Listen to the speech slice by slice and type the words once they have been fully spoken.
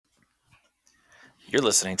You're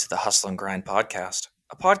listening to the Hustle and Grind podcast,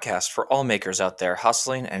 a podcast for all makers out there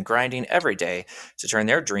hustling and grinding every day to turn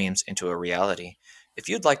their dreams into a reality. If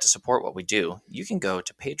you'd like to support what we do, you can go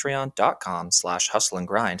to patreon.com/hustle and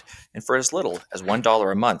grind, and for as little as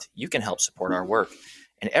 $1 a month, you can help support our work.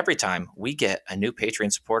 And every time we get a new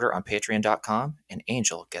Patreon supporter on patreon.com, an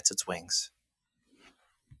angel gets its wings.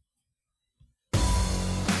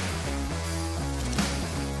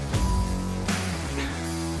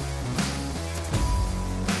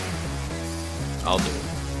 I'll do it.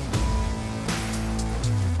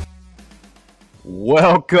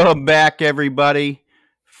 Welcome back, everybody.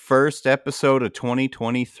 First episode of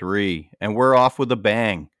 2023, and we're off with a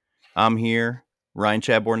bang. I'm here, Ryan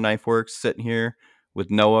Chadbourne Knife Works, sitting here with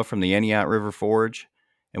Noah from the Eniot River Forge,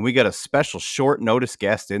 and we got a special short notice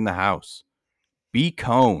guest in the house. B.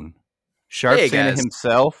 Cone, Sharp Hey, Santa guys.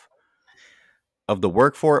 himself of the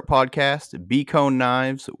Work For It podcast, B. Cone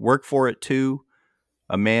Knives, Work For It too,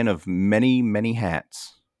 a man of many, many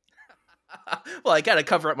hats. Well, I got to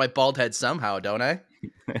cover up my bald head somehow, don't I?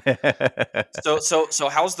 So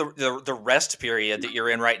how's the rest period that you're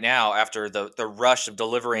in right now after the rush of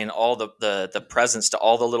delivering all the presents to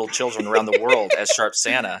all the little children around the world as Sharp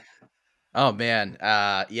Santa? Oh man,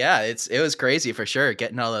 yeah, it was crazy for sure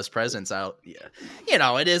getting all those presents out. Yeah. You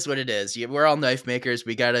know, it is what it is. We're all knife makers.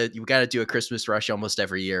 We gotta do a Christmas rush almost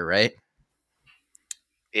every year, right?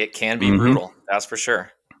 It can be brutal, that's for sure.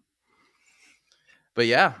 But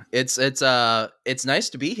yeah, it's nice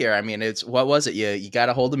to be here. I mean, what was it? You got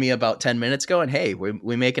a hold of me about 10 minutes ago, and hey,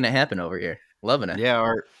 we're making it happen over here. Loving it. Yeah,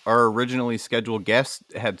 our originally scheduled guest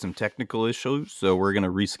had some technical issues, so we're gonna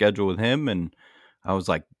reschedule with him. And I was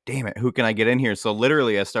like, "Damn it, who can I get in here?" So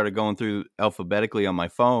literally, I started going through alphabetically on my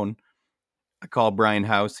phone. I called Brian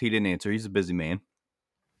House. He didn't answer. He's a busy man.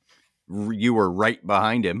 You were right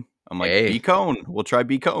behind him. I'm like, Hey. B. Cone. We'll try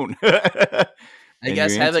B. Cone. I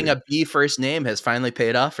guess having a B first name has finally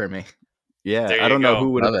paid off for me. Yeah, There I don't you know go. who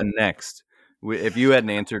would have Love been next. If you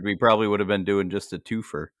hadn't answered, we probably would have been doing just a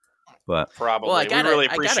twofer. But Probably. Well, We really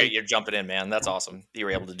appreciate you jumping in, man. That's awesome. You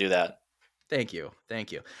were able to do that. Thank you.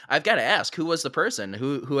 I've got to ask, who was the person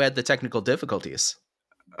who had the technical difficulties?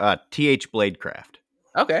 TH Bladecraft.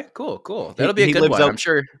 Okay, cool. That'll be a good lives one, out- I'm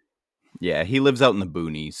sure. Yeah, he lives out in the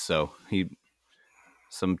boonies, so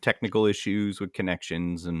some technical issues with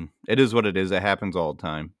connections, and it is what it is. It happens all the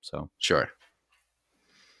time. So Sure.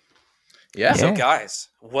 Yeah. So guys,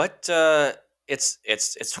 what it's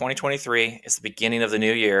 2023. It's the beginning of the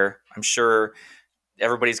new year. I'm sure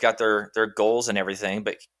everybody's got their goals and everything,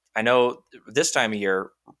 but I know this time of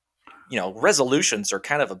year, resolutions are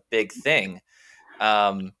kind of a big thing.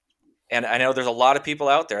 And I know there's a lot of people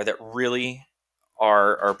out there that really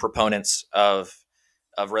are proponents of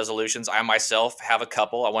resolutions. I myself have a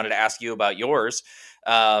couple. I wanted to ask you about yours.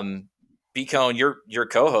 B. Cone, your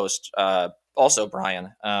co-host, also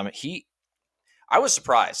Brian. I was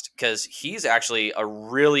surprised because he's actually a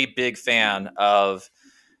really big fan of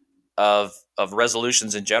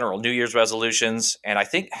resolutions in general, New Year's resolutions. And I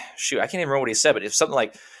think, I can't even remember what he said, but it's something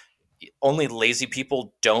like only lazy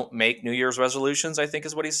people don't make New Year's resolutions, I think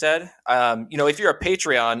is what he said. If you're a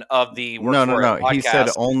Patreon of the Work For It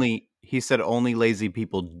podcast, He said only lazy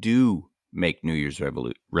people do make New Year's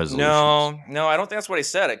resolutions. No, I don't think that's what he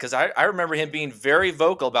said. It because I remember him being very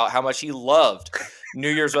vocal about how much he loved New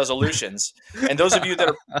Year's resolutions. And those of you that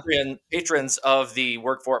are patrons of the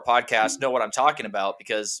Work For It podcast know what I'm talking about,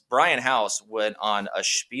 because Brian House went on a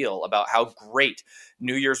spiel about how great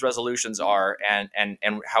New Year's resolutions are and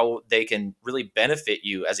how they can really benefit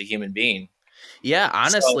you as a human being. Yeah,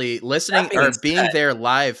 honestly, listening or being there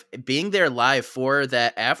live for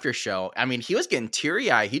that after show. I mean, he was getting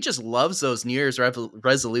teary-eyed. He just loves those New Year's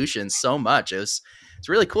resolutions so much. It's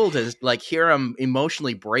really cool to hear him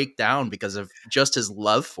emotionally break down because of just his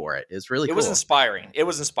love for it. It's really cool. It was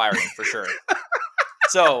inspiring for sure.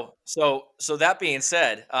 So that being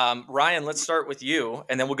said, Ryan, let's start with you,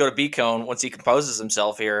 and then we'll go to B. Cone once he composes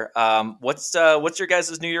himself here. What's your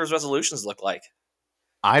guys' New Year's resolutions look like?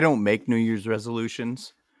 I don't make New Year's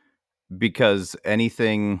resolutions because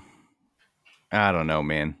anything, I don't know,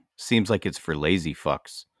 man, seems like it's for lazy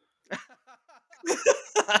fucks.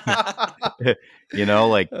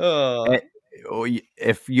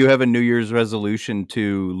 If you have a New Year's resolution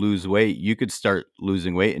to lose weight, you could start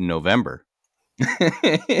losing weight in November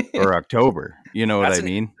or October. You know what I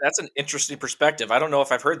mean? That's an interesting perspective. I don't know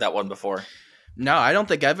if I've heard that one before. No, I don't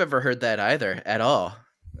think I've ever heard that either at all.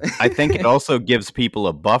 I think it also gives people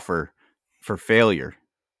a buffer for failure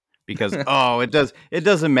because it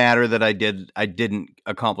doesn't matter that I didn't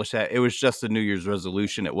accomplish that. It was just a New Year's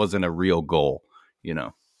resolution. It wasn't a real goal,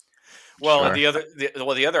 Well, Sure.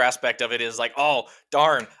 the other aspect of it is like, oh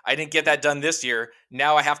darn, I didn't get that done this year.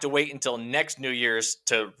 Now I have to wait until next New Year's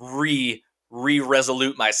to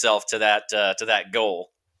resolute myself to that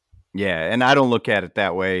goal. Yeah, and I don't look at it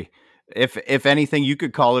that way. If anything, you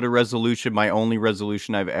could call it a resolution. My only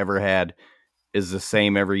resolution I've ever had is the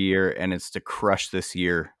same every year, and it's to crush this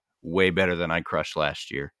year way better than I crushed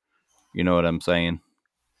last year. You know what I'm saying?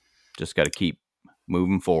 Just got to keep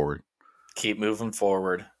moving forward, Keep moving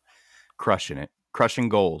forward, crushing it, crushing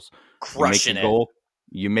goals. You make a crushing it. goal,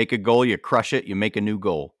 you make a goal, you crush it, you make a new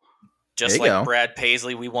goal. There Just you like go. Brad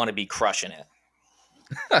Paisley, we want to be crushing it.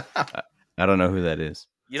 I don't know who that is.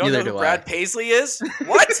 You don't Neither know who do Brad I. Paisley is?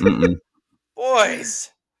 What? Mm-mm.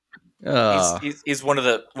 Boys. Oh. He's one of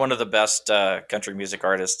the best country music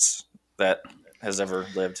artists that has ever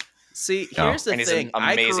lived. See, Oh. here's the And he's an thing.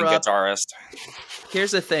 amazing guitarist.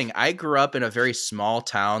 Here's the thing. I grew up in a very small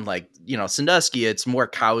town, like, Sandusky. It's more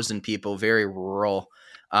cows than people, very rural.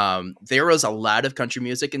 There was a lot of country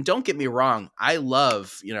music, and don't get me wrong, I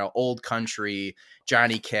love, old country,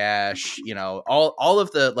 Johnny Cash, all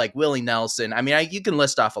of the, like, Willie Nelson. I mean, you can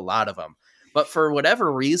list off a lot of them, but for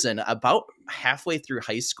whatever reason, about halfway through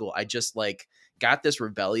high school, I just like got this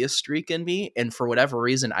rebellious streak in me, and for whatever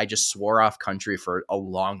reason, I just swore off country for a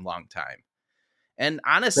long, long time. And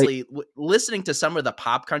honestly, listening to some of the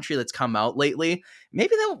pop country that's come out lately,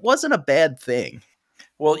 maybe that wasn't a bad thing.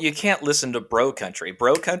 Well, you can't listen to bro country.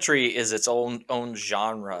 Bro country is its own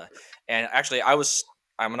genre. And actually,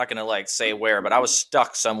 I'm not going to like say where, but I was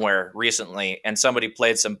stuck somewhere recently and somebody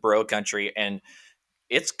played some bro country and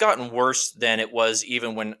it's gotten worse than it was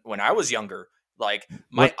even when I was younger. Like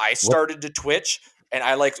my eyes What? started to twitch and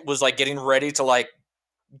I was getting ready to like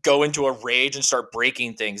go into a rage and start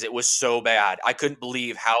breaking things. It was so bad. I couldn't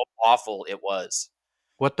believe how awful it was.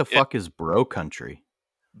 What the fuck is bro country?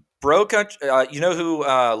 Bro country, you know who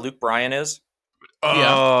Luke Bryan is?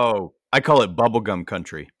 Yeah. Oh, I call it bubblegum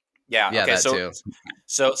country. Yeah. Yeah, Okay. that too.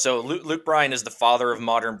 So Luke Bryan is the father of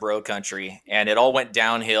modern bro country, and it all went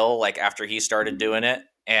downhill like after he started doing it,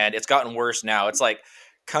 and it's gotten worse now. It's like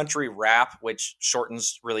country rap, which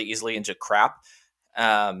shortens really easily into crap,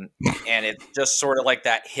 and it's just sort of like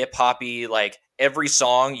that hip hoppy. Like every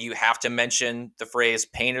song, you have to mention the phrase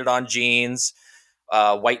 "painted on jeans,"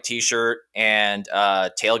 white T-shirt, and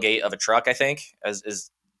tailgate of a truck. I think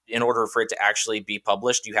as in order for it to actually be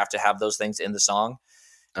published, you have to have those things in the song.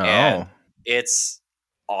 And Oh. it's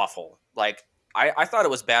awful. Like I thought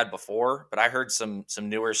it was bad before, but I heard some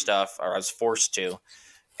newer stuff, or I was forced to,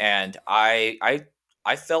 and I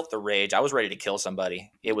felt the rage. I was ready to kill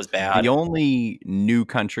somebody. It was bad. The only new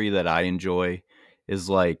country that I enjoy is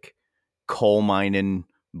like coal mining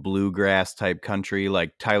bluegrass type country,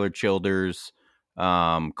 like Tyler Childers,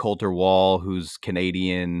 Coulter Wall, who's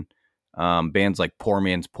Canadian, bands like Poor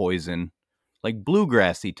Man's Poison, like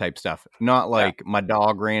bluegrassy type stuff. Not Yeah. like My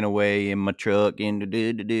Dog Ran Away in My Truck and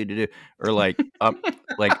or like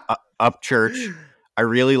Up Church. I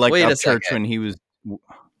really liked Wait a Up Church second. when he was.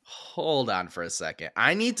 Hold on for a second.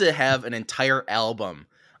 I need to have an entire album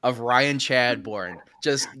of Ryan Chadbourne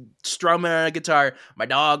just strumming on a guitar. My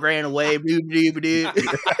dog ran away. I need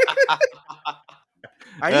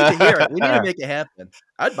to hear it. We need to make it happen.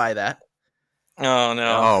 I'd buy that. Oh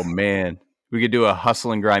no. Oh man, we could do a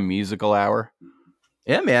hustle and grind musical hour.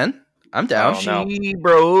 Yeah, man. I'm down. Oh, no. She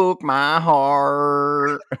broke my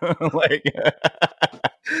heart. Like,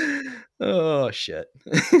 Oh shit.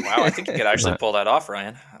 Wow, I think you could actually pull that off,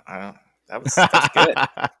 Ryan. That's good.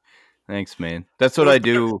 Thanks, man. That's what I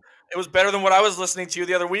do. It was better than what I was listening to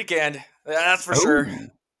the other weekend. That's for sure.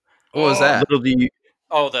 What was that? Little do you,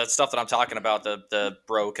 Oh, the stuff that I'm talking about, the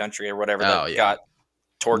bro country or whatever that Oh, yeah. got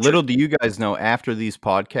tortured. little do you guys know, after these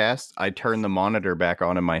podcasts, I turn the monitor back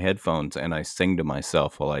on in my headphones and I sing to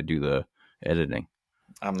myself while I do the editing.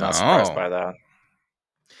 I'm not surprised Oh. by that.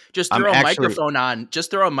 Just I'm throw a actually- microphone on.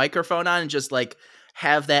 Just throw a microphone on and just like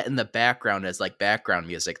have that in the background as like background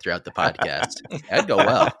music throughout the podcast. That'd go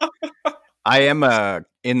well. I am a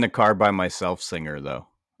in the car by myself singer, though.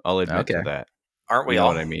 I'll admit to Okay. that. Aren't we You know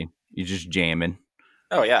all? what I mean? You just jamming,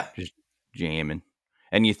 Oh yeah. jamming.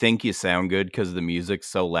 And you think you sound good because the music's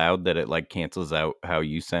so loud that it like cancels out how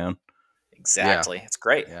you sound. Exactly. It's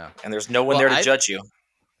great. Yeah. And there's no one Well, there to I've- judge you.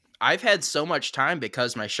 I've had so much time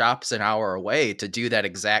because my shop's an hour away to do that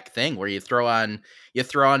exact thing where you throw on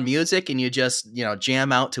music and you just,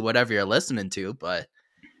 jam out to whatever you're listening to. But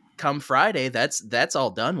come Friday, that's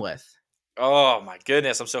all done with. Oh my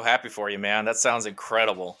goodness, I'm so happy for you, man. That sounds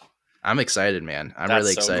incredible. I'm excited, man. I'm That's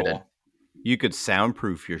really so excited. cool. You could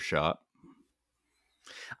soundproof your shop.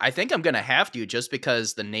 I think I'm going to have to just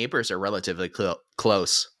because the neighbors are relatively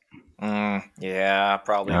close. Yeah,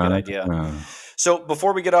 probably a good idea. Uh, So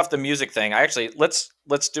before we get off the music thing, I actually let's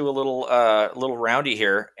do a little roundy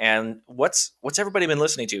here. And what's everybody been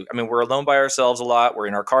listening to? I mean, we're alone by ourselves a lot. We're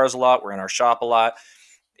in our cars a lot. We're in our shop a lot.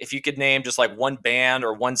 If you could name just like one band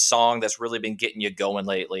or one song that's really been getting you going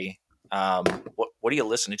lately, what are you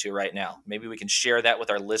listening to right now? Maybe we can share that with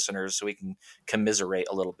our listeners so we can commiserate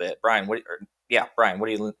a little bit. Brian, Brian, what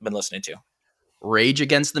have you been listening to? Rage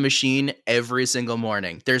Against the Machine every single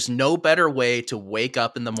morning. There's no better way to wake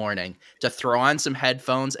up in the morning to throw on some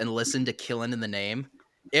headphones and listen to Killin' in the Name.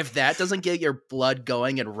 If that doesn't get your blood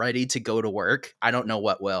going and ready to go to work, I don't know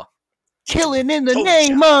what will. Killing in the Told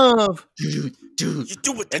name ya. of. You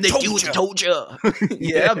do what they And they told do what ya. they told you.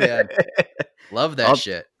 Yeah, man. Love that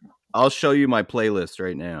shit. I'll show you my playlist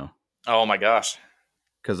right now Oh my gosh,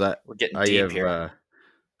 because we're getting I deep have. here.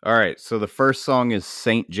 All right, so the first song is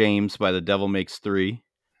Saint James by The Devil Makes Three,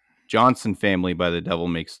 Johnson Family by The Devil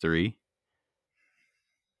Makes Three,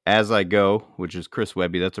 As I Go, which is Chris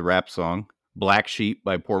Webby, that's a rap song, Black Sheep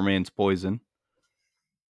by Poor Man's Poison,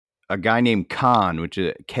 a guy named Khan, which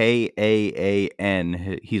is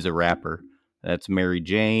Kaan. He's a rapper. That's Mary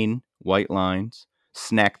Jane, White Lines,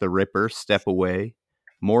 Snack the Ripper, Step Away,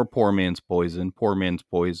 more Poor Man's Poison, Poor Man's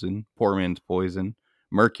Poison, Poor Man's Poison,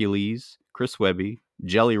 Mercules, Chris Webby,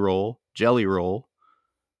 Jelly Roll, Jelly Roll,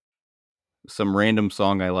 some random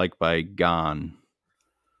song I like by Gone.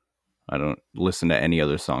 I don't listen to any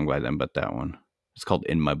other song by them but that one. It's called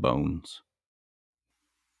In My Bones.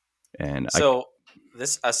 And So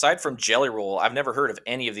this, aside from Jelly Roll, I've never heard of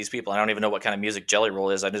any of these people. I don't even know what kind of music Jelly Roll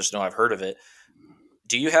is. I just know I've heard of it.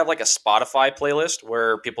 Do you have like a Spotify playlist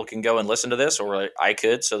where people can go and listen to this, or I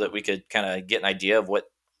could, so that we could kind of get an idea of what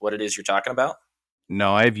it is you're talking about?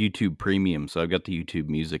 no, I have YouTube Premium, so I've got the YouTube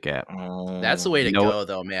Music app. That's the way to You know what? go,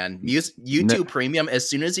 though, man. YouTube Premium, as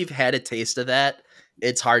soon as you've had a taste of that,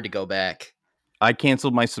 it's hard to go back. I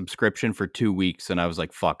canceled my subscription for 2 weeks, and I was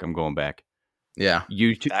like, "Fuck, I'm going back." Yeah.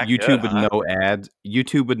 YouTube, That good, YouTube with huh? no ads.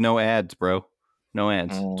 YouTube with no ads, bro. No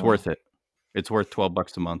ads. It's Mm. worth it. It's worth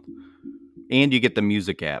 $12 a month, and you get the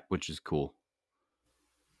music app, which is cool.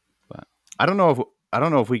 But I don't know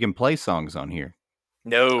if we can play songs on here. I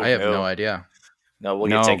No, have no no, idea. no. We'll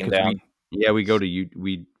get No, taken because down. we go to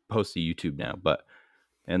we post to YouTube now, but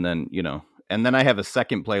and then and then I have a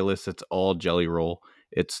second playlist that's all Jelly Roll.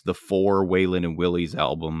 It's the 4 Waylon and Willie's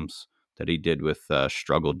albums that he did with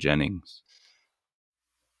Struggle Jennings.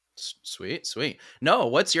 Sweet, sweet. No,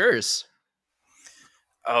 what's yours?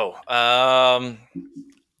 Oh,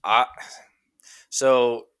 I,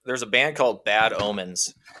 so there's a band called Bad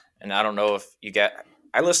Omens, and I don't know if you get.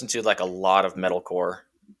 I listen to like a lot of metalcore,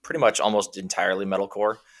 pretty much almost entirely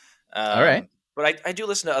metalcore. All right. But I do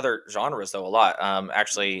listen to other genres though a lot.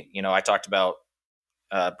 Actually, I talked about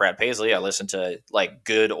Brad Paisley. I listen to like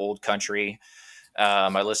good old country.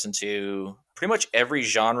 I listen to pretty much every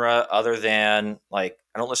genre other than like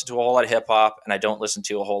I don't listen to a whole lot of hip hop, and I don't listen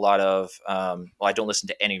to a whole lot of I don't listen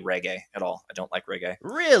to any reggae at all. I don't like reggae.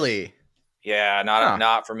 Really? Yeah, Huh.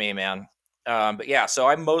 not for me, man. But yeah, so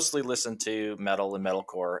I mostly listen to metal and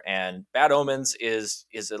metalcore, and Bad Omens is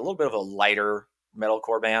a little bit of a lighter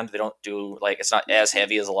metalcore band. They don't do like it's not as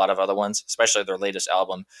heavy as a lot of other ones, especially their latest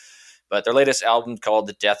album. But their latest album called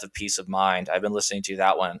 "The Death of Peace of Mind," I've been listening to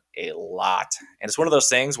that one a lot, and it's one of those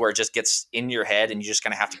things where it just gets in your head, and you just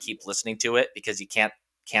kind of have to keep listening to it because you can't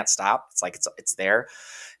stop. It's like it's there,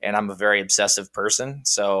 and I'm a very obsessive person,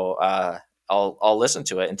 so I'll listen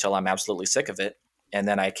to it until I'm absolutely sick of it, and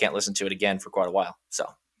then I can't listen to it again for quite a while. So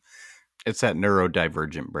It's that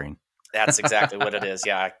neurodivergent brain. that's exactly what it is.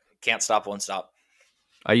 Yeah, I can't stop, won't stop.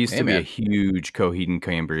 I used Hey, to be a man. huge Coheed and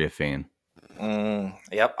Cambria fan.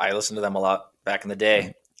 Yep, I listened to them a lot back in the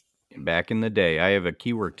day. Back in the day, I have a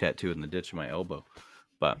keyword tattoo in the ditch of my elbow.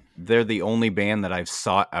 But they're the only band that I've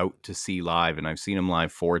sought out to see live, and I've seen them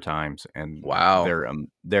live 4 times, and Wow.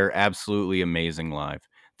 they're absolutely amazing live.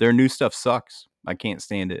 Their new stuff sucks. I can't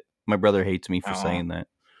stand it. My brother hates me for saying that.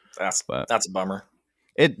 But That's a bummer.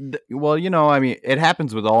 well, I mean, it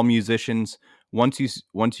happens with all musicians. Once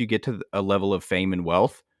you get to a level of fame and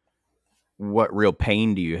wealth, what real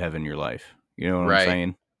pain do you have in your life? You know what I'm Right.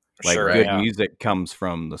 saying? Like Sure, good yeah. music comes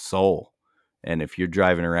from the soul. And if you're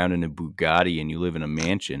driving around in a Bugatti and you live in a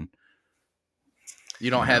mansion,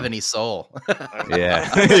 You don't have any soul. yeah.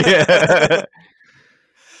 Yeah.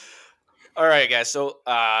 All right, guys. So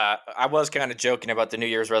I was kind of joking about the New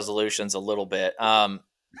Year's resolutions a little bit.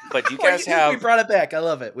 But do you guys We have? brought it back. I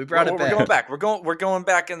love it. We brought it We're back. going back. We're going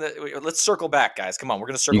back in the. Let's circle back, guys. Come on, we're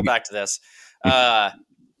going to circle back to this.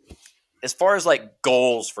 as far as like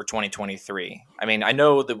goals for 2023, I mean, I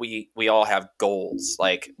know that we all have goals,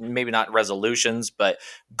 like maybe not resolutions, but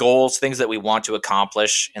goals, things that we want to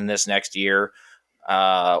accomplish in this next year.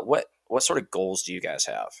 What sort of goals do you guys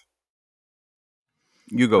have?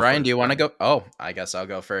 You go Ryan, do first, you want to Brian. go? Oh, I guess I'll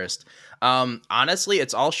go first. Honestly,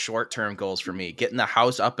 it's all short-term goals for me. Getting the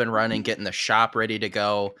house up and running, getting the shop ready to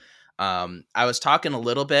go. I was talking a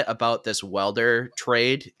little bit about this welder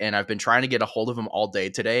trade, and I've been trying to get a hold of him all day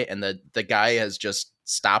today, and the guy has just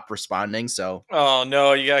stopped responding. So Oh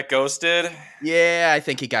no, you got ghosted. yeah, I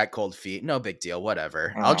think he got cold feet. No big deal.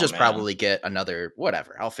 Whatever. I'll Oh just man. probably get another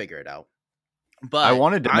whatever. I'll figure it out. I But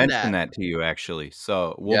wanted to on mention that, that to you actually.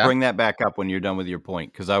 So we'll yeah. bring that back up when you're done with your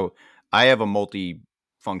point because I have a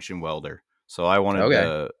multi-function welder, so I wanted Okay.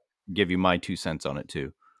 to give you my 2 cents on it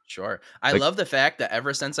too. Sure. I Like, love the fact that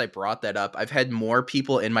ever since I brought that up, I've had more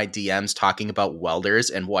people in my DMs talking about welders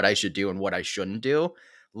and what I should do and what I shouldn't do.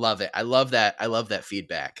 Love it. I love that. I love that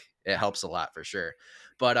feedback. It helps a lot for sure.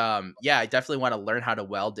 But yeah, I definitely want to learn how to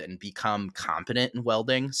weld and become competent in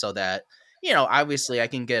welding so that, obviously I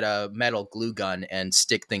can get a metal glue gun and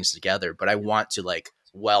stick things together, but I want to like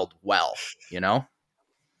weld well, you know?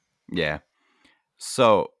 yeah.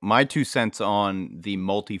 So my 2 cents on the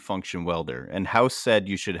multifunction welder, and House said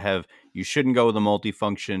you shouldn't go with a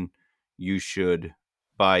multifunction. You should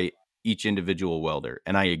buy each individual welder,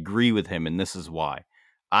 and I agree with him, and this is why.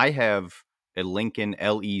 I have a Lincoln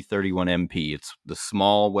LE31MP. It's the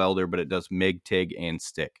small welder, but it does MIG, TIG, and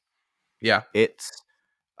stick. Yeah. It's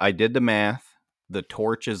I did the math. The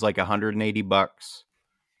torch is like $180.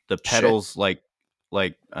 The Shit. pedals like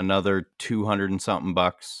another 200 and something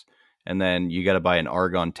bucks, and then you got to buy an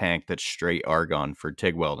argon tank that's straight argon for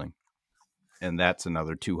TIG welding, and that's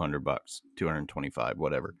another 200 bucks, 225,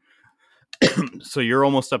 whatever. So you're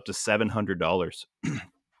almost up to $700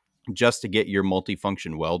 just to get your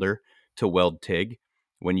multifunction welder to weld TIG,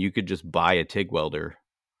 when you could just buy a TIG welder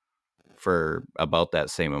for about that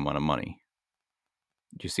same amount of money.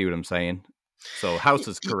 Do you see what I'm saying? So House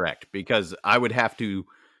is correct because I would have to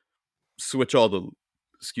switch all the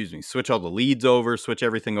switch all the leads over, switch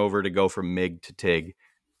everything over to go from MIG to TIG.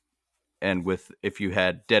 And with if you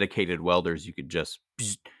had dedicated welders, you could just.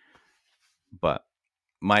 But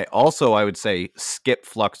I would say skip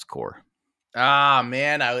flux core. Ah,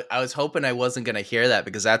 man, I was hoping I wasn't going to hear that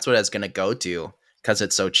because that's what I was going to go to because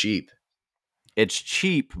it's so cheap. It's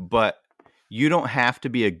cheap, but you don't have to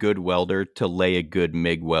be a good welder to lay a good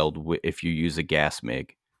MIG weld if you use a gas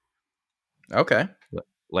MIG. Okay.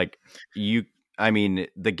 Like you, I mean,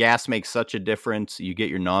 the gas makes such a difference. You get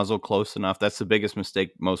your nozzle close enough. That's the biggest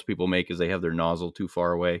mistake most people make is they have their nozzle too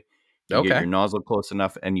far away. You get Okay. your nozzle close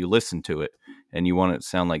enough and you listen to it and you want it to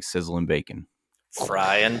sound like sizzling bacon.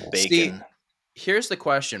 Frying See, bacon. here's the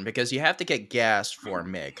question because you have to get gas for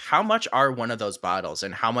MIG. How much are one of those bottles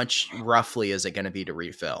and how much roughly is it going to be to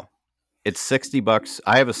refill? It's $60.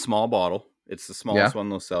 I have a small bottle. It's the Yeah. smallest one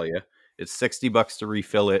they'll sell you. It's $60 to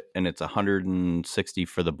refill it, and it's 160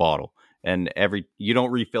 for the bottle. And you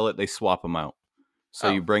don't refill it; they swap them out. So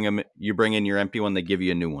Oh, you bring in your empty one, they give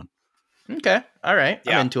you a new one. okay. All right.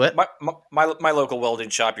 I'm Yeah, into it. my local welding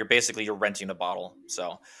shop. You're renting a bottle.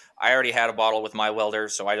 So I already had a bottle with my welder,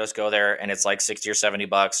 so I just go there and it's like 60 or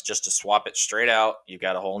 $70 just to swap it straight out. You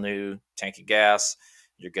got a whole new tank of gas.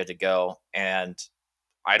 You're good to go. And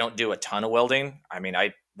I don't do a ton of welding. I mean,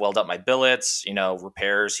 I weld up my billets,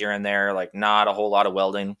 repairs here and there, like not a whole lot of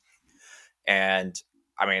welding. And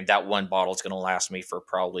I mean, that one bottle is going to last me for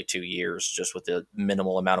probably 2 years just with the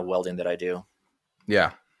minimal amount of welding that I do.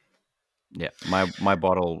 Yeah. Yeah, my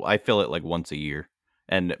bottle, I fill it like once a year,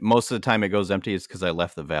 and most of the time it goes empty. Is because I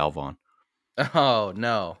left the valve on. Oh,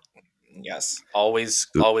 no. Yes, always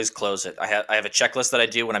close it. I have a checklist that I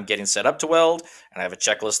do when I'm getting set up to weld, and I have a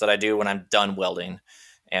checklist that I do when I'm done welding.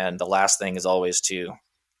 And the last thing is always to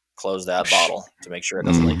close that bottle to make sure it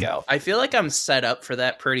doesn't leak Mm. out. I feel like I'm set up for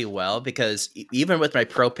that pretty well because even with my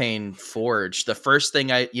propane forge, the first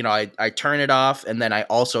thing I turn it off and then I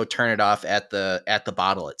also turn it off at the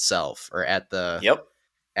bottle itself or Yep.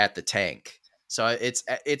 at the tank. So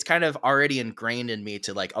it's kind of already ingrained in me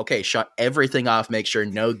to like, okay, shut everything off, make sure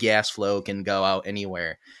no gas flow can go out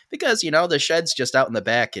anywhere because the shed's just out in the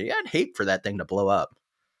back. I'd hate for that thing to blow up.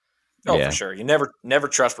 Oh, for Yeah, sure. You never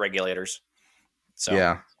trust regulators. So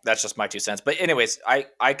Yeah. that's just my 2 cents. But anyways,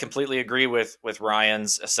 I completely agree with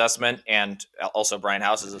Ryan's assessment and also Brian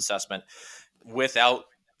House's assessment without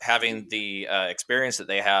having the experience that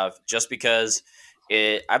they have. Just because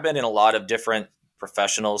I've been in a lot of different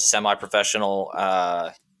professional,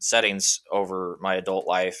 semi-professional settings over my adult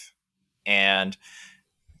life, and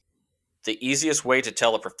the easiest way to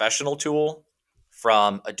tell a professional tool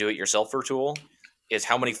from a do-it-yourselfer tool is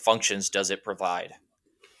how many functions does it provide?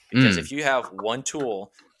 Because Mm. if you have one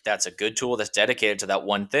tool that's a good tool that's dedicated to that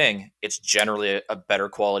one thing, it's generally a better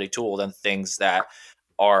quality tool than things that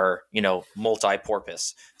are,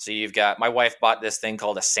 multi-purpose. So you've got, my wife bought this thing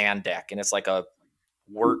called a sand deck, and it's like a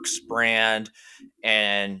Works brand,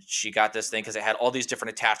 and she got this thing because it had all these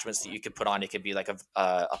different attachments that you could put on. It could be like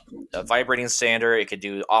a vibrating sander, it could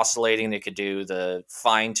do oscillating, it could do the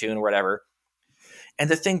fine tune or whatever. And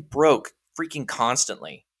the thing broke freaking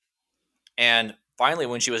constantly. And finally,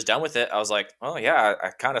 when she was done with it, I was like, oh, yeah, I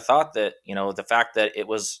kind of thought that, the fact that it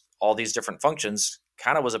was all these different functions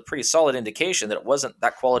kind of was a pretty solid indication that it wasn't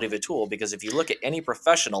that quality of a tool. Because if you look at any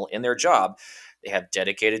professional in their job, they have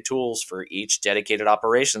dedicated tools for each dedicated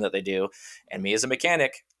operation that they do. And me as a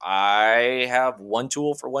mechanic, I have one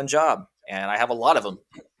tool for one job, and I have a lot of them.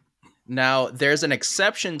 Now, there's an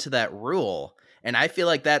exception to that rule, and I feel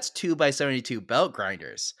like that's 2x72 belt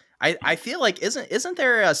grinders. I feel like isn't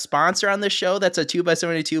there a sponsor on this show that's a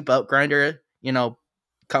 2x72 belt grinder,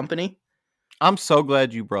 company? I'm so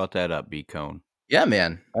glad you brought that up, B-Cone. Yeah,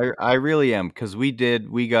 man. I really am, because we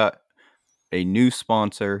got a new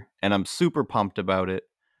sponsor, and I'm super pumped about it.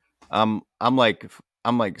 I'm like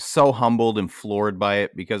so humbled and floored by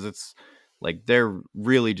it, because it's like they're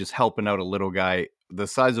really just helping out a little guy. The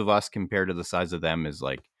size of us compared to the size of them is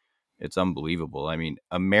like, it's unbelievable. I mean,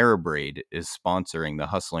 Ameribraid is sponsoring the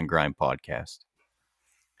Hustle and Grind podcast.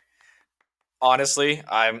 Honestly,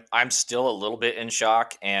 I'm still a little bit in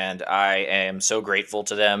shock, and I am so grateful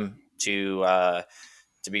to them to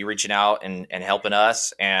be reaching out and helping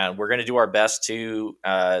us. And we're going to do our best to,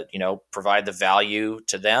 provide the value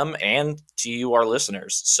to them and to you, our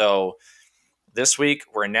listeners. So this week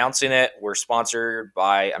we're announcing it. We're sponsored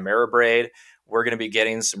by Ameribraid. We're going to be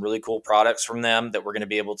getting some really cool products from them that we're going to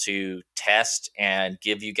be able to test and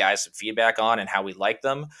give you guys some feedback on and how we like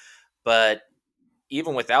them. But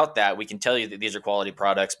even without that, we can tell you that these are quality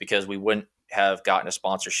products, because we wouldn't have gotten a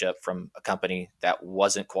sponsorship from a company that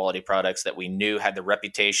wasn't quality products, that we knew had the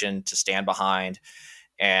reputation to stand behind,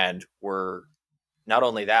 and were not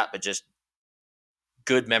only that, but just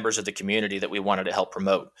good members of the community that we wanted to help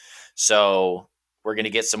promote. So we're going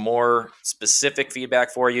to get some more specific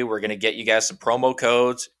feedback for you. We're going to get you guys some promo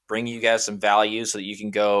codes, bring you guys some value so that you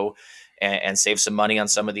can go and save some money on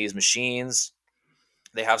some of these machines.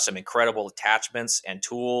 They have some incredible attachments and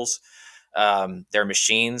tools. Their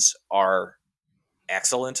machines are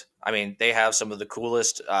excellent. I mean, they have some of the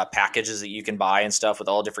coolest packages that you can buy and stuff, with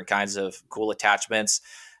all different kinds of cool attachments.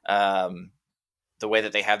 The way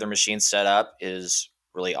that they have their machines set up is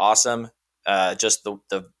really awesome. Just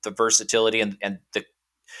the versatility and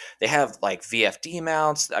they have like VFD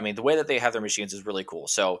mounts. I mean, the way that they have their machines is really cool.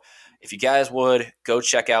 So if you guys would go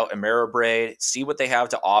check out Ameribraid, see what they have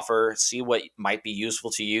to offer, see what might be useful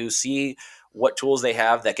to you, see what tools they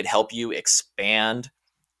have that could help you expand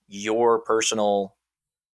your personal,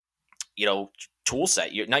 tool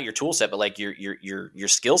set. Not your tool set, but like your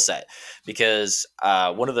skill set. Because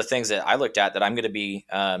one of the things that I looked at that I'm going to be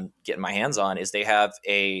getting my hands on is they have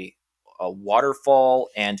a waterfall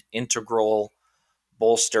and integral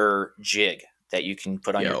bolster jig that you can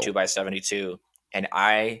put on your 2x72. And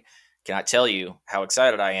I cannot tell you how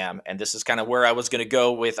excited I am. And this is kind of where I was going to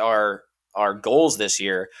go with our goals this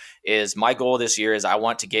year. Is my goal this year is I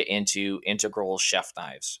want to get into integral chef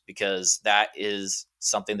knives, because that is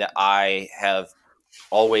something that I have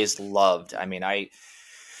always loved. I mean,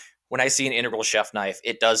 when I see an integral chef knife,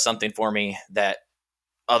 it does something for me that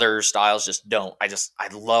other styles just don't. I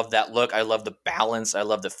love that look. I love the balance. I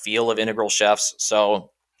love the feel of integral chefs.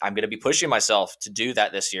 So I'm going to be pushing myself to do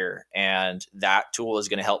that this year. And that tool is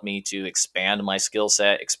going to help me to expand my skill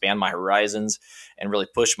set, expand my horizons, and really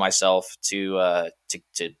push myself to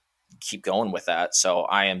keep going with that. So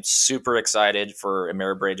I am super excited for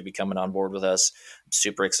Ameribraid to be coming on board with us. I'm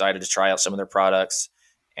super excited to try out some of their products.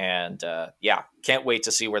 And can't wait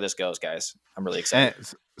to see where this goes, guys. I'm really excited.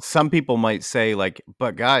 And some people might say, like,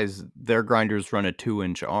 but guys, their grinders run a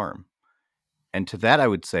 2-inch arm. And to that, I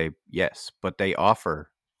would say yes, but they offer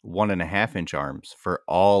 1.5-inch arms for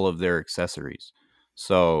all of their accessories.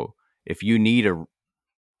 So if you need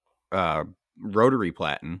a rotary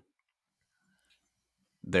platen,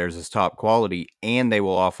 theirs is top quality, and they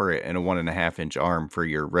will offer it in a 1.5-inch arm for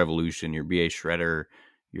your Revolution, your BA Shredder,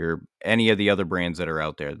 your any of the other brands that are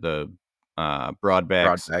out there, the Broadbacks,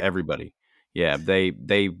 Broadback. everybody. Yeah,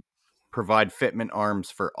 they provide fitment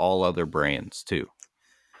arms for all other brands too.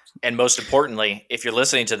 And most importantly, if you're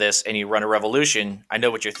listening to this and you run a Revolution, I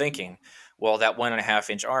know what you're thinking. Well, that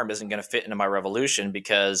 1.5-inch arm isn't going to fit into my Revolution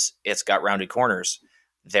because it's got rounded corners.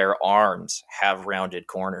 their arms have rounded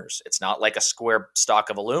corners. It's not like a square stock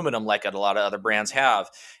of aluminum like a lot of other brands have.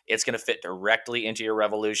 It's going to fit directly into your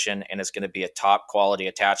Revolution, and it's going to be a top quality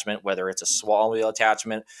attachment, whether it's a swall wheel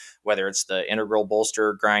attachment, whether it's the integral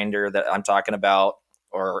bolster grinder that I'm talking about,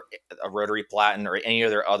 or a rotary platen, or any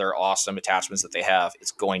of their other awesome attachments that they have.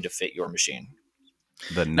 It's going to fit your machine.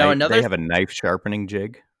 The Now knife, they have a knife sharpening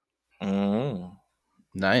jig.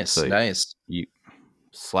 Nice, So nice. You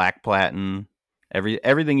slack platen,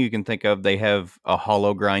 everything you can think of. They have a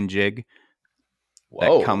hollow grind jig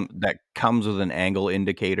that comes with an angle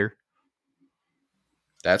indicator.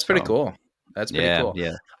 That's pretty cool. That's pretty cool.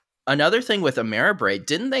 Yeah. Another thing with Ameribraid,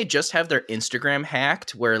 didn't they just have their Instagram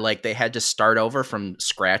hacked where like they had to start over from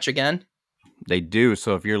scratch again? They do.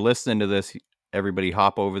 So if you're listening to this, everybody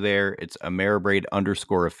hop over there. It's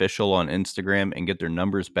Ameribraid_official on Instagram and get their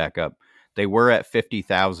numbers back up. They were at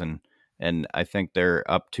 50,000 and I think they're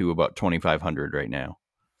up to about 2,500 right now.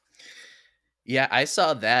 Yeah, I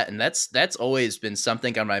saw that, and that's always been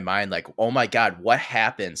something on my mind. Like, oh my God, what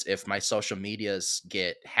happens if my social medias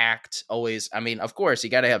get hacked? Always, I mean, of course,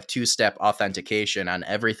 you got to have 2-step authentication on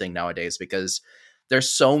everything nowadays because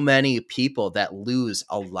there's so many people that lose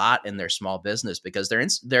a lot in their small business because their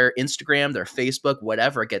Instagram, their Facebook,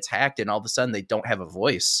 whatever gets hacked, and all of a sudden they don't have a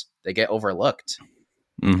voice. They get overlooked.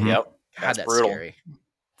 Mm-hmm. Yep, God, that's brutal. Scary.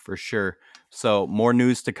 For sure. So more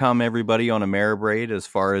news to come, everybody, on Ameribraid as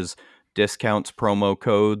far as discounts, promo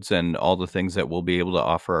codes, and all the things that we'll be able to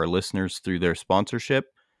offer our listeners through their sponsorship.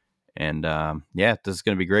 And this is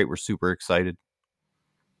going to be great. We're super excited.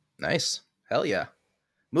 Nice. Hell yeah.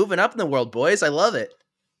 Moving up in the world, boys. I love it.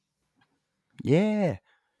 Yeah.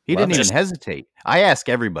 He didn't even hesitate. I ask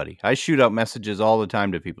everybody. I shoot out messages all the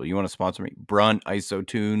time to people. You want to sponsor me? Brunt,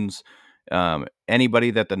 IsoTunes,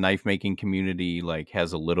 anybody that the knife making community like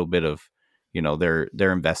has a little bit of,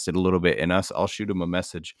 they're invested a little bit in us. I'll shoot them a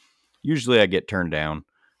message. Usually I get turned down.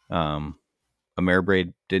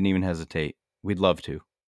 Ameribraid didn't even hesitate. We'd love to.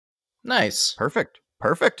 Nice. Perfect.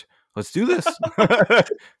 Let's do this.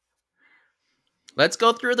 Let's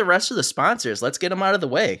go through the rest of the sponsors. Let's get them out of the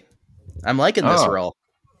way. I'm liking this role.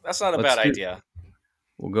 That's not a bad idea.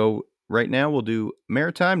 We'll go right now. We'll do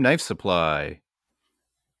Maritime Knife Supply.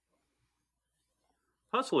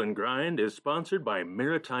 Hustle and Grind is sponsored by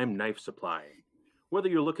Maritime Knife Supply. Whether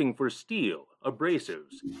you're looking for steel,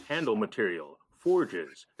 abrasives, handle material,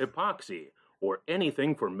 forges, epoxy, or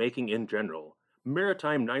anything for making in general,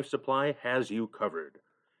 Maritime Knife Supply has you covered.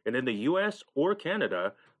 And in the U.S. or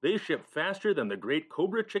Canada, they ship faster than the great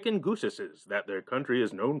Cobra chicken goosesses that their country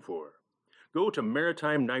is known for. Go to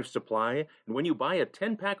Maritime Knife Supply, and when you buy a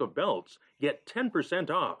 10-pack of belts, get 10%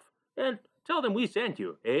 off. And tell them we sent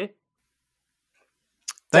you, eh?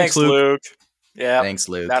 Thanks, Luke. Yeah, thanks,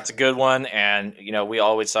 Luke. That's a good one. And, we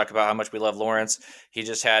always talk about how much we love Lawrence. He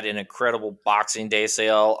just had an incredible Boxing Day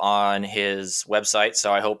sale on his website,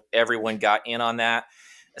 so I hope everyone got in on that.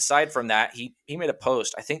 Aside from that, he made a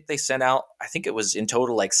post. I think they sent out, it was in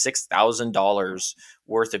total like $6,000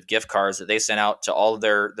 worth of gift cards that they sent out to all of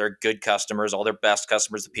their good customers, all their best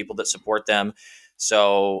customers, the people that support them.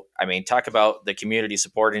 So, talk about the community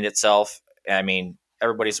supporting itself.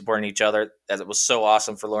 Everybody supporting each other. It was so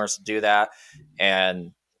awesome for Lawrence to do that.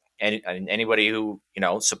 And anybody who,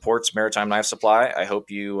 supports Maritime Knife Supply, I hope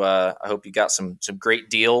you got some great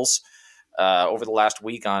deals over the last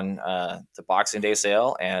week on the Boxing Day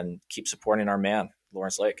sale, and keep supporting our man,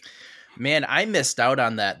 Lawrence Lake. Man, I missed out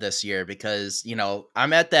on that this year because,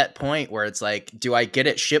 I'm at that point where it's like, do I get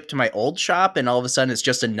it shipped to my old shop and all of a sudden it's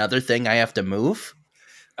just another thing I have to move?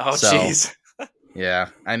 Oh, jeez. Yeah,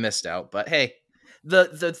 I missed out. But hey,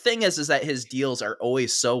 the thing is that his deals are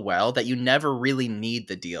always so well that you never really need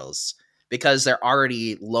the deals because they're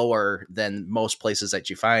already lower than most places that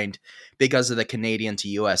you find because of the Canadian to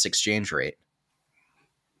US exchange rate.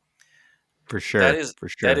 For sure.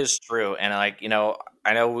 That is true. And I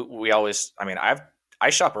know we always, I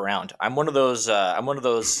shop around. I'm one of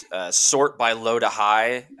those sort by low to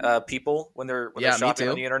high people when they're shopping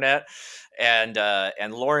on the internet.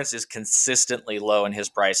 And Lawrence is consistently low in his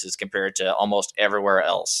prices compared to almost everywhere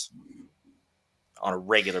else on a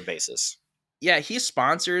regular basis. Yeah, he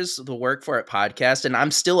sponsors the Work For It podcast, and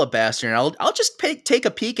I'm still a bastard. I'll just take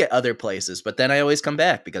a peek at other places, but then I always come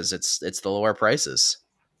back because it's the lower prices.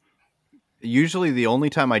 Usually the only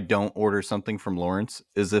time I don't order something from Lawrence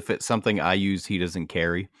is if it's something I use he doesn't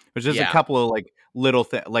carry. Which is a couple of like little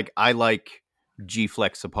things. Like I like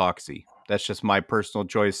G-Flex epoxy. That's just my personal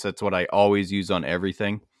choice. That's what I always use on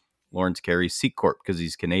everything. Lawrence carries C Corp because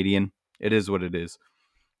he's Canadian. It is what it is.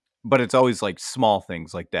 But it's always like small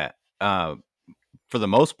things like that. For the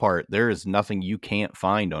most part, there is nothing you can't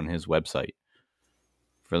find on his website.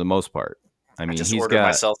 for the most part. I mean, just he's ordered got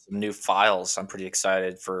myself some new files. I'm pretty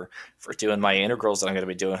excited for doing my integrals that I'm going to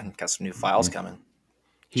be doing. Got some new files coming.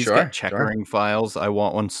 He's got checkering files. I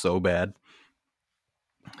want one so bad.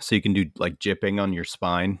 So you can do like jipping on your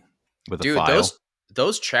spine with a file.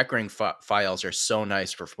 Those checkering files are so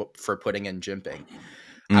nice for putting in jimping.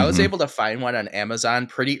 Mm-hmm. I was able to find one on Amazon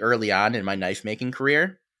pretty early on in my knife making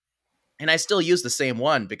career, and I still use the same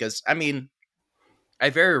one because, I mean,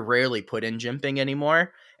 I very rarely put in jimping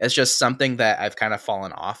anymore. It's just something that I've kind of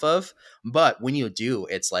fallen off of. But when you do,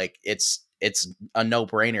 it's like it's a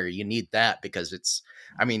no-brainer. You need that because it's,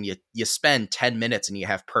 I mean, you spend 10 minutes and you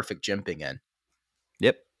have perfect jimping in.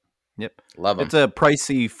 Yep. Love them. It's a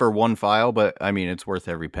pricey for one file, but I mean, it's worth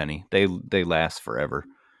every penny. They last forever.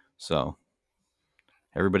 So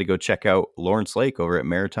everybody go check out Lawrence Lake over at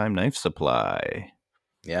Maritime Knife Supply.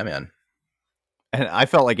 Yeah, man. And I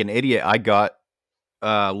felt like an idiot. I got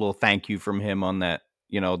a little thank you from him on that,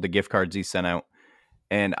 the gift cards he sent out.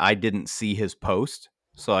 And I didn't see his post.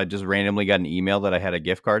 So I just randomly got an email that I had a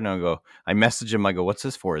gift card. And I messaged him. I go, what's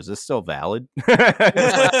this for? Is this still valid?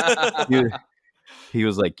 He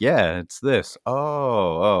was like, yeah, it's this.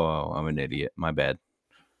 Oh, I'm an idiot. My bad.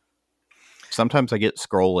 Sometimes I get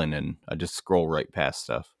scrolling and I just scroll right past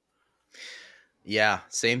stuff. Yeah,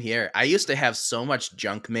 same here. I used to have so much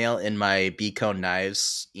junk mail in my Cone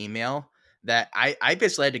Knives email that I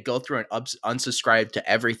basically had to go through and unsubscribe to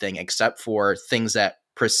everything except for things that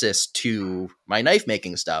persist to my knife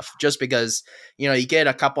making stuff. Just because, you get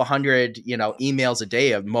a couple hundred, emails a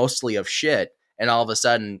day of mostly of shit. And all of a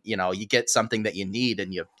sudden, you get something that you need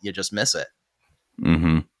and you just miss it.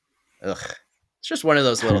 Mm-hmm. Ugh. It's just one of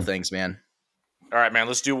those little things, man. All right, man.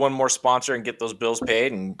 Let's do one more sponsor and get those bills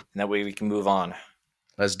paid, and that way we can move on.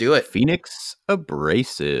 Let's do it. Phoenix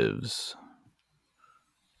Abrasives.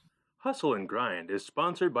 Hustle and Grind is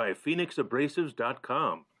sponsored by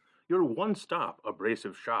PhoenixAbrasives.com, your one-stop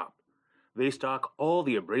abrasive shop. They stock all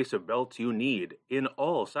the abrasive belts you need in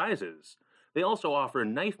all sizes. They also offer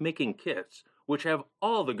knife-making kits, which have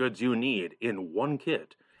all the goods you need in one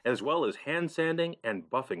kit, as well as hand sanding and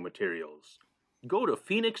buffing materials. Go to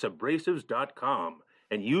PhoenixAbrasives.com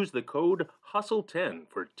and use the code HUSTLE10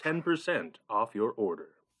 for 10% off your order.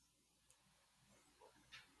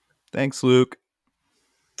 Thanks, Luke.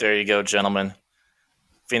 There you go, gentlemen.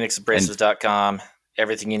 PhoenixAbrasives.com.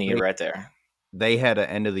 Everything you need right there. They had an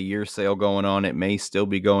end of the year sale going on. It may still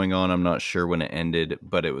be going on. I'm not sure when it ended,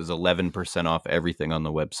 but it was 11% off everything on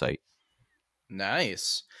the website.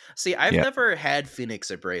 Nice. See, I've never had Phoenix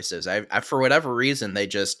Abrasives. I for whatever reason, they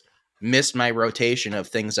just missed my rotation of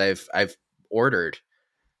things I've ordered.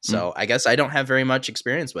 So I guess I don't have very much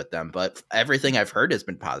experience with them, but everything I've heard has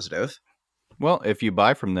been positive. Well, if you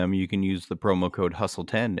buy from them, you can use the promo code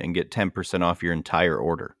HUSTLE10 and get 10% off your entire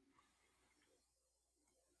order.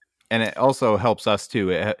 And it also helps us too.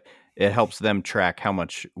 It helps them track how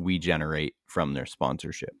much we generate from their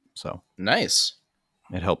sponsorship. So nice.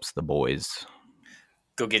 It helps the boys.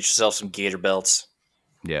 Go get yourself some gator belts.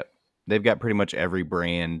 Yep. They've got pretty much every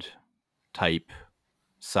brand, type,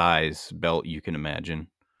 size belt you can imagine.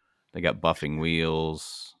 They got buffing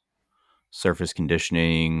wheels, surface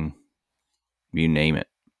conditioning, you name it.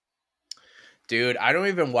 Dude, I don't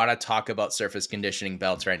even want to talk about surface conditioning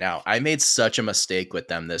belts right now. I made such a mistake with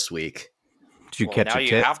them this week. Did you catch now a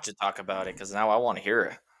tip? You have to talk about it because now I want to hear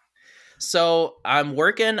it. So I'm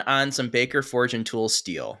working on some Baker Forge and Tool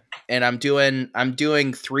steel, and I'm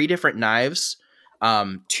doing 3 different knives,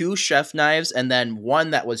 2 chef knives, and then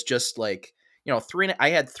one that was just like, I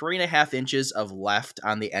had 3.5 inches of left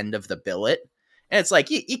on the end of the billet. And it's like,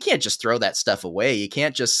 you can't just throw that stuff away. You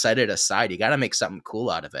can't just set it aside. You got to make something cool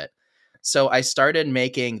out of it. So I started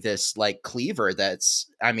making this like cleaver it's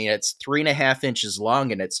 3.5 inches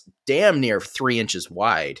long and it's damn near 3 inches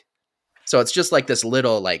wide. So it's just like this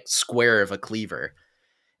little like square of a cleaver.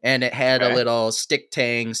 And it had a little stick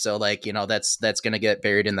tang. So like, that's going to get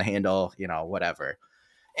buried in the handle, whatever.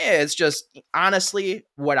 It's just, honestly,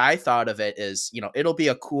 what I thought of it is, it'll be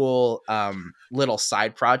a cool little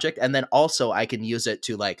side project. And then also I can use it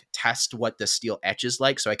to like test what the steel etches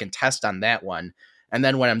like. So I can test on that one. And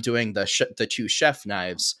then when I'm doing the 2 chef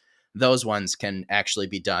knives, those ones can actually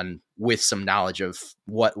be done with some knowledge of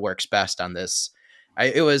what works best on this.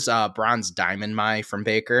 It was bronze diamond mai from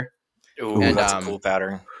Baker. Ooh, and that's a cool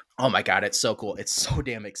pattern. Oh my God, it's so cool. It's so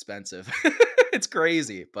damn expensive. It's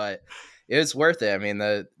crazy, but it's worth it. I mean,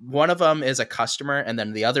 one of them is a customer, and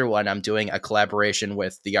then the other one I'm doing a collaboration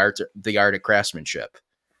with the art of craftsmanship.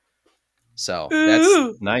 So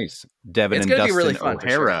that's nice. Devin it's and gonna Dustin be really fun.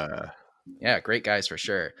 O'Hara. Sure. Yeah, great guys for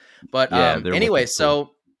sure. But yeah, anyway,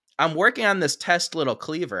 so I'm working on this test little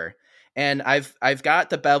cleaver, And I've got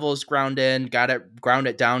the bevels ground in, ground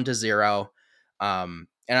it down to 0. And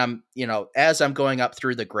I'm, as I'm going up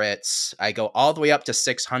through the grits, I go all the way up to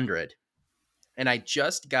 600. And I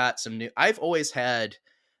just got some new. I've always had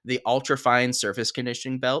the ultra fine surface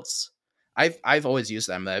conditioning belts. I've always used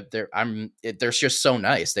them. They're just so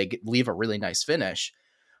nice. They leave a really nice finish.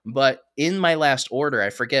 But in my last order, I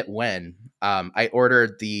forget when, I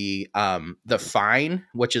ordered the fine,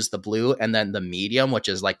 which is the blue, and then the medium, which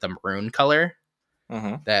is like the maroon color,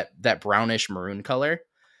 that brownish maroon color.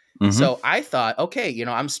 So I thought, okay,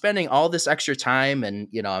 I'm spending all this extra time, and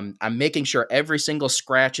I'm making sure every single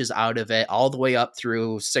scratch is out of it all the way up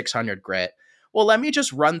through 600 grit. Well, let me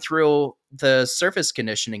just run through the surface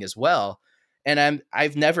conditioning as well. And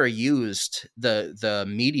I've never used the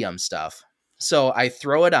medium stuff. So I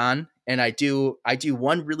throw it on and I do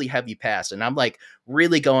one really heavy pass, and I'm like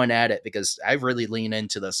really going at it because I really lean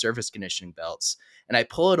into the surface conditioning belts. And I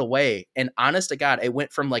pull it away, and honest to God, it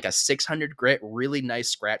went from like a 600 grit, really nice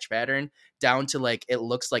scratch pattern, down to like it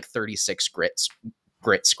looks like 36 grit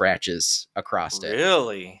scratches across it.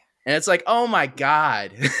 Really? And it's like, oh my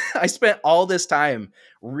God, I spent all this time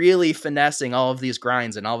really finessing all of these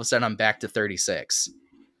grinds, and all of a sudden I'm back to 36.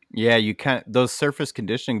 Yeah, those surface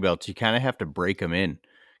conditioning belts, you kind of have to break them in,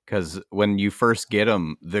 because when you first get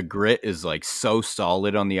them, the grit is like so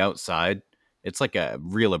solid on the outside. It's like a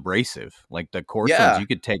real abrasive. Like the coarse ones, you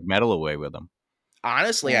could take metal away with them.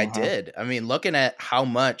 Honestly, I did. I mean, looking at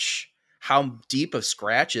how deep of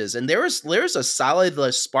scratches, and there's a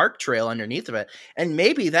solid spark trail underneath of it, and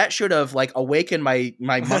maybe that should have like awakened my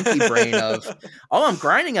monkey brain of, oh, I'm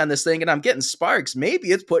grinding on this thing and I'm getting sparks.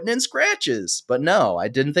 Maybe it's putting in scratches, but no, I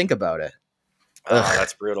didn't think about it. Oh,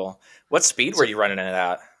 that's brutal. What speed were you running it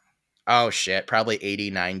at? Oh shit, probably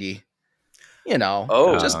 80, 90.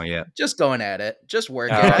 Just going at it, just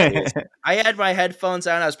working. I had my headphones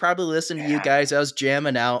on. I was probably listening to you guys. I was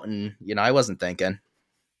jamming out, and I wasn't thinking.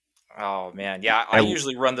 Oh man, yeah. I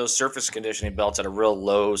usually run those surface conditioning belts at a real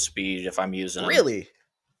low speed if I'm using them. Really?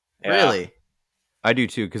 I do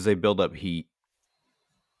too, because they build up heat,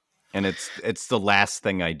 and it's the last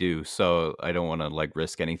thing I do, so I don't want to like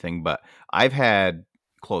risk anything. But I've had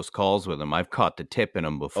close calls with them. I've caught the tip in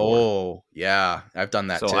them before. Oh yeah, I've done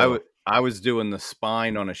that too. I was doing the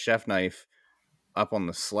spine on a chef knife up on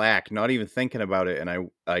the slack, not even thinking about it, and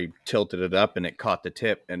I tilted it up and it caught the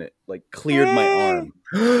tip, and it like cleared my arm.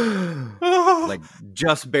 Like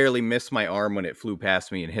just barely missed my arm when it flew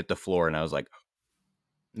past me and hit the floor, and I was like,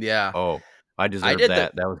 yeah. Oh, I deserved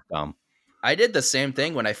that. That was dumb. I did the same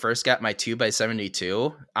thing when I first got my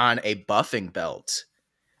 2x72 on a buffing belt.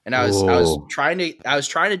 And I was trying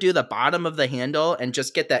to do the bottom of the handle and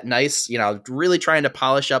just get that nice, really trying to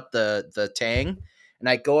polish up the tang. And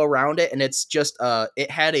I go around it, and it's just it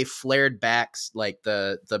had a flared back, like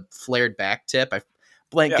the flared back tip. I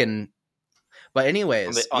blanking, but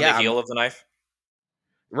anyways, on the heel of the knife,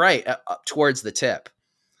 right up towards the tip.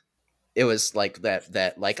 It was like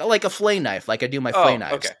that like a fillet knife, like I do my fillet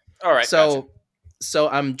knives. Okay, all right. So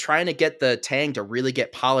I'm trying to get the tang to really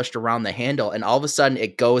get polished around the handle, and all of a sudden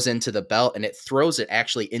it goes into the belt and it throws it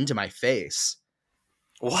actually into my face.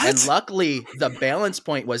 What? And luckily the balance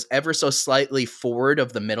point was ever so slightly forward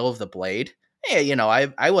of the middle of the blade. Hey,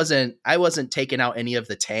 I wasn't taking out any of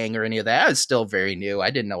the tang or any of that. I was still very new.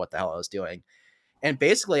 I didn't know what the hell I was doing. And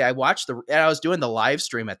basically I was doing the live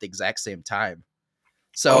stream at the exact same time.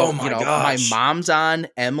 So, my mom's on,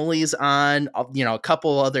 Emily's on, a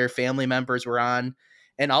couple other family members were on,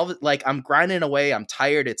 and I'm grinding away. I'm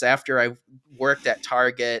tired. It's after I worked at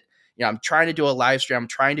Target. I'm trying to do a live stream. I'm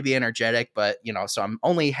trying to be energetic, but, so I'm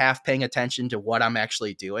only half paying attention to what I'm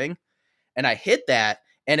actually doing. And I hit that,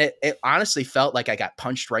 and it honestly felt like I got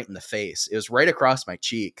punched right in the face. It was right across my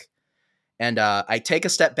cheek. And I take a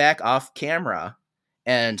step back off camera.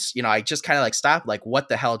 And, I just kind of like stop, like, what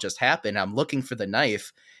the hell just happened? I'm looking for the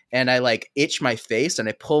knife, and I like itch my face, and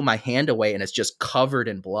I pull my hand away, and it's just covered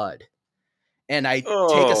in blood. And I take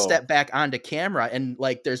a step back onto camera, and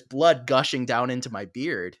like there's blood gushing down into my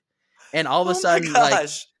beard. And all of a sudden, like,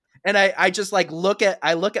 and I just like look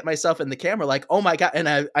at myself in the camera, like, oh my God. And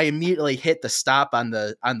I immediately hit the stop on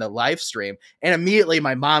the live stream. And immediately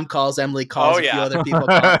my mom calls, Emily calls, a few other people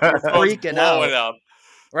call, freaking out.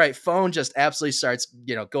 Right, phone just absolutely starts,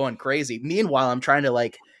 going crazy. Meanwhile, I'm trying to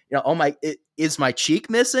like, is my cheek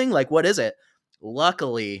missing? Like, what is it?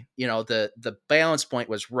 Luckily, the balance point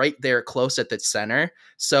was right there close at the center.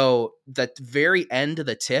 So the very end of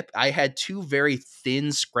the tip, I had two very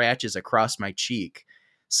thin scratches across my cheek.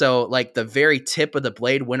 So like the very tip of the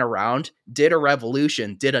blade went around, did a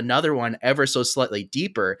revolution, did another one ever so slightly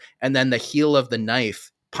deeper, and then the heel of the knife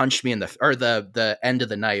punched me the end of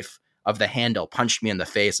the knife the handle punched me in the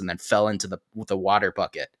face and then fell into the water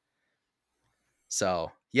bucket.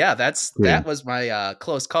 So yeah, that was my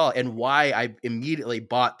close call, and why I immediately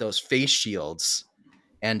bought those face shields.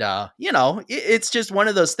 And it's just one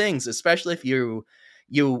of those things, especially if you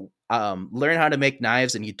learn how to make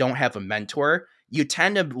knives and you don't have a mentor, you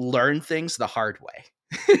tend to learn things the hard way.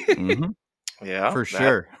 Mm-hmm. Yeah, For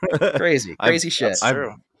sure. Crazy shit. That's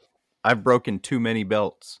true. I've broken too many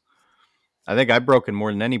belts. I think I've broken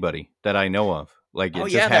more than anybody that I know of. Like, it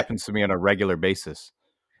just happens to me on a regular basis.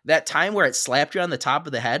 That time where it slapped you on the top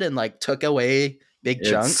of the head and like took away big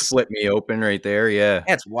chunks. Split me open right there. Yeah.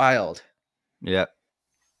 That's wild. Yeah.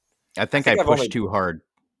 I think I pushed too hard.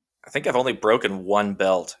 I think I've only broken one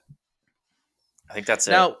belt. I think that's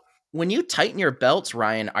it. Now, when you tighten your belts,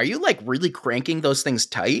 Ryan, are you like really cranking those things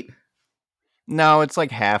tight? No, it's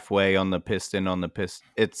like halfway on the piston.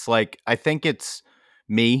 It's like, I think it's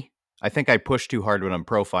me. I think I push too hard when I'm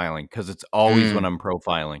profiling, because it's always when I'm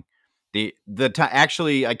profiling.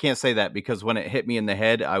 Actually, I can't say that, because when it hit me in the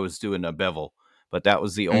head, I was doing a bevel, but that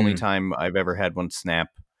was the only time I've ever had one snap,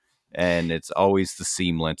 and it's always the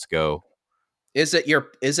seam lets go. Is it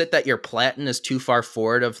that your platen is too far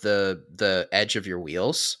forward of the edge of your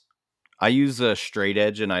wheels? I use a straight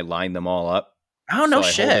edge and I line them all up. Oh, no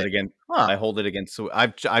shit. I hold it against. So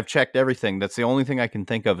I've checked everything. That's the only thing I can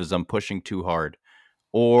think of, is I'm pushing too hard,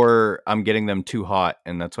 or I'm getting them too hot,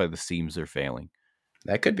 and that's why the seams are failing.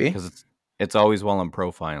 That could be, because it's always while I'm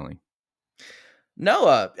profiling.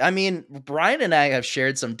 Noah, I mean, Brian and I have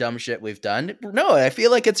shared some dumb shit we've done. Noah, I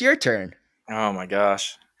feel like it's your turn. Oh my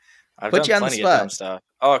gosh, I've Put done you on plenty the of spot. dumb stuff.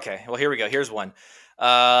 Oh, okay, well, here we go. Here's one.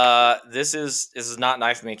 This is not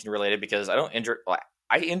knife making related, because I don't injure.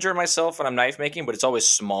 I injure myself when I'm knife making, but it's always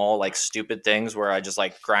small, like stupid things where I just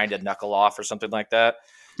like grind a knuckle off or something like that.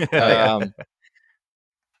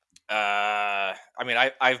 I mean,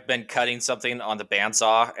 I've been cutting something on the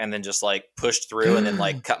bandsaw and then just like pushed through and then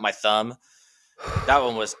like cut my thumb. I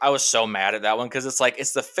was so mad at that one, because it's like,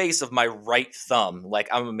 it's the face of my right thumb. Like,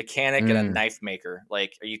 I'm a mechanic and a knife maker.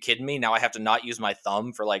 Like, are you kidding me? Now I have to not use my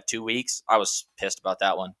thumb for like 2 weeks. I was pissed about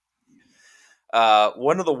that one.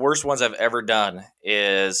 One of the worst ones I've ever done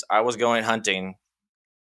is I was going hunting,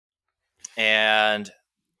 and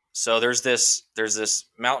so there's this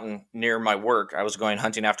mountain near my work. I was going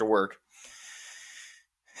hunting after work.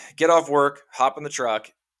 Get off work, hop in the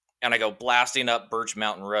truck, and I go blasting up Birch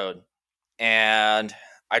Mountain Road. And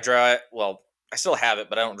I drive, well, I still have it,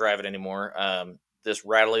 but I don't drive it anymore. This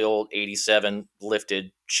rattly old 87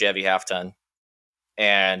 lifted Chevy half ton.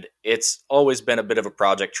 And it's always been a bit of a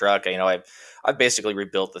project truck. You know, I've basically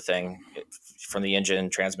rebuilt the thing from the engine,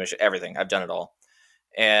 transmission, everything. I've done it all.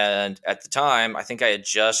 And at the time, I think I had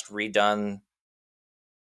just redone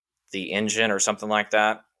the engine or something like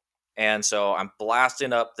that. And so I'm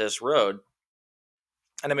blasting up this road.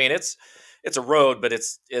 And I mean, it's a road, but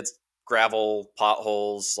it's gravel,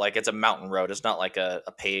 potholes. Like, it's a mountain road. It's not like a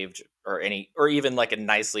paved or even like a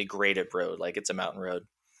nicely graded road. Like, it's a mountain road.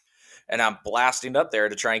 And I'm blasting up there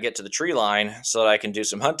to try and get to the tree line so that I can do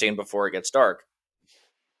some hunting before it gets dark.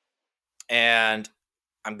 And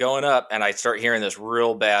I'm going up and I start hearing this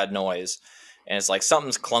real bad noise. And it's like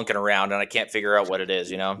something's clunking around and I can't figure out what it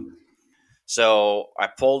is, you know? So I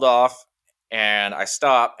pulled off and I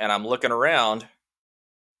stop and I'm looking around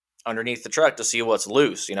underneath the truck to see what's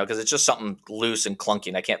loose, you know, because it's just something loose and clunky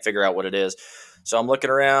and I can't figure out what it is. So I'm looking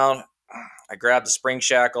around. I grab the spring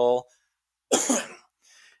shackle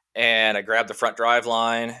and I grab the front drive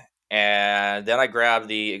line, and then I grab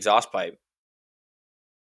the exhaust pipe.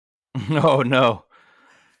 Oh, no.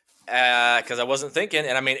 Because I wasn't thinking,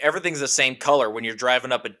 and I mean, everything's the same color when you're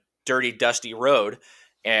driving up a dirty, dusty road.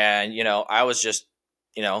 And, you know, I was just,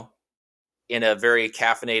 you know, in a very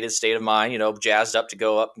caffeinated state of mind, you know, jazzed up to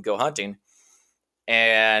go up and go hunting.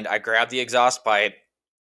 And I grabbed the exhaust pipe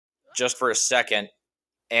just for a second.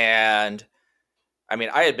 And I mean,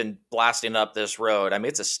 I had been blasting up this road. I mean,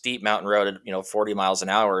 it's a steep mountain road at, you know, 40 miles an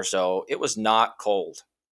hour. So it was not cold.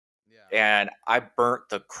 Yeah. And I burnt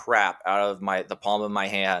the crap out of the palm of my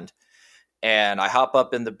hand. And I hop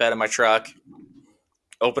up in the bed of my truck,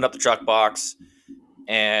 open up the truck box,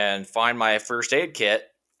 and find my first aid kit.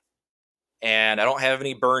 And I don't have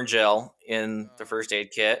any burn gel in the first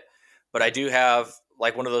aid kit, but I do have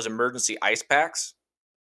like one of those emergency ice packs.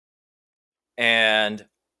 And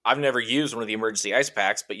I've never used one of the emergency ice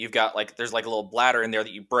packs, but you've got like, there's like a little bladder in there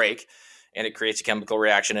that you break and it creates a chemical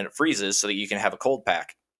reaction and it freezes so that you can have a cold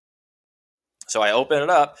pack. So I open it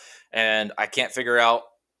up and I can't figure out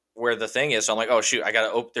where the thing is. So I'm like, oh shoot,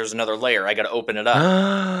 there's another layer. I got to open it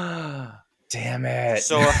up. Damn it.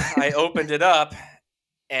 So I opened it up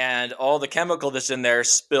and all the chemical that's in there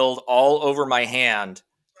spilled all over my hand.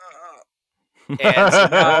 And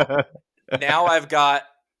so now I've got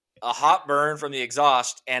a hot burn from the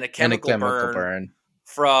exhaust and a chemical burn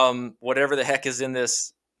from whatever the heck is in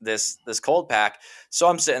this cold pack. So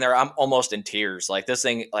I'm sitting there, I'm almost in tears. Like this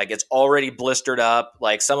thing, like it's already blistered up.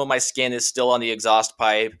 Like some of my skin is still on the exhaust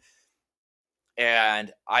pipe.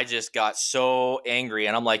 And I just got so angry.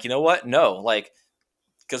 And I'm like, you know what? No, like,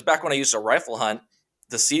 because back when I used to rifle hunt,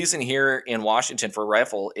 the season here in Washington for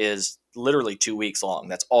rifle is literally 2 weeks long.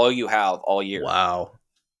 That's all you have all year. Wow.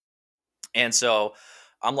 And so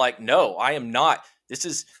I'm like, no, I am not. This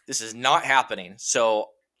is not happening. So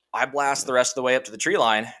I blast the rest of the way up to the tree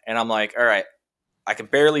line, and I'm like, all right, I can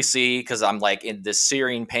barely see because I'm like in this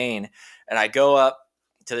searing pain. And I go up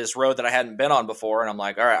to this road that I hadn't been on before, and I'm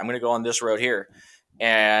like, all right, I'm going to go on this road here.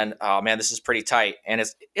 And oh man, this is pretty tight. And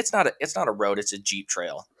it's not a road, it's a Jeep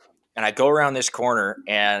trail. And I go around this corner,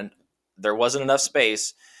 and there wasn't enough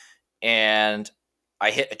space, and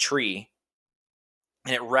I hit a tree,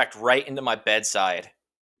 and it wrecked right into my bedside.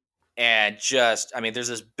 And just, I mean, there's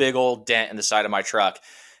this big old dent in the side of my truck.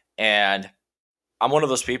 And I'm one of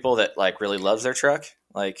those people that like really loves their truck.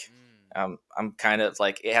 Like, I'm kind of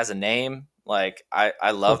like, it has a name. Like,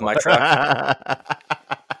 I love my truck.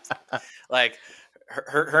 Like,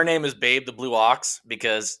 her name is Babe the Blue Ox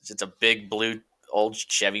because it's a big blue old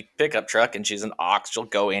Chevy pickup truck, and she's an ox. She'll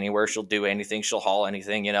go anywhere. She'll do anything. She'll haul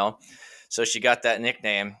anything, you know? So she got that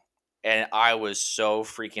nickname, and I was so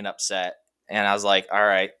freaking upset. And I was like, all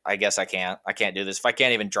right, I guess I can't do this. If I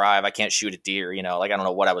can't even drive, I can't shoot a deer, you know? Like, I don't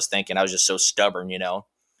know what I was thinking. I was just so stubborn, you know?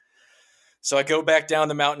 So I go back down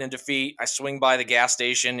the mountain in defeat. I swing by the gas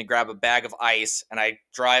station and grab a bag of ice, and I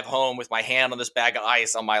drive home with my hand on this bag of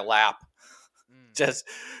ice on my lap, just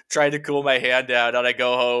trying to cool my hand down. And I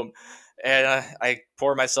go home, and I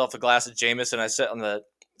pour myself a glass of Jameson. I sit on the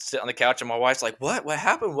couch, and my wife's like, "What? What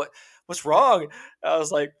happened? What's wrong?" I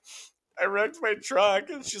was like, "I wrecked my truck."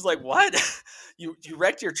 And she's like, "What? You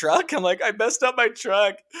wrecked your truck?" I'm like, "I messed up my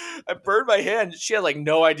truck. I burned my hand." She had like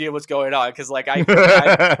no idea what's going on because like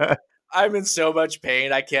I'm in so much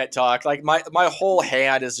pain. I can't talk. Like my whole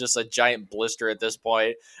hand is just a giant blister at this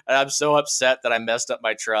point. And I'm so upset that I messed up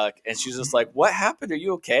my truck. And she's just like, "What happened? Are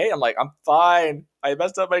you okay?" I'm like, "I'm fine. I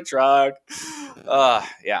messed up my truck."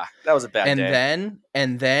 Yeah, that was a bad day.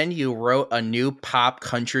 And then you wrote a new pop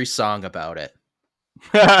country song about it.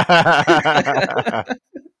 I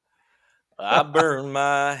burned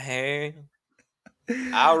my hand.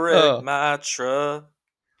 I wrecked my truck.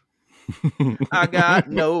 I got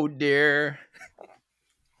no deer.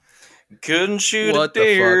 Couldn't shoot a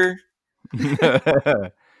deer.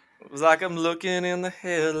 It was like I'm looking in the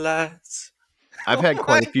headlights. I've had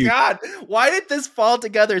quite a few. God, why did this fall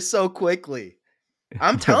together so quickly?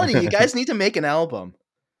 I'm telling you, you guys need to make an album.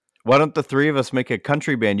 Why don't the three of us make a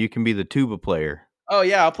country band? You can be the tuba player. Oh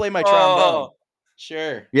yeah, I'll play my trombone.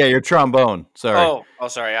 Sure. Yeah, your trombone. Sorry. Oh,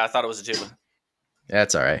 sorry. I thought it was a tuba.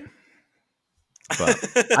 That's all right.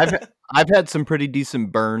 But I've had some pretty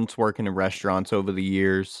decent burns working in restaurants over the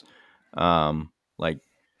years. Like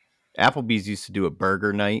Applebee's used to do a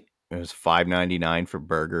burger night. It was $5.99 for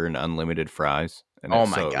burger and unlimited fries. And oh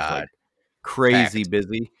my God, it was like crazy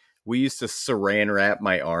busy. We used to saran wrap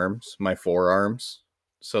my forearms,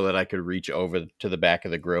 so that I could reach over to the back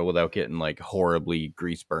of the grill without getting like horribly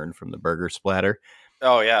grease burned from the burger splatter.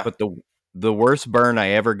 Oh yeah. But the worst burn I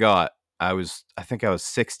ever got, I think I was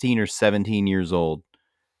 16 or 17 years old,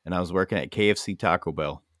 and I was working at KFC Taco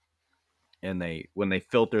Bell. And when they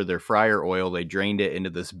filter their fryer oil, they drained it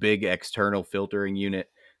into this big external filtering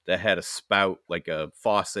unit that had a spout, like a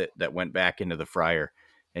faucet that went back into the fryer,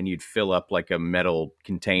 and you'd fill up like a metal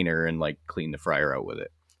container and like clean the fryer out with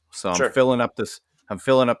it. So I'm filling up this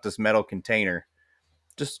metal container,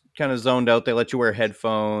 just kind of zoned out. They let you wear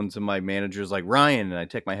headphones, and my manager's like, "Ryan," and I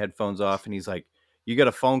take my headphones off, and he's like, "You got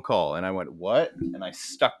a phone call." And I went, "What?" And I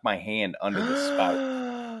stuck my hand under the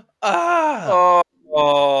spout.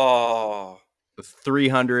 Oh.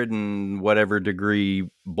 300 and whatever degree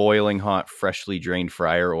boiling hot, freshly drained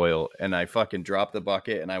fryer oil. And I fucking dropped the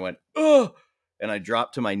bucket, and I went, "Oh," and I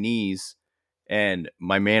dropped to my knees, and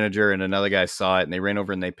my manager and another guy saw it, and they ran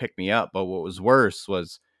over and they picked me up. But what was worse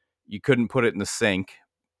was you couldn't put it in the sink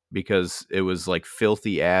because it was like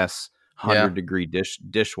filthy ass 100-degree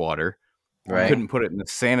dishwater. Right. You couldn't put it in the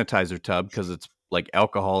sanitizer tub because it's like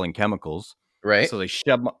alcohol and chemicals. Right. So they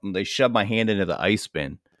shoved my hand into the ice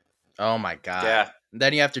bin. Oh my God. Yeah.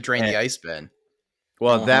 Then you have to drain the ice bin.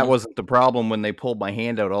 Well, that wasn't the problem. When they pulled my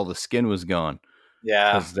hand out, all the skin was gone.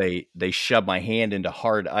 Yeah. Because they shoved my hand into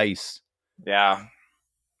hard ice. Yeah.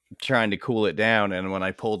 trying to cool it down, and when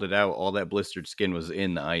I pulled it out, all that blistered skin was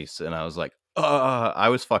in the ice, and I was like, I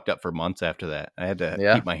was fucked up for months after that. I had to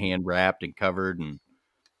Yeah. keep my hand wrapped and covered, and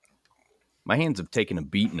my hands have taken a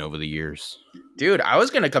beating over the years. Dude, I was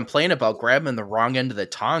going to complain about grabbing the wrong end of the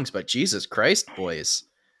tongs, but Jesus Christ, boys.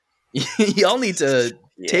 Y'all need to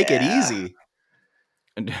take it easy.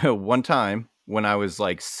 And one time when I was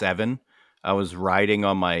like 7, I was riding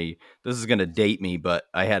on my, this is going to date me, but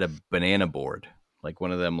I had a banana board, like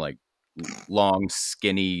one of them like long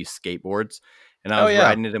skinny skateboards, and I Oh, was yeah.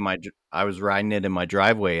 riding it in my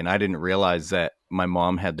driveway, and I didn't realize that my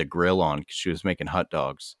mom had the grill on because she was making hot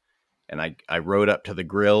dogs. And I rode up to the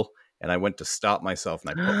grill, and I went to stop myself,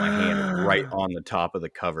 and I put my hand right on the top of the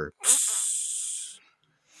cover.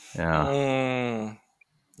 Yeah.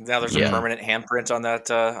 Now there's a permanent handprint on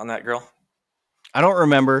that grill. I don't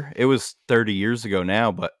remember. It was 30 years ago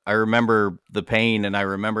now, but I remember the pain, and I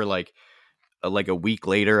remember like a week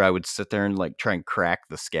later, I would sit there and like try and crack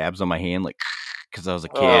the scabs on my hand, like because I was a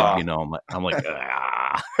kid. You know, I'm like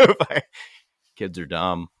ah. Kids are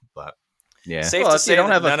dumb, but yeah. Safe to say that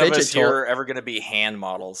none of us here are ever going to be hand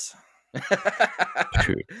models.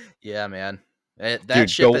 Yeah, man. That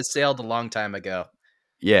ship has sailed a long time ago.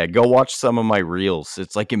 Yeah, go watch some of my reels.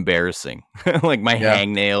 It's like embarrassing. Like my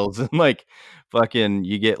hangnails and like fucking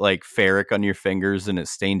you get like ferric on your fingers and it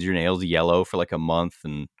stains your nails yellow for like a month,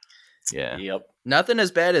 and yeah. Yep. Nothing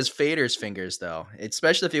as bad as Fader's fingers though.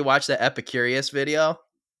 Especially if you watch the Epicurious video.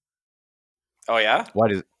 Oh yeah?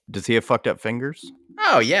 Why does he have fucked up fingers?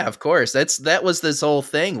 Oh yeah, of course. That was this whole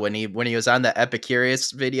thing when he was on the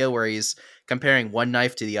Epicurious video where he's comparing one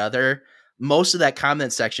knife to the other. Most of that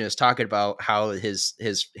comment section is talking about how his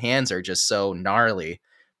hands are just so gnarly.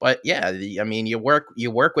 But yeah, I mean, you work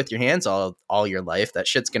with your hands all your life. That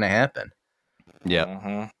shit's gonna happen. Yeah.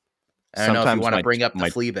 Mm-hmm. I don't know if you want to bring up the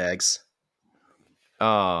flea bags.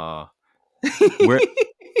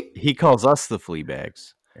 He calls us the flea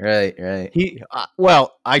bags. Right.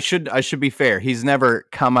 Well, I should be fair. He's never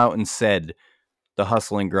come out and said the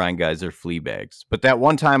hustle and grind guys are flea bags. But that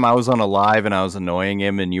one time I was on a live and I was annoying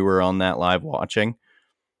him, and you were on that live watching,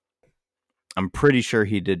 I'm pretty sure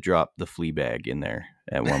he did drop the flea bag in there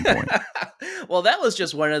at one point. Well, that was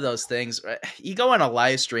just one of those things. You go on a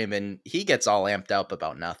live stream and he gets all amped up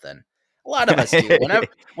about nothing. A lot of us do.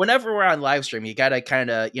 Whenever we're on live stream, you got to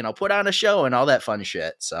kind of, put on a show and all that fun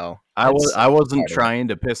shit. So I wasn't trying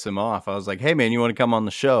to piss him off. I was like, hey man, you want to come on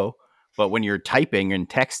the show? But when you're typing and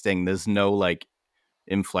texting, there's no like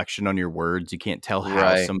inflection on your words. You can't tell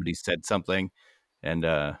how somebody said something. And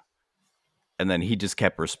then he just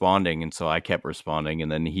kept responding, and so I kept responding,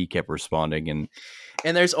 and then he kept responding, and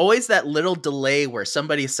there's always that little delay where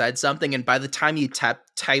somebody said something, and by the time you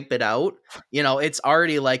type it out, it's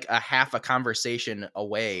already like a half a conversation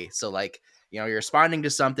away. So like, you're responding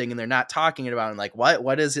to something, and they're not talking about it, and like,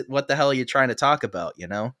 what is it? What the hell are you trying to talk about?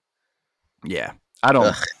 Yeah, I don't.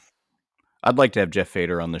 Ugh. I'd like to have Jeff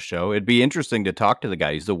Fader on the show. It'd be interesting to talk to the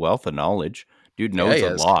guy. He's a wealth of knowledge. Dude knows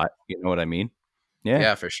a lot. You know what I mean?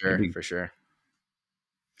 Yeah, for sure, for sure.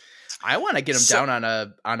 I want to get him down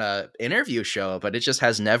on a interview show, but it just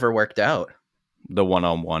has never worked out. The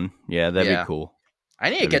one-on-one, yeah, that'd be cool. I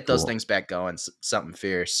need to get those things back going. Something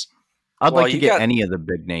fierce. I'd like to get any of the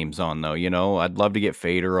big names on, though. I'd love to get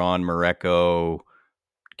Fader on, Mareko,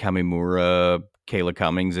 Kamimura, Kayla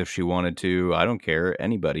Cummings if she wanted to. I don't care.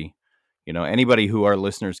 Anybody. Anybody who our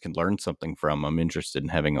listeners can learn something from, I'm interested in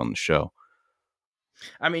having on the show.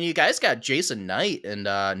 I mean, you guys got Jason Knight and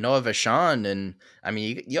Noah Vachon, and I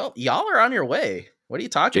mean, y'all are on your way. What are you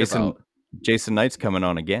talking about? Jason Knight's coming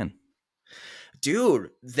on again. Dude,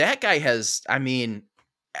 that guy has, I mean,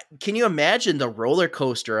 can you imagine the roller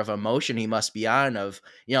coaster of emotion he must be on of,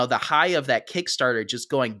 the high of that Kickstarter just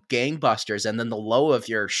going gangbusters and then the low of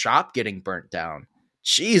your shop getting burnt down.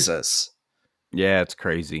 Jesus. Yeah, it's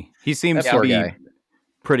crazy. He seems to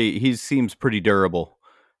be he seems pretty durable,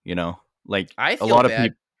 Like I feel a lot bad. of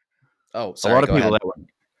people. Oh, sorry. A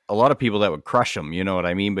lot of people that would crush him, you know what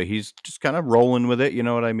I mean? But he's just kind of rolling with it, you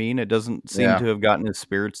know what I mean? It doesn't seem to have gotten his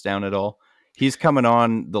spirits down at all. He's coming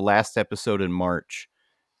on the last episode in March,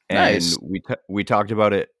 and we talked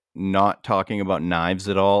about it not talking about knives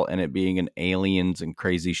at all, and it being an aliens and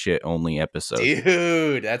crazy shit only episode.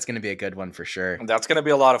 Dude, that's gonna be a good one for sure. That's gonna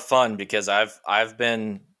be a lot of fun because I've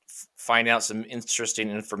been finding out some interesting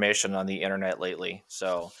information on the internet lately,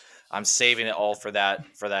 so I'm saving it all for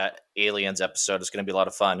that aliens episode. It's going to be a lot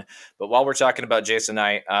of fun. But while we're talking about Jason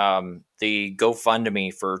Knight, the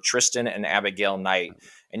GoFundMe for Tristan and Abigail Knight,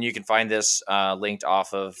 and you can find this linked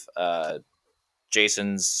off of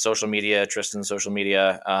Jason's social media, Tristan's social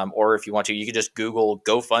media, or if you want to, you can just Google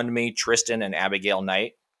GoFundMe Tristan and Abigail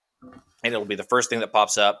Knight, and it'll be the first thing that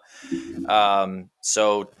pops up.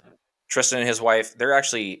 So Tristan and his wife, they're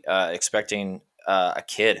actually expecting a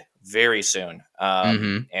kid very soon.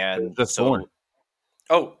 And Just born. so,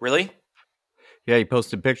 oh, really? Yeah, he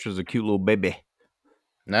posted pictures of a cute little baby.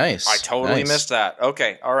 I Nice. totally missed that.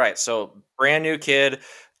 Okay. All right. So brand new kid,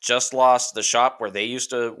 just lost the shop where they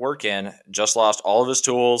used to work in, just lost all of his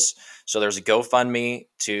tools. So there's a GoFundMe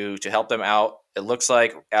to help them out. It looks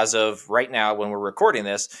like as of right now, when we're recording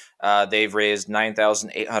this, they've raised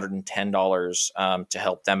 $9,810 to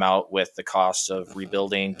help them out with the costs of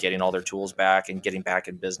rebuilding, getting all their tools back, and getting back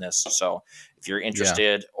in business. So if you're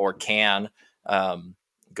interested or can,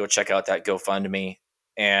 go check out that GoFundMe.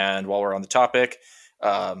 And while we're on the topic,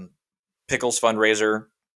 Pickle's fundraiser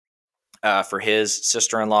for his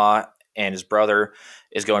sister-in-law and his brother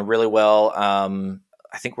is going really well.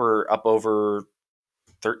 I think we're up over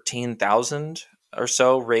 13,000 or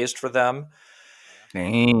so raised for them.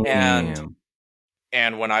 Damn.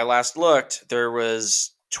 And when I last looked, there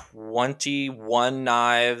was 21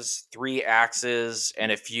 knives, 3 axes,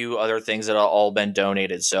 and a few other things that have all been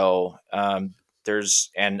donated. So there's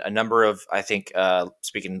and a number of, I think,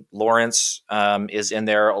 speaking, Lawrence is in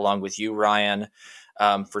there along with you, Ryan,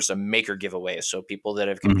 for some maker giveaways. So people that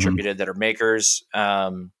have contributed that are makers.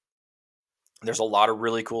 There's a lot of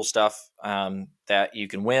really cool stuff that you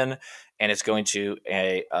can win, and it's going to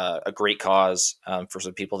a great cause for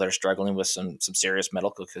some people that are struggling with some serious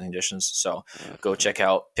medical conditions. So go check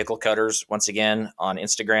out Pickle Cutters once again on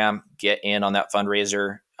Instagram. Get in on that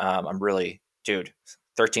fundraiser. I'm really, dude,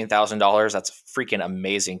 $13,000. That's freaking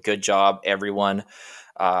amazing. Good job, everyone.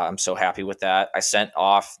 I'm so happy with that. I sent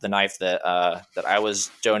off the knife that I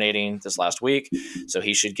was donating this last week, so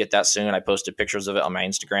he should get that soon. I posted pictures of it on my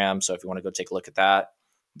Instagram, so if you want to go take a look at that,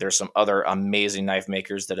 there's some other amazing knife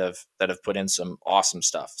makers that have put in some awesome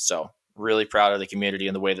stuff. So really proud of the community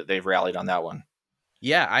and the way that they've rallied on that one.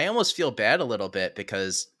 Yeah, I almost feel bad a little bit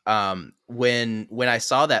because when I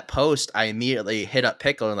saw that post, I immediately hit up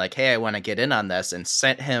Pickle and like, hey, I want to get in on this, and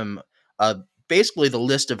sent him basically the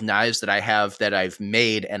list of knives that I have that I've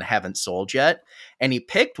made and haven't sold yet. And he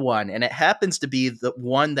picked one, and it happens to be the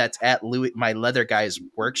one that's at my leather guy's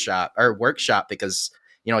workshop because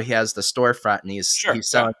he has the storefront and he's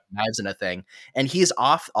selling knives and a thing. And he's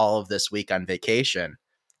off all of this week on vacation.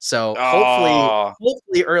 So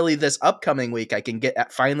hopefully early this upcoming week, I can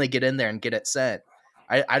finally get in there and get it sent.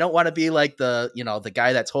 I don't want to be like the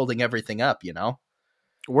guy that's holding everything up,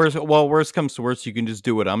 Worst comes to worst, you can just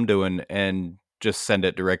do what I'm doing and just send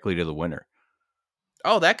it directly to the winner.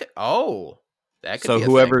 That could so be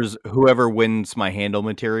a thing. Whoever wins my handle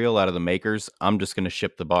material out of the makers, I'm just going to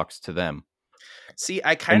ship the box to them. See,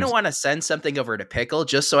 I kind of want to send something over to Pickle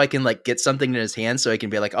just so I can like get something in his hands so I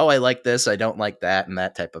can be like, oh, I like this, I don't like that, and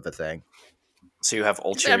that type of a thing. So you have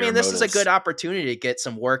ulterior motives. This is a good opportunity to get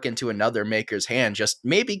some work into another maker's hand. Just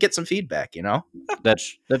maybe get some feedback,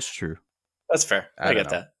 That's true. That's fair. I get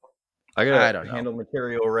that. I got a handle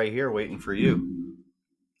material right here waiting for you.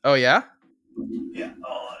 Oh, yeah? Yeah.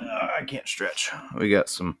 Oh, I can't stretch. We got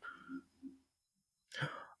some.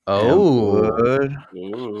 Oh. Wood.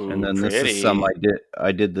 Ooh, and then pretty. This is some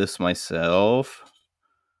I did this myself.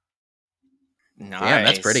 Nice. Damn,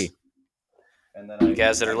 that's pretty. And then you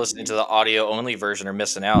guys that are listening to the audio only version are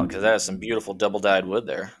missing out because that is some beautiful double dyed wood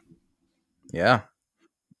there. Yeah.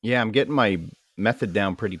 Yeah, I'm getting my method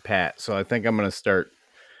down pretty pat, so I think I'm going to start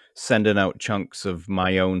sending out chunks of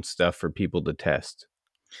my own stuff for people to test.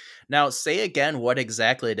 Now, say again what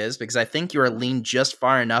exactly it is, because I think you are leaned just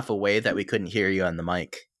far enough away that we couldn't hear you on the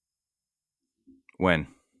mic. When?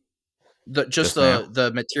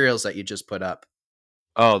 The materials that you just put up.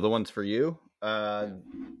 Oh, the ones for you?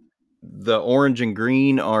 The orange and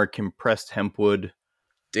green are compressed hempwood.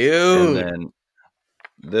 Dude. And then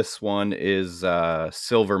this one is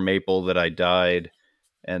silver maple that I dyed.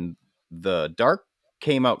 And the dark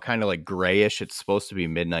came out kind of like grayish. It's supposed to be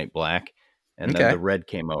midnight black. And then the red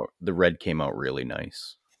came out. The red came out really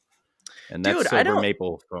nice. And that's silver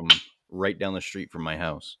maple from right down the street from my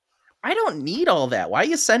house. I don't need all that. Why are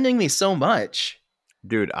you sending me so much?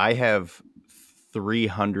 Dude, I have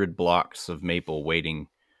 300 blocks of maple waiting.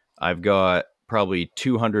 I've got probably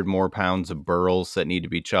 200 more pounds of burls that need to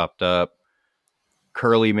be chopped up.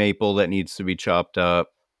 Curly maple that needs to be chopped up.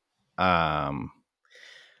 I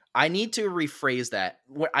need to rephrase that.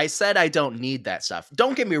 I said I don't need that stuff.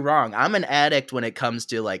 Don't get me wrong. I'm an addict when it comes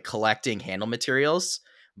to like collecting handle materials.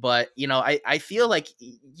 But, I feel like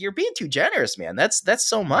you're being too generous, man. That's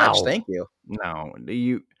so much. Wow. Thank you. No,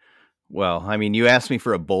 Well, I mean, you asked me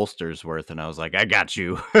for a bolster's worth, and I was like, I got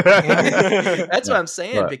you. That's what I'm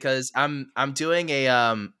saying, But because I'm doing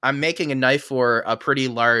I'm making a knife for a pretty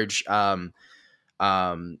large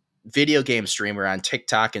video game streamer on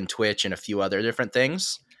TikTok and Twitch and a few other different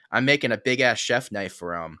things. I'm making a big ass chef knife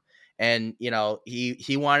for him. And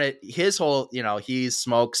he wanted his whole, he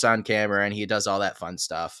smokes on camera and he does all that fun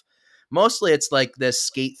stuff. Mostly it's like this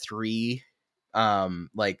Skate 3,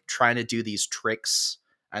 like trying to do these tricks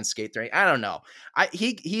on Skate 3. I don't know.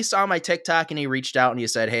 He saw my TikTok and he reached out and he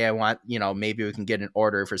said, "Hey, I want, maybe we can get an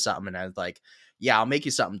order for something." And I was like, "Yeah, I'll make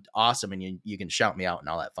you something awesome and you can shout me out and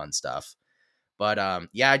all that fun stuff." But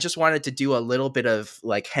yeah, I just wanted to do a little bit of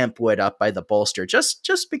like hemp wood up by the bolster, just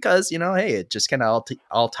because, hey, it just kind of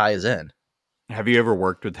all ties in. have you ever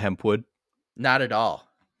worked with hemp wood? Not at all.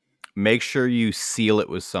 Make sure you seal it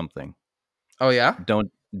with something. Oh yeah.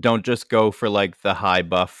 Don't just go for like the high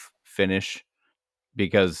buff finish,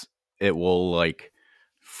 because it will like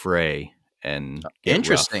fray and get rough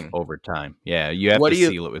Interesting. over time. Yeah, you have What to do you?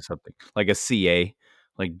 seal it with something like a CA,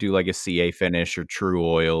 like do like a CA finish or True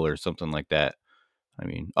Oil or something like that. I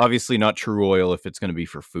mean, obviously not True Oil if it's going to be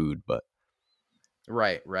for food, but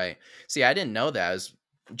Right, right. See, I didn't know that. It was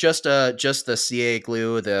just the CA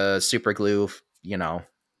glue, the super glue,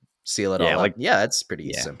 seal it yeah, all up. like Yeah, it's pretty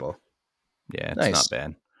yeah, simple. yeah, it's not Nice.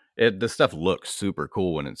 bad. The stuff looks super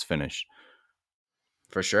cool when it's finished.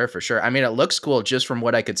 For sure, for sure. I mean, it looks cool just from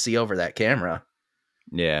what I could see over that camera.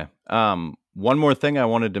 Yeah. One more thing I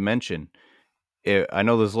wanted to mention. I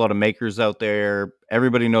know there's a lot of makers out there.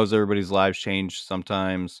 Everybody knows everybody's lives change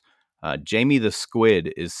sometimes. Jamie the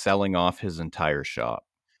Squid is selling off his entire shop.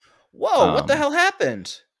 Whoa, what the Um, hell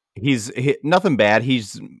happened? nothing bad.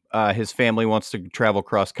 His family wants to travel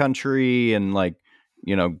cross country and like,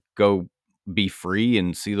 go be free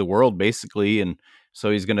and see the world basically. And so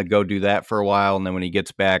he's going to go do that for a while. And then when he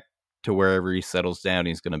gets back to wherever he settles down,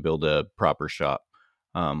 he's going to build a proper shop.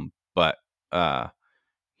 But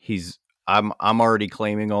he's I'm already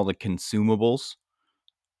claiming all the consumables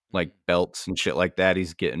like belts and shit like that.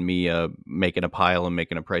 He's getting me making a pile and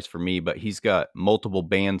making a price for me, but he's got multiple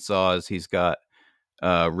band saws. He's got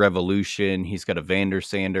Revolution. He's got a Vander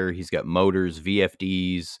Sander. He's got motors,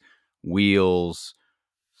 VFDs, wheels,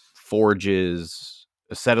 forges,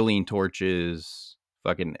 acetylene torches,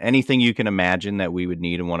 fucking anything you can imagine that we would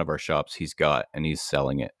need in one of our shops. He's got, and he's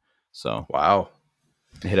selling it. So Wow.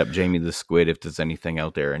 hit up Jamie the Squid if there's anything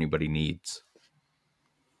out there anybody needs.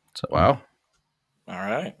 So Wow. All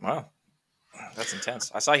right. Wow. That's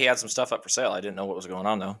intense. I saw he had some stuff up for sale. I didn't know what was going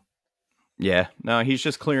on though. yeah, no, he's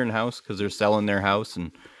just clearing house because they're selling their house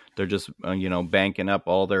and they're just banking up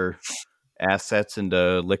all their assets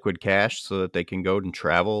into liquid cash so that they can go and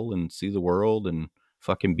travel and see the world and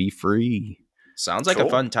fucking be free. Sounds like a Cool.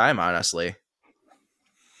 fun time, honestly.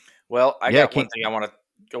 Well, I Yeah, got one thing I want to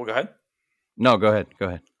go ahead. No, go ahead.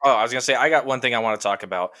 Oh, I was gonna say I got one thing I want to talk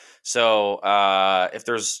about. So, if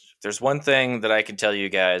there's one thing that I can tell you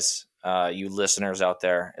guys, you listeners out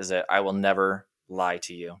there, is that I will never lie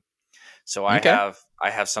to you. So Okay. I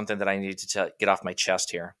have something that I need to get off my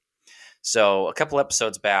chest here. So a couple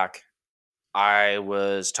episodes back, I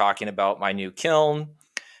was talking about my new kiln,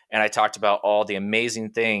 and I talked about all the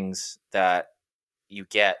amazing things that you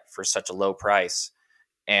get for such a low price.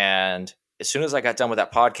 And as soon as I got done with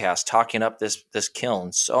that podcast, talking up this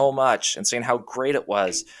kiln so much and saying how great it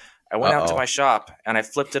was, I went out to my shop and I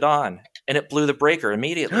flipped it on, and it blew the breaker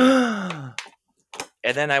immediately.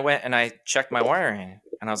 And then I went and I checked my wiring,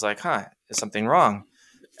 and I was like, "Huh, is something wrong?"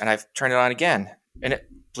 And I turned it on again, and it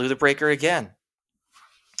blew the breaker again.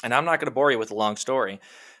 And I'm not going to bore you with a long story,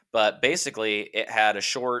 but basically, it had a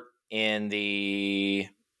short in the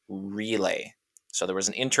relay. So there was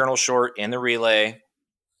an internal short in the relay.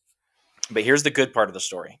 But here's the good part of the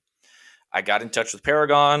story. I got in touch with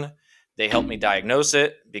Paragon. They helped me diagnose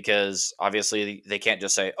it because obviously they can't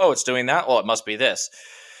just say, "Oh, it's doing that. Well, it must be this."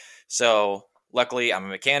 So luckily, I'm a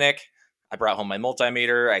mechanic. I brought home my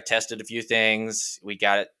multimeter. I tested a few things. We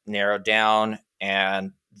got it narrowed down,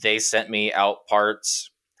 and they sent me out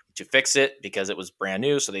parts to fix it because it was brand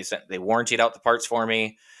new. So they warrantied out the parts for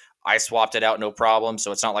me. I swapped it out, no problem.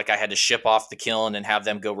 So it's not like I had to ship off the kiln and have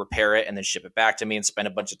them go repair it and then ship it back to me and spend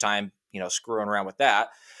a bunch of time, screwing around with that.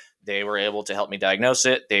 They were able to help me diagnose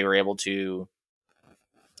it. They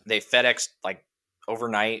FedExed like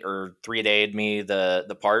overnight or 3-dayed me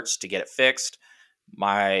the parts to get it fixed.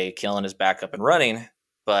 My kiln is back up and running,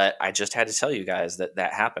 but I just had to tell you guys that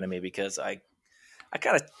happened to me because I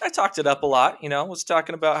talked it up a lot, was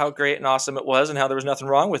talking about how great and awesome it was and how there was nothing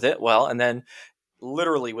wrong with it. Well, and then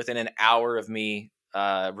literally within an hour of me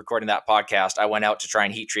recording that podcast, I went out to try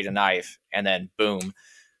and heat treat a knife, and then boom,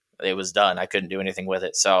 it was done. I couldn't do anything with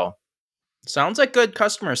it. So sounds like good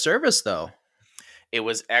customer service, though. it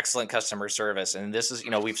was excellent customer service. And this is,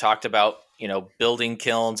 we've talked about, building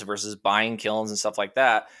kilns versus buying kilns and stuff like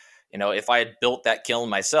that. If I had built that kiln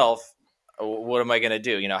myself, what am I going to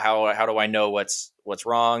do? How do I know what's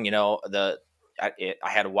wrong? I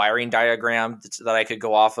had a wiring diagram that I could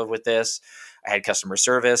go off of with this. I had customer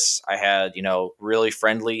service. I had, really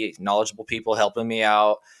friendly, knowledgeable people helping me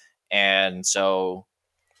out. And so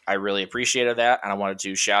I really appreciated that. And I wanted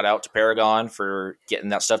to shout out to Paragon for getting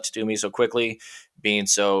that stuff to me so quickly, being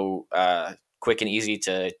so quick and easy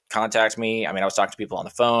to contact me. I mean, I was talking to people on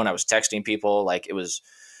the phone. I was texting people. Like it was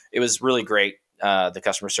really great. The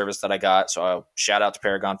customer service that I got. So I'll shout out to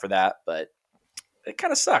Paragon for that, but it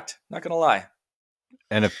kind of sucked. Not going to lie.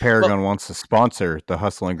 And if Paragon wants to sponsor the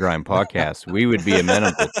Hustle and Grind podcast, we would be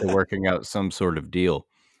amenable to working out some sort of deal.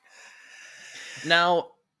 Now,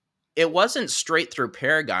 it wasn't straight through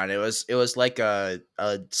Paragon. It was like a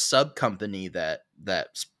sub company that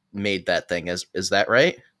made that thing. Is that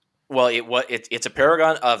right? Well, it's a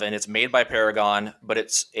Paragon oven. It's made by Paragon, but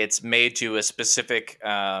it's made to a specific.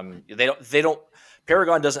 They don't.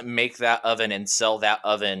 Paragon doesn't make that oven and sell that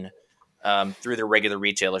oven through their regular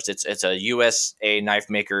retailers. It's a USA knife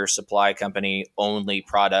maker supply company only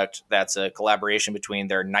product. That's a collaboration between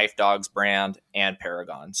their Knife Dogs brand and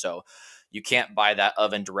Paragon. So you can't buy that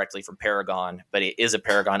oven directly from Paragon, but it is a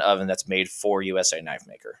Paragon oven that's made for USA Knife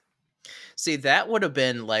Maker. See, that would have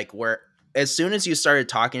been like where, as soon as you started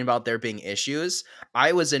talking about there being issues,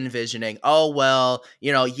 I was envisioning, oh, well,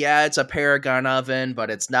 yeah, it's a Paragon oven, but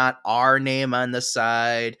it's not our name on the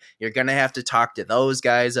side. You're going to have to talk to those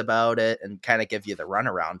guys about it and kind of give you the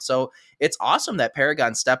runaround. So it's awesome that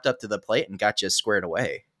Paragon stepped up to the plate and got you squared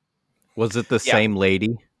away. Was it the same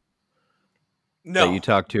lady? No. That you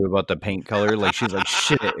talked to about the paint color? Like she's like,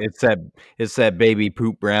 shit, it's that baby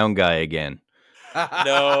poop brown guy again.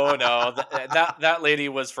 No, that lady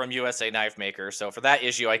was from USA Knife Maker. So for that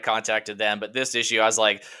issue, I contacted them. But this issue, I was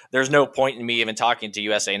like, there's no point in me even talking to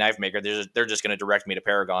USA Knife Maker. They're just going to direct me to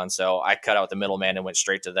Paragon. So I cut out the middleman and went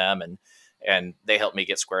straight to them, and they helped me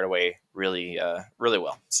get squared away really, really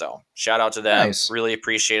well. So shout out to them. Nice. Really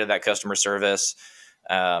appreciated that customer service.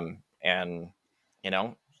 And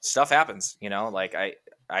stuff happens. Like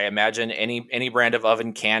I imagine any brand of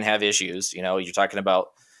oven can have issues. You're talking about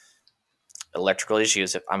electrical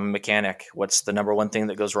issues. If I'm a mechanic, what's the number one thing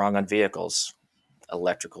that goes wrong on vehicles?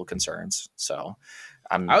 Electrical concerns. So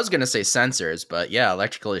I was going to say sensors, but yeah,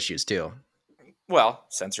 electrical issues too. Well,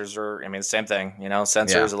 sensors are, the same thing,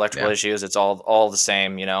 sensors, electrical issues. It's all the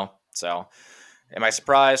same, So am I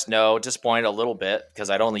surprised? No. Disappointed a little bit because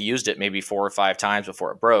I'd only used it maybe 4 or 5 times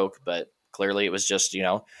before it broke, but clearly it was just,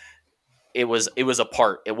 it was a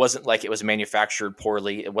part. It wasn't like it was manufactured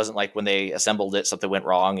poorly. It wasn't like when they assembled it, something went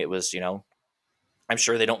wrong. It was, I'm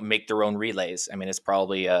sure they don't make their own relays. It's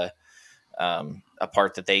probably a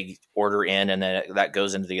part that they order in, and then that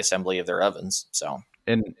goes into the assembly of their ovens. So,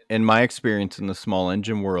 in my experience in the small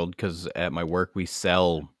engine world, because at my work we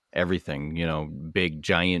sell everything, big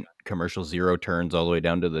giant commercial zero turns all the way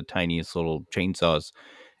down to the tiniest little chainsaws.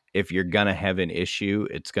 If you're gonna have an issue,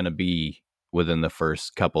 it's gonna be within the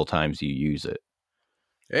first couple times you use it.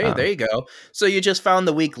 Hey, there you go. So you just found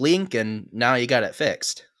the weak link, and now you got it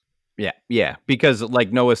fixed. Yeah, because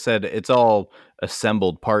like Noah said, it's all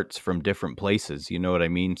assembled parts from different places. You know what I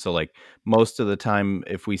mean? So like most of the time,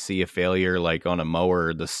 if we see a failure, like on a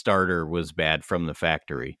mower, the starter was bad from the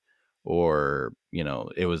factory, or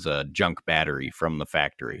it was a junk battery from the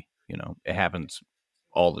factory. It happens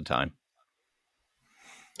all the time.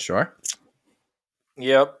 Sure.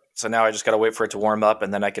 Yep. So now I just got to wait for it to warm up,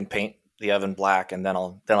 and then I can paint the oven black, and then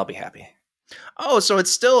I'll be happy. Oh, so it's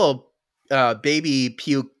still baby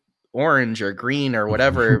puke orange or green or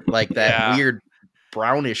whatever, like that weird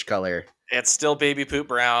brownish color. It's still baby poop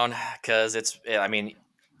brown because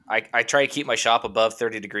I try to keep my shop above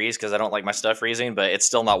 30 degrees because I don't like my stuff freezing, but it's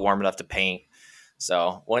still not warm enough to paint.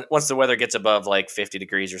 So once the weather gets above like 50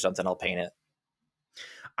 degrees or something, I'll paint it.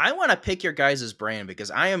 I want to pick your guys' brain because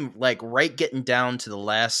I am like right getting down to the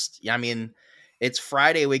last. It's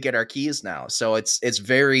Friday. We get our keys now. So it's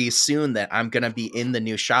very soon that I'm going to be in the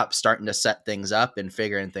new shop starting to set things up and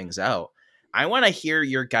figuring things out. I want to hear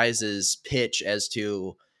your guys' pitch as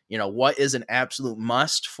to, what is an absolute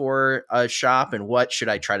must for a shop and what should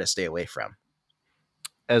I try to stay away from?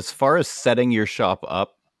 As far as setting your shop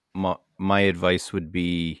up, my advice would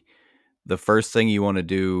be the first thing you want to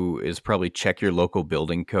do is probably check your local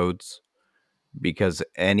building codes. Because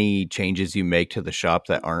any changes you make to the shop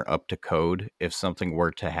that aren't up to code, if something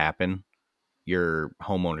were to happen, your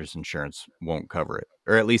homeowner's insurance won't cover it.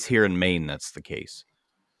 Or at least here in Maine, that's the case.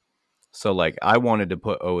 So like I wanted to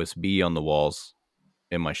put OSB on the walls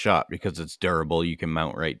in my shop because it's durable. You can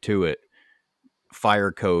mount right to it.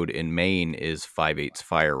 Fire code in Maine is 5/8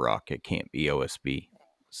 fire rock. It can't be OSB.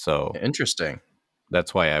 So Interesting.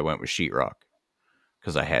 that's why I went with sheetrock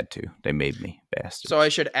because I had to. They made me, So I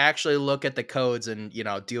bastards. should actually look at the codes and,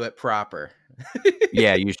 do it proper.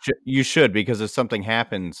 Yeah, you should because if something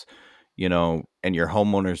happens, and your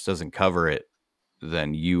homeowners doesn't cover it,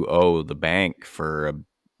 then you owe the bank for a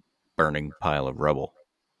burning pile of rubble.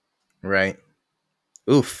 Right.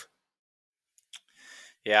 Oof.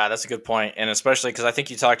 Yeah, that's a good point. And especially because I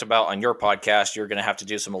think you talked about on your podcast, you're going to have to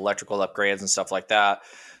do some electrical upgrades and stuff like that.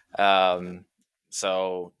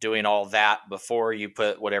 So doing all that before you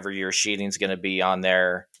put whatever your sheeting is going to be on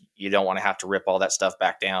there, you don't want to have to rip all that stuff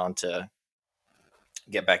back down to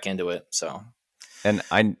get back into it. So, And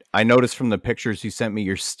I noticed from the pictures you sent me,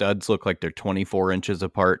 your studs look like they're 24 inches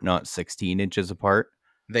apart, not 16 inches apart.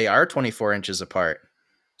 They are 24 inches apart.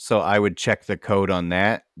 So I would check the code on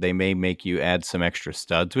that. They may make you add some extra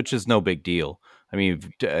studs, which is no big deal. I mean,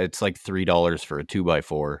 it's like $3 for a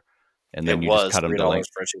 2x4, and it then you just was cut them to $3 length.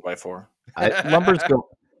 for a 2x4.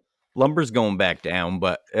 Lumber's going back down,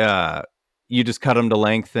 but you just cut them to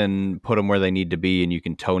length and put them where they need to be, and you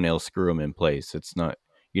can toenail screw them in place. It's not,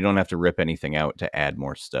 you don't have to rip anything out to add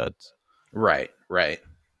more studs. Right.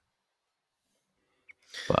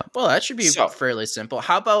 But Well, that should be fairly simple.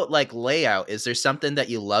 How about like layout? Is there something that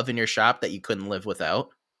you love in your shop that you couldn't live without?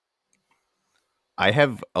 I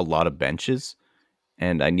have a lot of benches,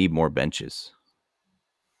 and I need more benches.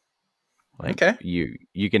 Like Okay.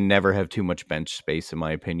 you can never have too much bench space, in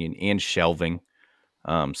my opinion, and shelving,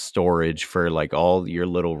 storage for like all your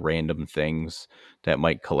little random things that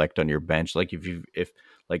might collect on your bench. Like if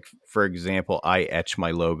like for example, I etch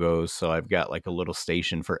my logos, so I've got like a little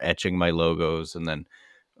station for etching my logos, and then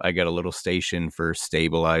I got a little station for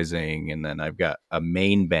stabilizing, and then I've got a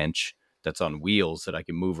main bench that's on wheels that I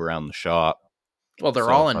can move around the shop. Well, they're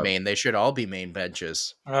So all if in Maine. They should all be Maine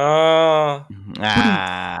benches. Oh, Let me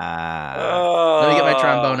get my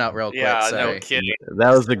trombone out real quick. Yeah, Sorry. no kidding.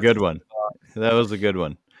 that was a good one. That was a good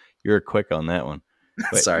one. You were quick on that one.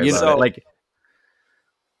 But, Sorry about it. like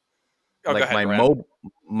go ahead, my Brent.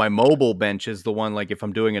 my mobile bench is the one, like if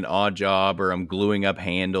I'm doing an odd job or I'm gluing up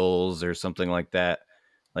handles or something like that.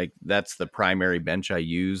 Like that's the primary bench I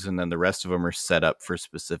use, and then the rest of them are set up for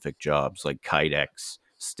specific jobs like kydex,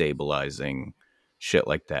 stabilizing, shit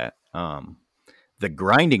like that. The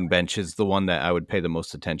grinding bench is the one that I would pay the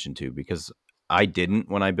most attention to because I didn't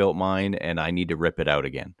when I built mine, and I need to rip it out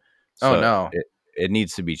again. Oh, So no. it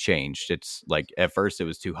needs to be changed. It's like at first it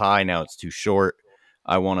was too high, now it's too short.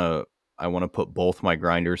 I want to put both my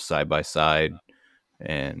grinders side by side,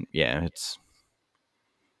 and yeah, it's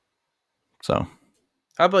so.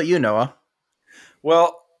 How about you, Noah?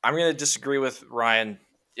 Well, I'm going to disagree with Ryan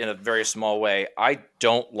in a very small way. I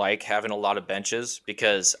don't like having a lot of benches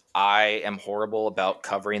because I am horrible about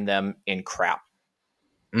covering them in crap.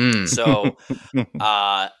 So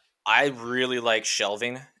I really like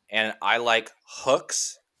shelving, and I like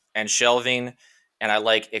hooks and shelving, and I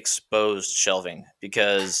like exposed shelving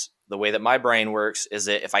because the way that my brain works is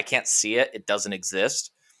that if I can't see it, it doesn't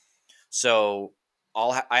exist. So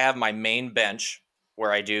I have my main bench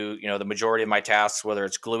where I do the majority of my tasks, whether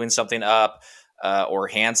it's gluing something up or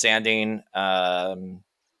hand sanding,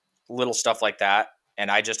 little stuff like that. And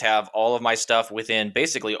I just have all of my stuff within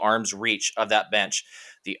basically arm's reach of that bench.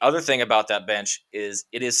 The other thing about that bench is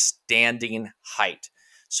it is standing height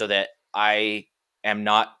so that I am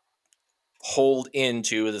not holed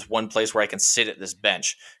into this one place where I can sit at this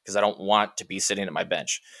bench because I don't want to be sitting at my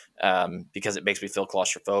bench because it makes me feel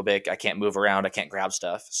claustrophobic. I can't move around. I can't grab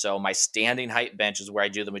stuff. So my standing height bench is where I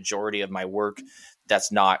do the majority of my work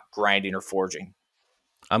that's not grinding or forging.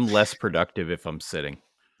 I'm less productive if I'm sitting.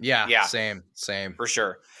 Yeah. Same. For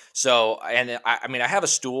sure. So, and I mean, I have a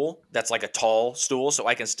stool that's like a tall stool, so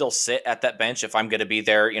I can still sit at that bench if I'm going to be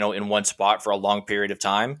there, in one spot for a long period of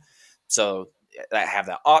time. So I have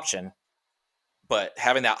that option, but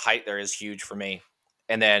having that height there is huge for me.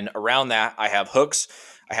 And then around that, I have hooks.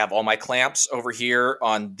 I have all my clamps over here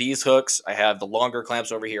on these hooks. I have the longer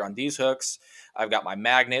clamps over here on these hooks. I've got my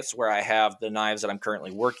magnets where I have the knives that I'm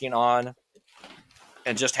currently working on.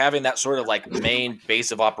 And just having that sort of like main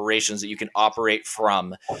base of operations that you can operate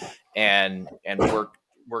from and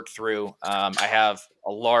work through. I have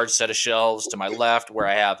a large set of shelves to my left where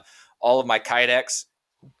I have all of my kydex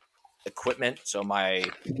equipment. So my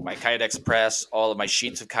kydex press, all of my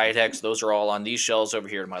sheets of kydex, those are all on these shelves over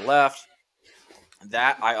here to my left.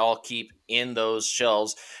 That I all keep in those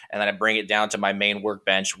shelves, and then I bring it down to my main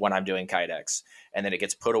workbench when I'm doing kydex, and then it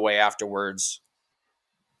gets put away afterwards.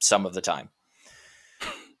 some of the time.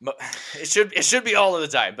 It should be all of the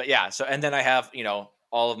time, but yeah. So, and then I have,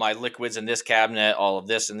 all of my liquids in this cabinet, all of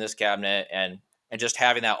this in this cabinet, and just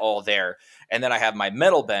having that all there. And then I have my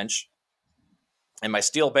metal bench, and my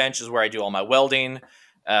steel bench is where I do all my welding.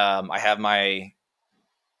 I have my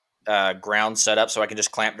ground set up so I can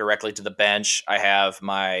just clamp directly to the bench. I have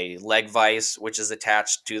my leg vise, which is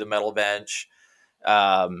attached to the metal bench.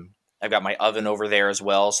 I've got my oven over there as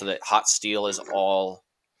well, so that hot steel is all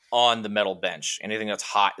on the metal bench. Anything that's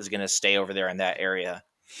hot is going to stay over there in that area.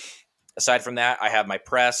 Aside from that, I have my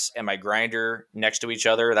press and my grinder next to each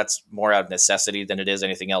other. That's more out of necessity than it is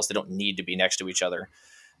anything else. They don't need to be next to each other.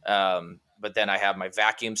 But then I have my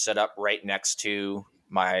vacuum set up right next to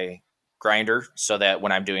my grinder so that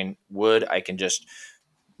when I'm doing wood, I can just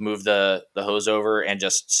move the hose over and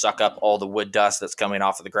just suck up all the wood dust that's coming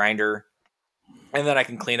off of the grinder. And then I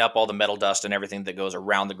can clean up all the metal dust and everything that goes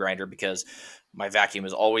around the grinder because my vacuum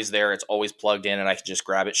is always there. It's always plugged in, and I can just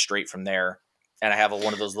grab it straight from there. And I have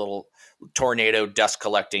one of those little tornado dust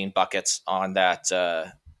collecting buckets on that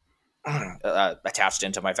attached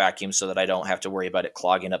into my vacuum so that I don't have to worry about it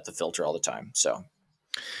clogging up the filter all the time.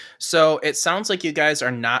 So it sounds like you guys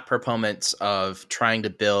are not proponents of trying to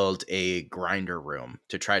build a grinder room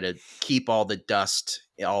to try to keep all the dust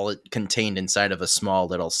all contained inside of a small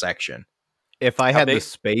little section. If I had the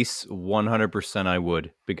space, 100% I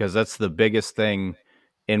would, because that's the biggest thing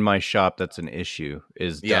in my shop that's an issue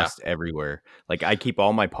is dust everywhere. Like I keep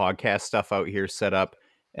all my podcast stuff out here set up,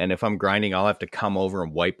 and if I'm grinding, I'll have to come over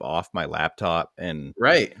and wipe off my laptop, and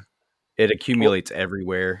it accumulates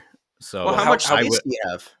everywhere. So how much space do you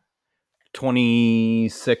have?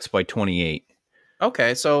 26 by 28.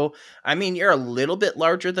 Okay, so I mean you're a little bit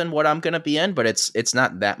larger than what I'm going to be in, but it's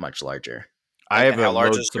not that much larger. I have a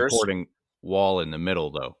load supporting wall in the middle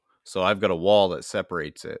though, so I've got a wall that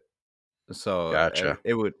separates it. So gotcha.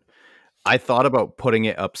 I thought about putting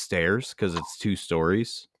it upstairs because it's 2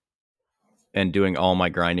 stories and doing all my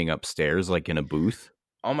grinding upstairs like in a booth.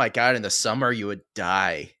 Oh my god, in the summer you would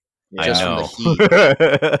die just from the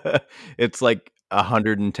heat. It's like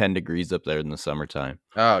 110 degrees up there in the summertime.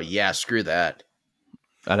 Oh yeah, screw that.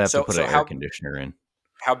 I'd have to put an air conditioner in.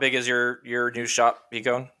 How big is your new shop,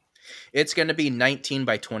 Beacon? It's going to be 19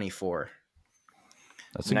 by 24.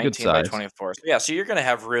 That's a good size. 19 by 24. So, yeah, so you're going to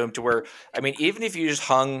have room to where, I mean, even if you just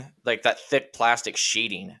hung like that thick plastic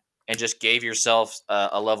sheeting and just gave yourself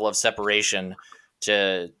a level of separation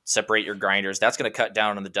to separate your grinders, that's going to cut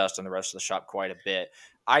down on the dust on the rest of the shop quite a bit.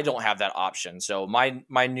 I don't have that option. So my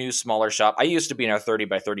new smaller shop, I used to be in a 30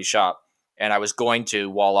 by 30 shop, and I was going to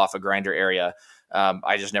wall off a grinder area.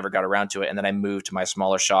 I just never got around to it. And then I moved to my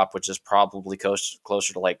smaller shop, which is probably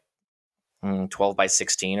closer to like 12 by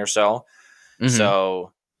 16 or so. Mm-hmm.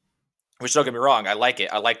 So, which don't get me wrong, I like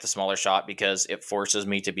it. I like the smaller shop because it forces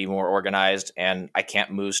me to be more organized, and I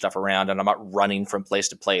can't move stuff around, and I'm not running from place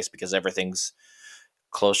to place because everything's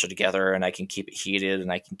closer together, and I can keep it heated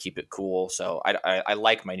and I can keep it cool. So I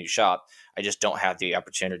like my new shop. I just don't have the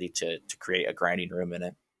opportunity to create a grinding room in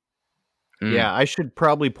it. Yeah, I should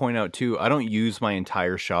probably point out too, I don't use my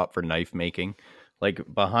entire shop for knife making. Like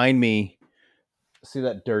behind me, see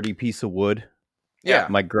that dirty piece of wood? Yeah.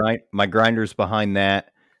 My grinder's behind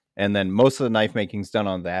that, and then most of the knife making's done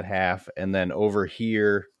on that half, and then over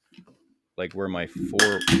here, like where my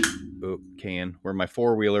four-wheeler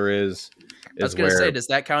is I was gonna say, does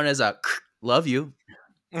that count as a love you?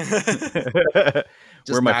 Where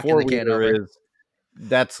my four-wheeler is,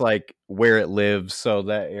 that's like where it lives. So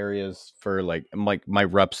that area's for like my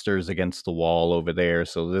rupsters against the wall over there.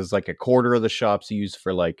 So there's like a quarter of the shop's used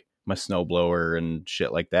for like my snowblower and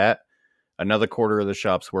shit like that. Another quarter of the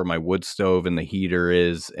shop's where my wood stove and the heater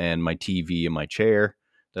is, and my TV and my chair.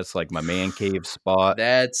 That's like my man cave spot.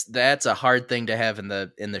 That's a hard thing to have in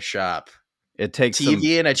the shop. It takes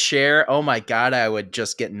TV and a chair. Oh my god, I would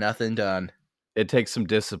just get nothing done. It takes some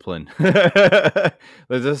discipline.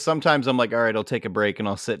 Sometimes I'm like, all right, I'll take a break and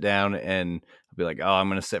I'll sit down and I'll be like, oh, I'm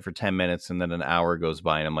going to sit for 10 minutes. And then an hour goes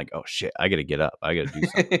by and I'm like, oh shit, I got to get up. I got to do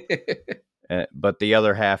something. But the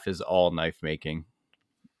other half is all knife making.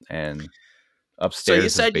 And upstairs. So you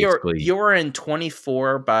said you were in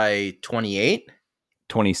 24 by 28?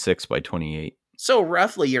 26 by 28. So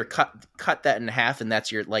roughly you're cut that in half, and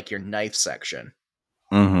that's your knife section.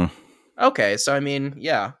 Mm-hmm. Okay, so I mean,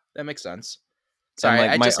 yeah, that makes sense. Sorry,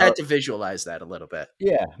 I just had to visualize that a little bit.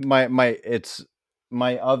 Yeah,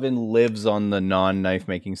 my oven lives on the non-knife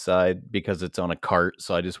making side because it's on a cart,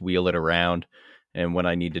 so I just wheel it around, and when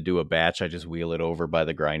I need to do a batch, I just wheel it over by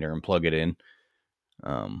the grinder and plug it in.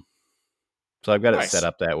 So I've got it set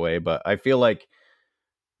up that way, but I feel like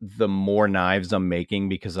the more knives I'm making,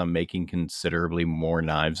 because I'm making considerably more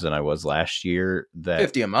knives than I was last year, that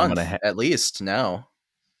 50 a I'm month gonna at least now.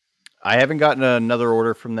 I haven't gotten another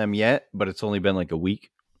order from them yet, but it's only been like a week.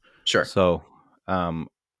 Sure. So,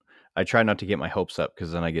 I try not to get my hopes up,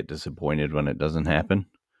 because then I get disappointed when it doesn't happen.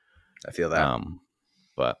 I feel that.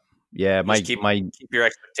 But yeah, Just keep your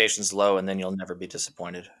expectations low, and then you'll never be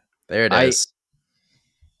disappointed. There it is.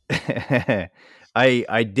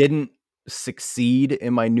 I didn't succeed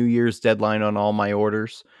in my New Year's deadline on all my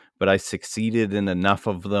orders, but I succeeded in enough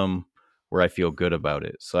of them where I feel good about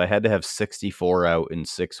it. So I had to have 64 out in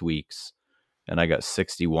 6 weeks, and I got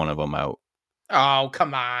 61 of them out. Oh,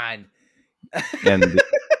 come on. And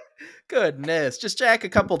goodness, just jack a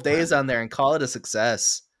couple days on there and call it a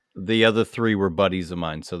success. The other 3 were buddies of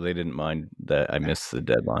mine, so they didn't mind that I missed the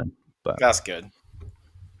deadline. But that's good.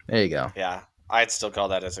 There you go. Yeah, I'd still call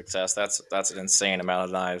that a success. That's an insane amount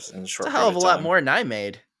of knives in a short. It's a hell of a lot more than I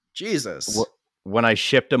made. Jesus. When I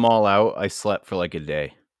shipped them all out, I slept for like a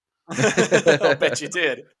day. I'll bet you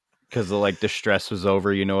did. Because the stress was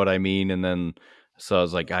over, you know what I mean? And then, so I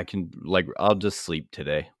was like, I'll just sleep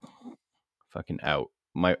today. Fucking out.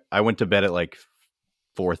 I went to bed at like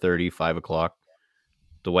 4:30, 5 o'clock.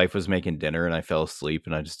 The wife was making dinner and I fell asleep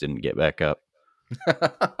and I just didn't get back up.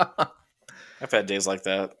 I've had days like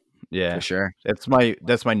that. Yeah, for sure. That's my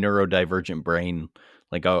neurodivergent brain.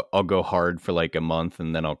 Like I'll go hard for like a month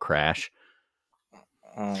and then I'll crash.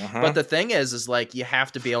 But the thing is like you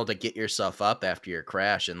have to be able to get yourself up after your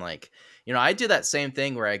crash. And like, I do that same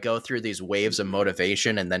thing where I go through these waves of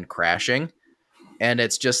motivation and then crashing. And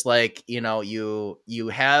it's just like, you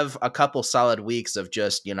have a couple solid weeks of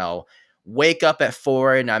just, wake up at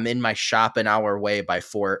 4 and I'm in my shop an hour away by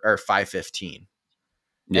 4 or 5:15.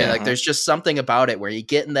 Yeah. And like, there's just something about it where you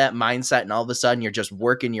get in that mindset and all of a sudden you're just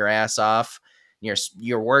working your ass off.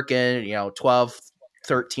 You're working, 12,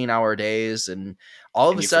 13-hour days. And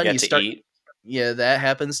all of a sudden you start, eat. Yeah, that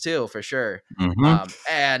happens too, for sure.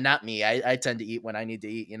 And not me. I tend to eat when I need to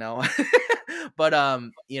eat, but,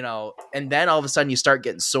 and then all of a sudden you start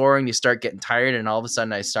getting sore and you start getting tired. And all of a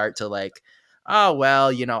sudden I start to like, oh,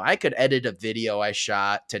 well, I could edit a video I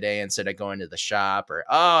shot today instead of going to the shop, or,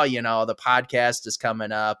 oh, the podcast is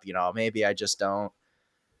coming up, maybe I just don't.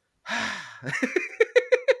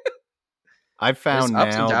 I've found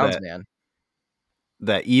ups now and downs, man.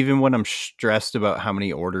 That even when I'm stressed about how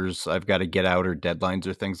many orders I've got to get out or deadlines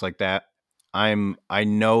or things like that, I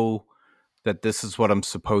know that this is what I'm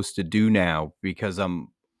supposed to do now, because I'm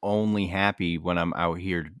only happy when I'm out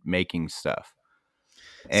here making stuff.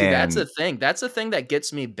 See, that's the thing. That's the thing that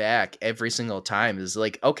gets me back every single time is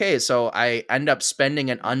like, okay, so I end up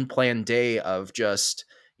spending an unplanned day of just,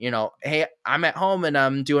 hey, I'm at home and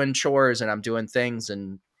I'm doing chores and I'm doing things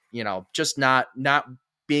and, just not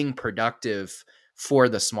being productive for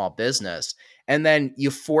the small business. And then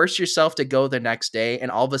you force yourself to go the next day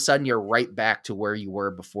and all of a sudden you're right back to where you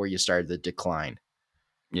were before you started the decline.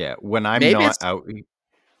 Yeah. When I'm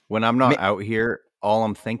not out here, all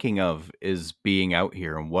I'm thinking of is being out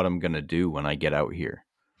here and what I'm going to do when I get out here.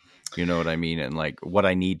 You know what I mean? And like what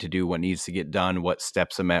I need to do, what needs to get done, what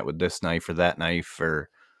steps I'm at with this knife or that knife, or.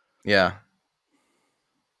 Yeah.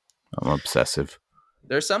 I'm obsessive.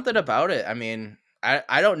 There's something about it. I mean,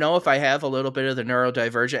 I don't know if I have a little bit of the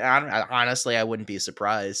neurodivergent. Honestly, I wouldn't be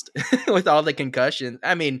surprised with all the concussions.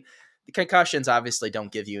 I mean, the concussions obviously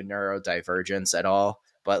don't give you neurodivergence at all,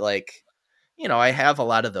 but like, I have a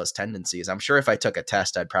lot of those tendencies. I'm sure if I took a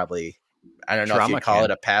test, I'd probably, I don't know if you'd call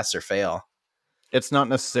it a pass or fail. It's not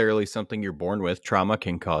necessarily something you're born with. Trauma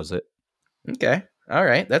can cause it. Okay. All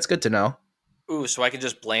right. That's good to know. Ooh, so I can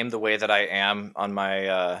just blame the way that I am on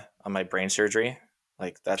my brain surgery?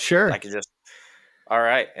 Like that's sure. I could just, all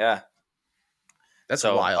right. Yeah. That's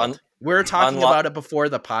so wild. We were talking about it before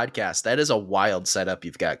the podcast. That is a wild setup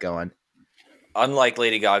you've got going. Unlike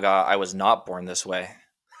Lady Gaga, I was not born this way.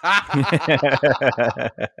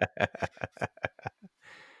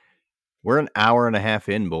 We're an hour and a half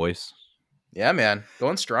in, boys. Yeah, man.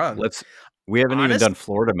 Going strong. We haven't even done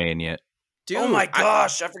Florida Man yet. Dude, oh my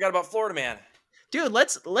gosh, I forgot about Florida Man. Dude,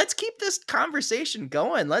 let's keep this conversation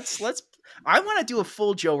going. I want to do a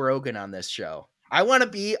full Joe Rogan on this show. I want to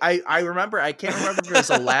be, I remember, I can't remember if it was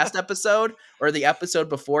the last episode or the episode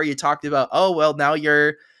before you talked about, oh, well, now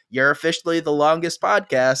you're officially the longest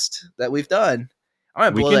podcast that we've done. I'm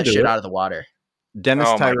going to blow that shit out of the water. Dennis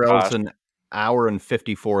Tyrell's an hour and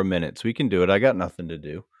 54 minutes. We can do it. I got nothing to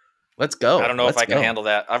do. Let's go. I don't know if I can handle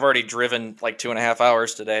that. I've already driven like 2.5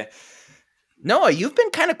 hours today. Noah, you've been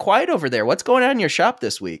kind of quiet over there. What's going on in your shop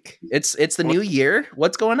this week? It's the new year.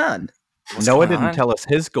 What's going on? Noah didn't tell us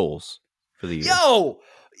his goals for the year. Yo,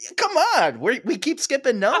 Come on, we keep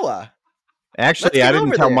skipping Noah. Actually, I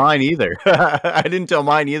didn't tell mine either. I didn't tell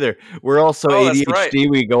mine either. We're also ADHD. Right.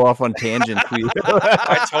 We go off on tangents.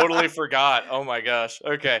 I totally forgot. Oh my gosh.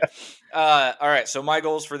 Okay. All right. So my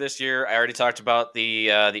goals for this year, I already talked about the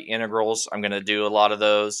integrals. I'm going to do a lot of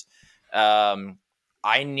those.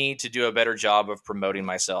 I need to do a better job of promoting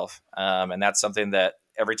myself, and that's something that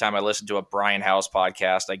every time I listen to a Brian House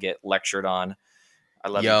podcast, I get lectured on. I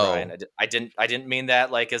love you, Brian. I didn't mean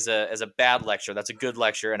that like as a bad lecture. That's a good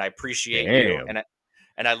lecture, and I appreciate you,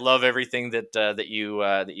 and I love everything that you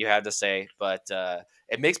had to say. But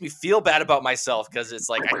it makes me feel bad about myself because it's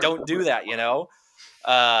like I don't do that, you know.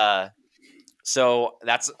 So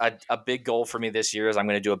that's a big goal for me this year. Is I'm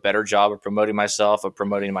going to do a better job of promoting myself, of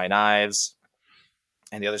promoting my knives,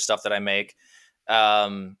 and the other stuff that I make.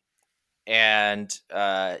 And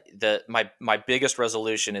my biggest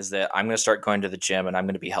resolution is that I'm going to start going to the gym and I'm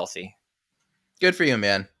going to be healthy. Good for you,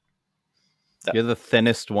 man. You're the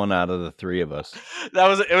thinnest one out of the three of us.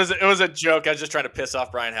 It was a joke. I was just trying to piss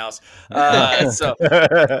off Brian House.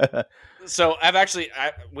 So I've actually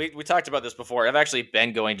we talked about this before. I've actually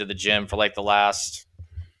been going to the gym for like the last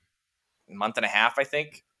month and a half, I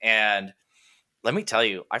think, and let me tell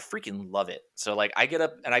you, I freaking love it. So like I get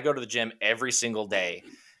up and I go to the gym every single day.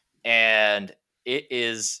 And it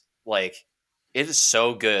is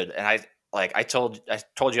so good. And I told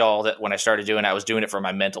you all that when I started doing it, I was doing it for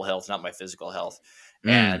my mental health, not my physical health.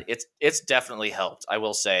 And it's definitely helped. I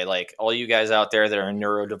will say, like all you guys out there that are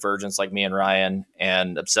neurodivergents like me and Ryan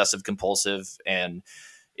and obsessive compulsive. And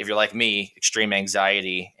if you're like me, extreme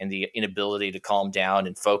anxiety and the inability to calm down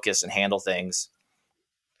and focus and handle things.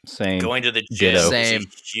 Same. Going to the gym is a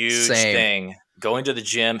huge thing. Going to the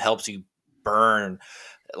gym helps you burn,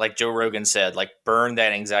 like Joe Rogan said, like burn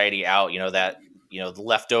that anxiety out, the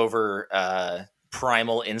leftover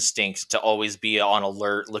primal instinct to always be on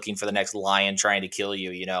alert, looking for the next lion trying to kill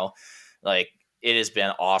you, like it has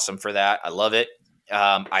been awesome for that. I love it.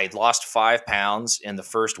 I lost 5 pounds in the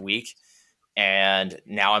first week and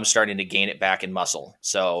now I'm starting to gain it back in muscle.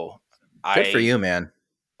 So good for you, man.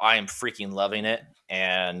 I am freaking loving it.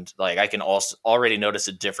 And like, I can also already notice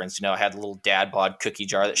a difference. I had a little dad bod cookie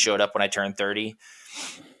jar that showed up when I turned 30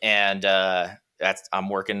 and I'm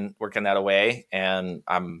working that away and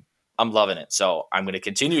I'm loving it. So I'm going to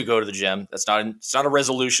continue to go to the gym. It's not a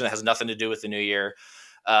resolution. That has nothing to do with the new year.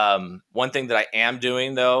 One thing that I am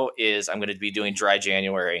doing though, is I'm going to be doing dry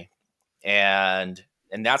January and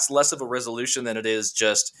that's less of a resolution than it is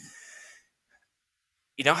just,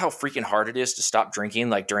 how freaking hard it is to stop drinking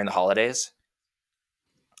like during the holidays.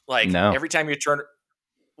 Like every time you turn,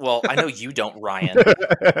 well, I know you don't, Ryan.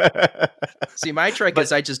 See, my trick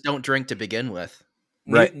is I just don't drink to begin with.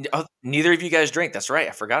 Right. Neither of you guys drink. That's right.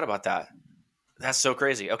 I forgot about that. That's so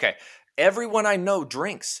crazy. Okay. Everyone I know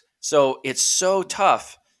drinks. So it's so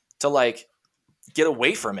tough to like get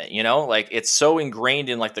away from it, like it's so ingrained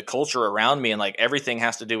in like the culture around me and like everything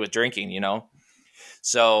has to do with drinking,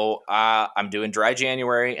 So I'm doing dry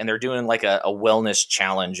January and they're doing like a wellness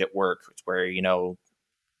challenge at work where,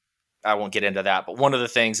 I won't get into that, but one of the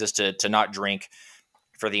things is to not drink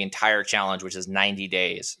for the entire challenge, which is 90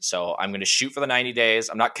 days. So I'm going to shoot for the 90 days.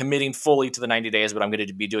 I'm not committing fully to the 90 days, but I'm going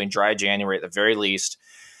to be doing dry January at the very least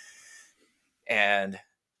and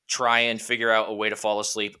try and figure out a way to fall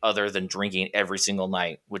asleep other than drinking every single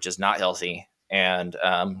night, which is not healthy. And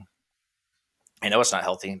I know it's not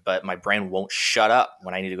healthy, but my brain won't shut up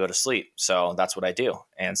when I need to go to sleep. So that's what I do.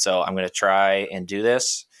 And so I'm going to try and do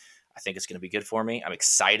this. I think it's going to be good for me. I'm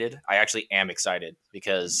excited. I actually am excited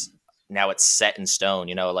because now it's set in stone,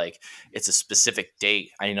 like it's a specific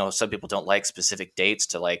date. I know some people don't like specific dates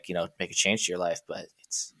to like, make a change to your life, but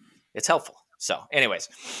it's helpful. So anyways,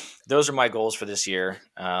 those are my goals for this year.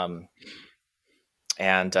 And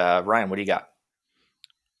Ryan, what do you got?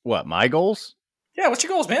 What, my goals? Yeah. What's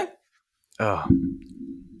your goals, man? Oh,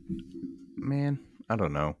 man, I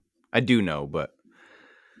don't know. I do know, but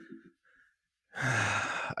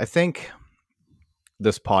I think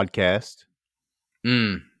this podcast.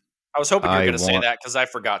 I was hoping you were going to say that because I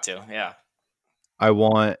forgot to. Yeah. I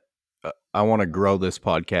want to grow this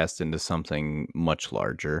podcast into something much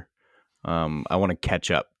larger. I want to catch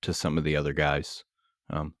up to some of the other guys,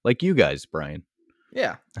 like you guys, Brian.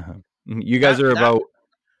 Yeah. You guys are about.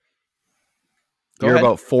 You're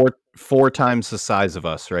about four times the size of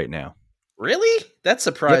us right now. Really? That's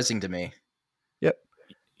surprising to me. Yep.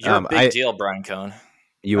 You're a big deal, Brian Cohn.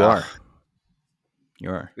 You are.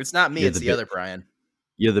 You are. It's not me. It's the other Brian.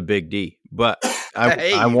 You're the big D. But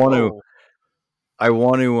I want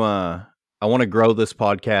to grow this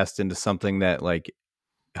podcast into something that like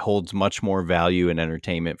holds much more value and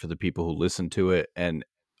entertainment for the people who listen to it, and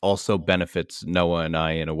also benefits Noah and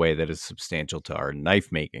I in a way that is substantial to our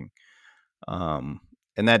knife making. And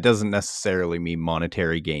that doesn't necessarily mean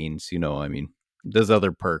monetary gains. I mean, there's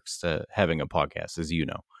other perks to having a podcast, as you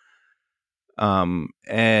know.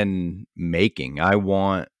 And making, I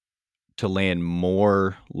want to land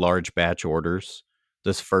more large batch orders.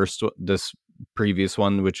 This previous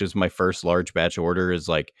one, which is my first large batch order, is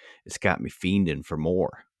like, it's got me fiending for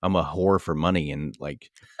more. I'm a whore for money, and like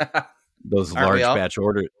those Aren't we large all? batch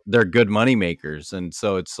orders, they're good money makers. And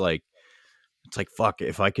so it's like fuck,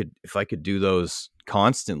 if I could do those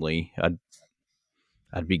constantly,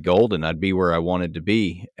 I'd be golden. I'd be where I wanted to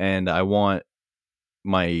be, and I want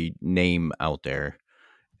my name out there.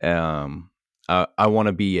 I want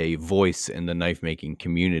to be a voice in the knife making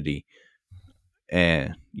community,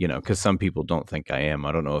 and because some people don't think I am.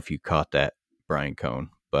 I don't know if you caught that, Brian Cohn,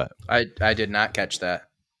 but I did not catch that.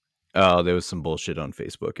 oh, there was some bullshit on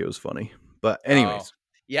Facebook. It was funny, but Oh, anyways,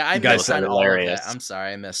 yeah, I Those missed are on all of that. hilarious. I'm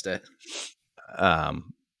sorry, I missed it.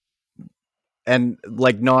 um, and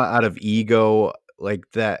like not out of ego, like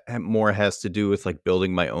that more has to do with like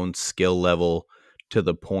building my own skill level to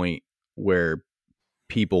the point where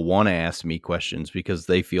people want to ask me questions because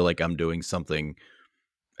they feel like I'm doing something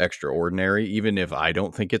extraordinary, even if I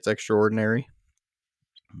don't think it's extraordinary.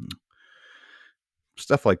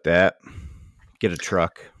 Stuff like that. Get a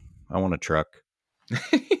truck. I want a truck.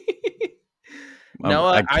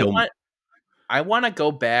 Noah, I'd kill. I want to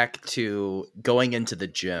go back to going into the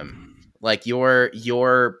gym. Like your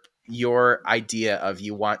idea of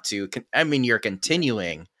you want to I mean you're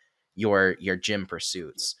continuing your gym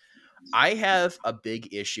pursuits. I have a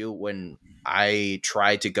big issue when I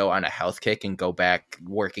try to go on a health kick and go back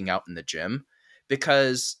working out in the gym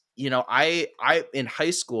because I in high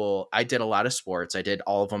school I did a lot of sports. I did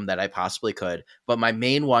all of them that I possibly could, but my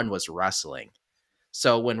main one was wrestling.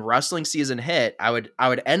 So when wrestling season hit, I would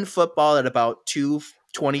end football at about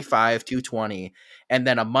 225, 220, and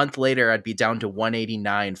then a month later I'd be down to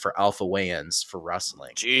 189 for alpha weigh-ins for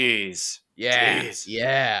wrestling. Jeez. Yeah.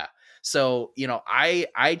 Yeah. So,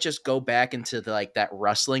 I just go back into like that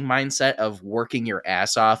wrestling mindset of working your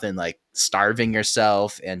ass off and like starving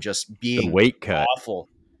yourself and just the being weight cut. awful.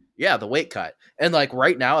 Yeah, the weight cut. And like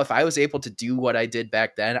right now, if I was able to do what I did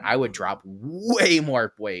back then, I would drop way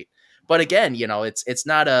more weight. But again, it's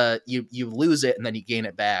not you lose it and then you gain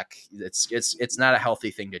it back. It's not a healthy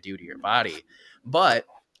thing to do to your body. But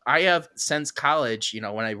I have since college,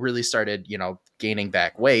 when I really started, gaining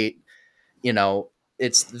back weight, you know,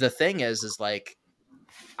 it's the thing is like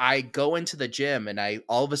I go into the gym and I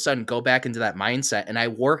all of a sudden go back into that mindset and I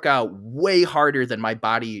work out way harder than my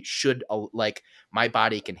body should, like my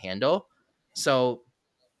body can handle. So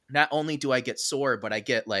not only do I get sore, but I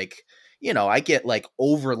get like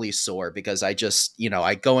overly sore because I just,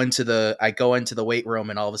 I go into the weight room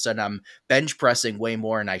and all of a sudden I'm bench pressing way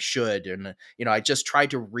more than I should. And, I just tried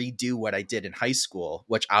to redo what I did in high school,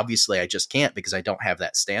 which obviously I just can't because I don't have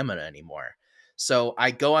that stamina anymore. So I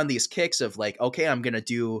go on these kicks of like, okay, I'm going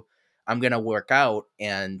to work out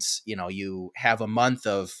and, you have a month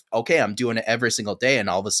of, okay, I'm doing it every single day. And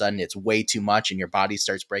all of a sudden it's way too much and your body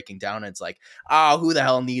starts breaking down. And it's like, oh, who the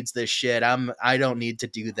hell needs this shit? I don't need to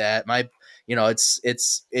do that.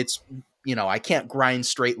 It's I can't grind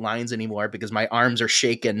straight lines anymore because my arms are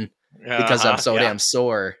shaking because I'm so Yeah. damn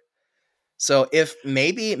sore. So if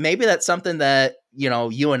maybe that's something that,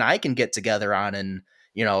 you and I can get together on and,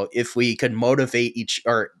 if we could motivate each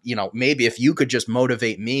or, maybe if you could just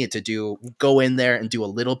motivate me to go in there and do a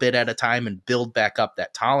little bit at a time and build back up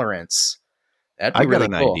that tolerance, that'd be I got really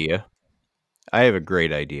an cool. idea. I have a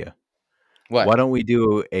great idea. Why What? don't we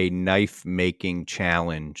do a knife making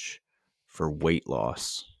challenge for weight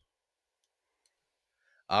loss?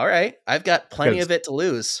 All right. I've got plenty Because of it to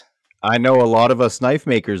lose. I know a lot of us knife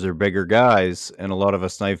makers are bigger guys, and a lot of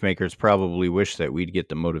us knife makers probably wish that we'd get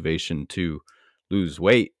the motivation to lose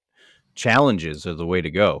weight. Challenges are the way to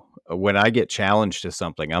go. When I get challenged to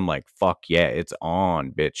something, I'm like, fuck yeah, it's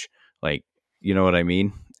on, bitch. Like, you know what I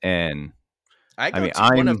mean? And I I go mean, to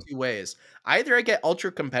one of I'm, two ways. Either I get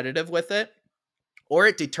ultra competitive with it, or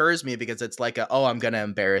it deters me because it's like, oh, I'm going to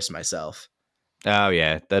embarrass myself. oh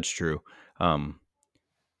yeah, that's true. Um,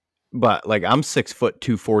 but like I'm 6 foot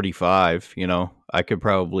 245, I could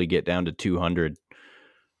probably get down to 200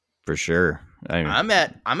 for sure. I mean, I'm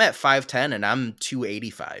at 5'10" and I'm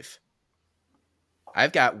 285.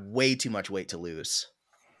 I've got way too much weight to lose.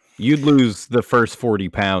 you'd lose the first 40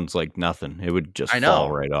 pounds like nothing. It would just I fall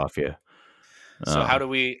know. right off you. So how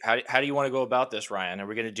Um, do you want to go about this, Ryan? Are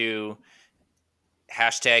we going to do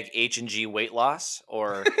hashtag H&G weight loss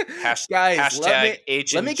or Guys,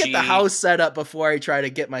 hashtag let me get the H&G. house set up before I try to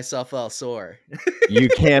get myself all sore. You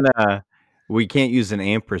can't. We can't use an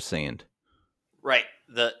ampersand. Right.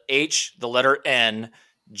 The H, the letter N,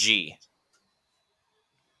 G.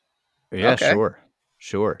 Yeah, Okay.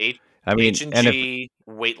 sure. H, I mean, and H&G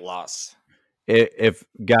weight loss. if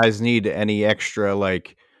guys need any extra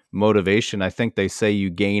like motivation, I think they say you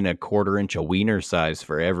gain a 1/4 inch of wiener size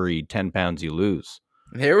for every 10 pounds you lose.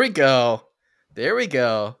 There we go.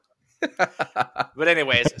 But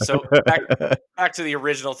anyways, so back to the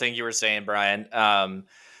original thing you were saying, Brian.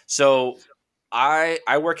 So I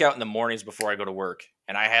work out in the mornings before I go to work,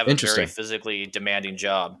 and I have a very Interesting. physically demanding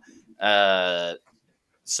job.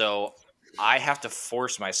 So I have to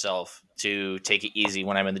force myself to take it easy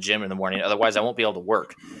when I'm in the gym in the morning. Otherwise, I won't be able to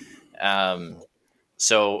work.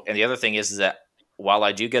 So, and the other thing is that while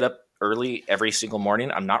I do get up early every single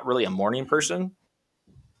morning, I'm not really a morning person.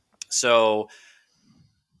 So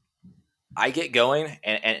I get going,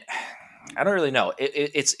 and I don't really know.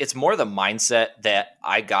 It's more the mindset that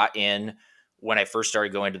I got in when I first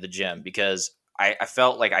started going to the gym, because I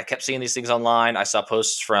felt like I kept seeing these things online. I saw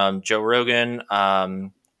posts from Joe Rogan.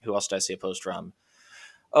 Who else did I see a post from?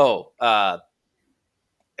 Oh, are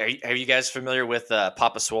you guys familiar with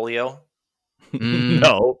Papa Swolio?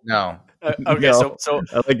 No. No. Okay, No. so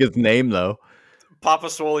I like his name though. Papa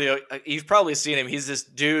Swolio, you've probably seen him. He's this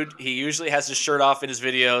dude. He usually has his shirt off in his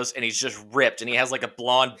videos, and he's just ripped, and he has like a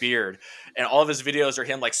blonde beard, and all of his videos are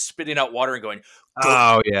him like spitting out water and going, "Go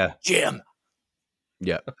Oh yeah. gym."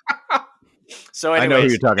 Yeah. So, I know who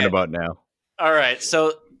anyways, you're talking about now. all right.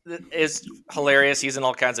 So it's hilarious. He's in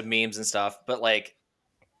all kinds of memes and stuff. But like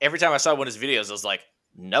every time I saw one of his videos, I was like,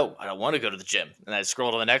 no, I don't want to go to the gym. And I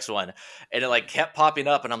scrolled to the next one, and it like kept popping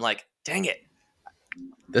up, and I'm like, dang it,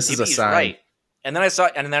 This is maybe a he's sign. right. And then I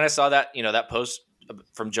saw that, that post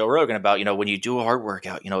from Joe Rogan about, when you do a hard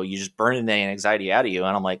workout, you just burn the anxiety out of you.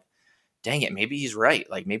 And I'm like, dang it, maybe he's right.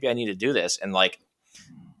 Like maybe I need to do this. And like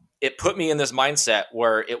it put me in this mindset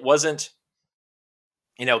where it wasn't,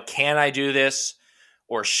 can I do this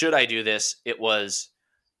or should I do this? It was,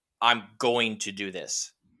 I'm going to do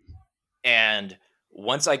this. And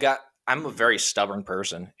I'm a very stubborn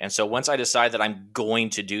person. And so once I decide that I'm going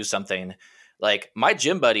to do something, like my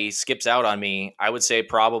gym buddy skips out on me, I would say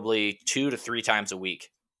probably 2 to 3 times a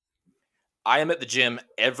week. I am at the gym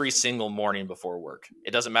every single morning before work.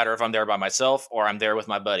 It doesn't matter if I'm there by myself or I'm there with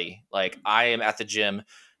my buddy. Like I am at the gym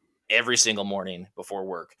every single morning before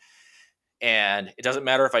work. And it doesn't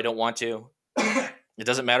matter if I don't want to. It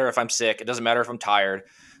doesn't matter if I'm sick. It doesn't matter if I'm tired,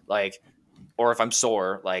 like, or if I'm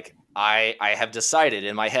sore. Like I have decided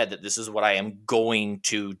in my head that this is what I am going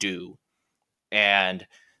to do. And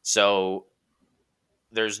so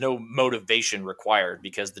there's no motivation required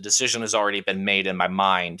because the decision has already been made in my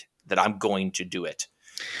mind that I'm going to do it.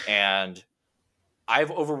 And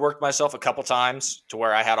I've overworked myself a couple times to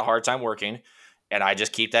where I had a hard time working, and I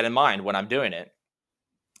just keep that in mind when I'm doing it.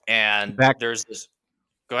 And there's this.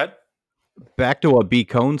 Go ahead. Back to what B.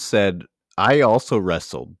 Cone said, I also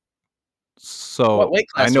wrestled. So What weight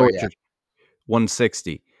class I know were what you you're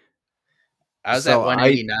 160. I was at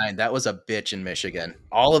 189. That was a bitch in Michigan.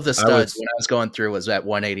 All of the studs when I was going through was at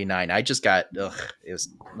 189. I just got, it was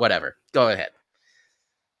whatever. Go ahead.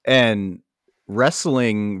 And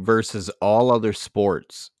wrestling versus all other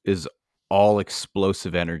sports is all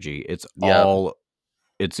explosive energy. It's all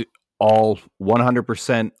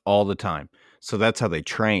 100% all the time. So that's how they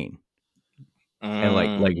train. And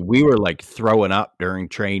like we were like throwing up during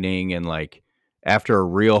training, and like after a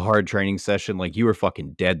real hard training session, like you were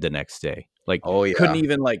fucking dead the next day. Like couldn't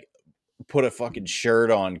even like put a fucking shirt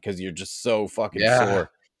on because you're just so fucking sore.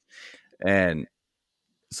 And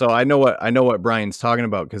so I know what Brian's talking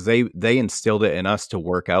about, because they instilled it in us to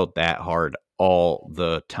work out that hard all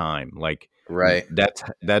the time. Like right.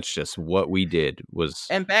 That's just what we did was.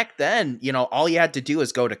 And back then, all you had to do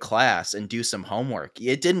was go to class and do some homework.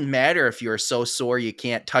 It didn't matter if you were so sore you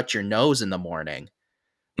can't touch your nose in the morning.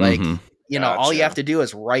 Like, Gotcha. All you have to do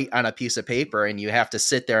is write on a piece of paper, and you have to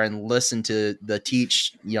sit there and listen to the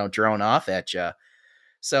teach, drone off at you.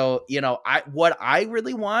 So, what I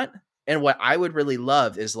really want and what I would really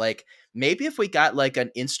love is like, maybe if we got like an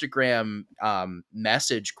Instagram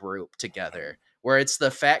message group together where it's the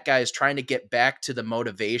fat guys trying to get back to the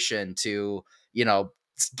motivation to,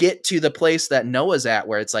 get to the place that Noah's at,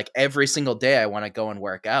 where it's like every single day I want to go and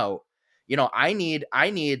work out. I need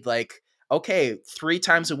like, okay, 3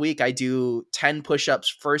 times a week I do 10 push-ups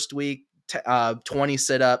first week, 20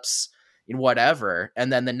 sit-ups, whatever,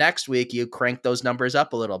 and then the next week you crank those numbers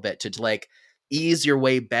up a little bit to like ease your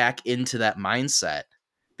way back into that mindset,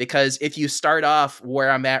 because if you start off where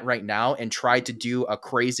I'm at right now and try to do a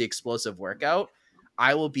crazy explosive workout,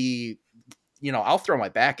 I will be, I'll throw my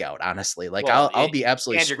back out, honestly. Like I'll be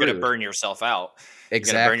absolutely and you're going to screwed. burn yourself out. You're going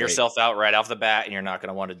to burn Exactly. yourself out right off the bat, and you're not going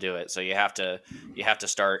to want to do it. So you have to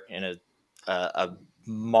start in a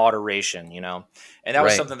moderation, and that was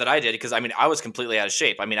Right. something that I did because I was completely out of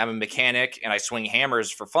shape. I'm a mechanic and I swing hammers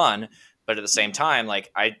for fun, but at the same time, like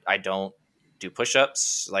I don't do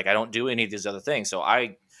push-ups, like I don't do any of these other things. So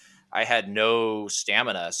I had no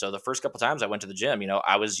stamina. So the first couple times I went to the gym,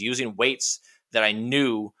 I was using weights that I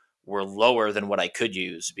knew were lower than what I could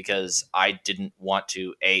use because I didn't want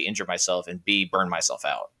to A, injure myself, and B, burn myself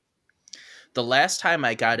out. The last time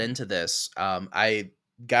I got into this, I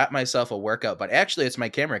got myself a workout, but actually it's my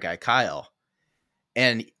camera guy, Kyle.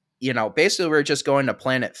 And, basically we're just going to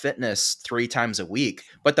Planet Fitness 3 times a week.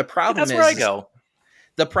 But the problem That's where I go.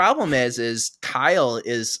 The problem is Kyle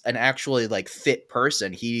is an actually like fit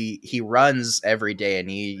person. He runs every day and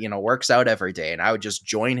he, works out every day. And I would just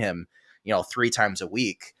join him, 3 times a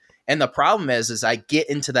week. And the problem is I get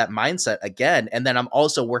into that mindset again. And then I'm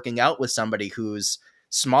also working out with somebody who's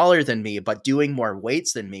smaller than me, but doing more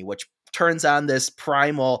weights than me, which turns on this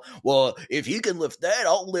primal, well, if you can lift that,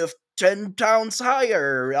 I'll lift 10 pounds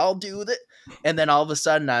higher. I'll do that. And then all of a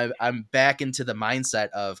sudden I'm back into the mindset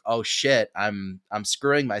of, oh shit, I'm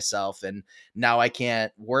screwing myself. And now I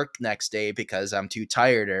can't work next day because I'm too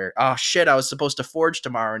tired, or, oh shit, I was supposed to forge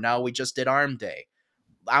tomorrow. Now we just did arm day.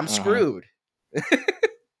 I'm screwed.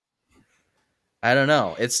 I don't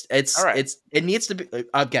know. All right. It needs to be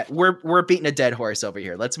again. We're beating a dead horse over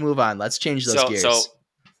here. Let's move on. Let's change those gears. So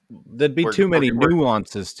there'd be too many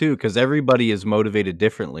nuances too, because everybody is motivated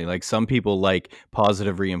differently. Like some people like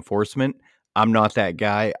positive reinforcement. I'm not that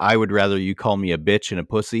guy. I would rather you call me a bitch and a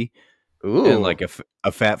pussy, and like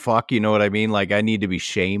a fat fuck. You know what I mean? Like I need to be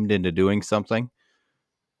shamed into doing something.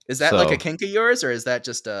 Is that like a kink of yours, or is that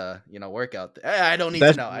just a workout? I don't need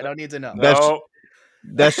to know. I don't need to know.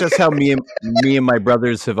 That's just how me and my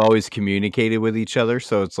brothers have always communicated with each other.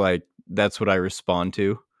 So it's like that's what I respond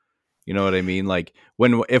to. You know what I mean? Like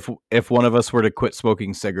if one of us were to quit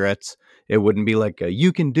smoking cigarettes, it wouldn't be like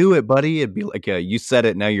you can do it, buddy. It'd be like you said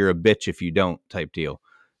it, now you're a bitch if you don't type deal.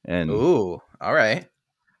 And all right.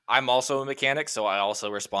 I'm also a mechanic, so I also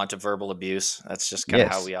respond to verbal abuse. That's just kind of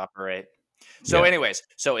how we operate. So anyways,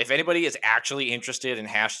 so if anybody is actually interested in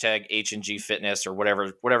hashtag H&G Fitness or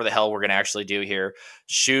whatever the hell we're going to actually do here,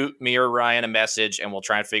 shoot me or Ryan a message and we'll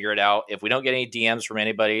try and figure it out. If we don't get any DMs from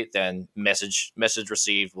anybody, then message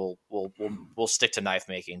received. We'll stick to knife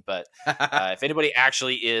making. But if anybody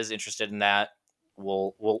actually is interested in that,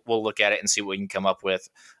 we'll look at it and see what we can come up with.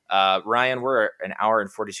 Ryan, we're an hour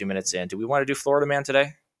and 42 minutes in. Do we want to do Florida Man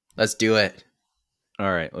today? Let's do it.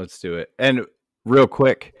 All right, let's do it. And real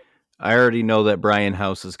quick, I already know that Brian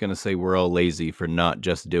House is going to say we're all lazy for not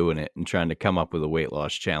just doing it and trying to come up with a weight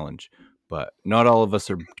loss challenge. But not all of us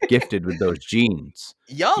are gifted with those genes.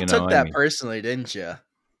 Y'all took that personally, didn't you?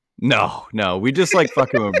 No. We just like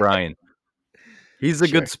fucking with Brian. He's a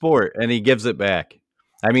good sport, and he gives it back.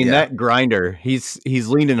 I mean, that grinder, he's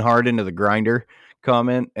leaning hard into the grinder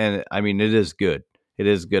comment, and I mean, it is good. It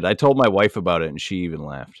is good. I told my wife about it, and she even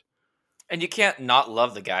laughed. And you can't not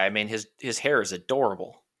love the guy. I mean, his hair is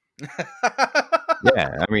adorable.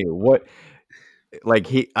 Yeah, I mean, what? Like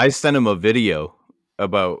I sent him a video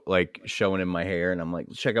about like showing him my hair, and I'm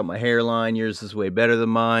like, check out my hairline. Yours is way better than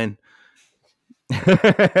mine.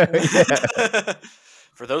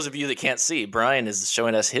 For those of you that can't see, Brian is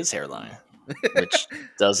showing us his hairline, which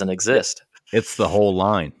doesn't exist. It's the whole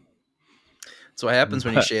line. That's what happens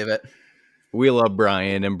when you shave it. We love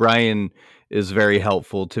Brian, and Brian is very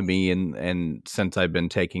helpful to me. And since I've been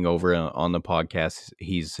taking over on the podcast,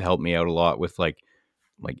 he's helped me out a lot with like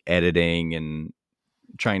editing and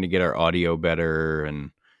trying to get our audio better,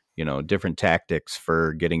 and different tactics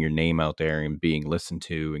for getting your name out there and being listened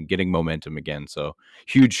to and getting momentum again. So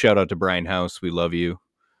huge shout out to Brian House. We love you.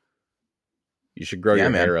 You should grow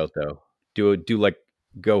your hair out though.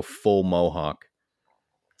 Go full mohawk.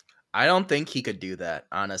 I don't think he could do that,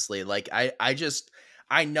 honestly. Like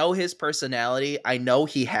I know his personality. I know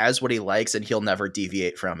he has what he likes, and he'll never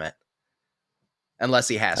deviate from it unless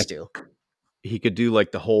he has to. He could do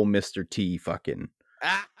like the whole Mr. T fucking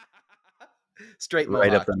straight mohawk,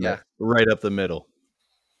 right up the middle.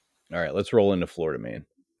 All right, let's roll into Florida Man.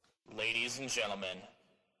 Ladies and gentlemen,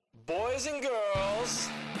 boys and girls,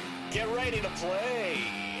 get ready to play.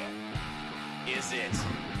 Is it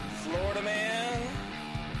Florida Man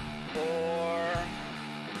or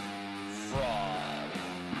fraud?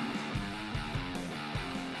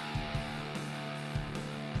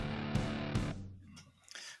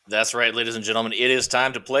 That's right, ladies and gentlemen. It is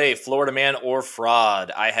time to play Florida Man or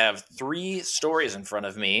Fraud. I have 3 stories in front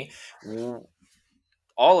of me,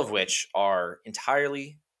 all of which are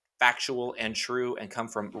entirely factual and true and come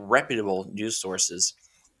from reputable news sources.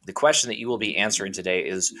 The question that you will be answering today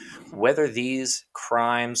is whether these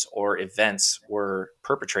crimes or events were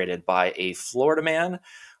perpetrated by a Florida man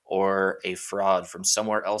or a fraud from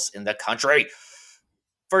somewhere else in the country.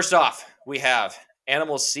 First off, we have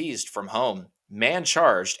animals seized from home, man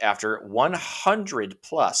charged after 100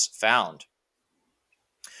 plus found.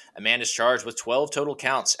 A man is charged with 12 total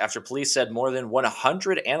counts after police said more than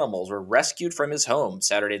 100 animals were rescued from his home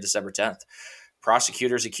Saturday, December 10th.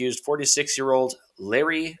 Prosecutors accused 46-year-old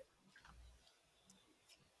Larry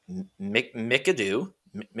McAdoo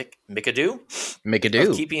McAdoo.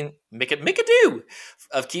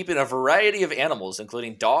 Of keeping a variety of animals,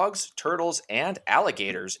 including dogs, turtles, and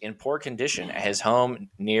alligators, in poor condition at his home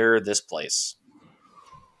near this place.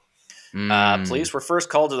 Police were first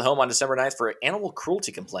called to the home on December 9th for an animal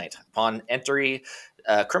cruelty complaint. Upon entry,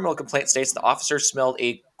 criminal complaint states the officers smelled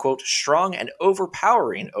a, quote, strong and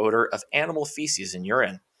overpowering odor of animal feces and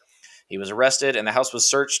urine. He was arrested, and the house was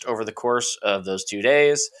searched over the course of those 2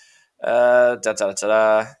 days. Yeah,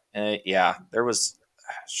 there was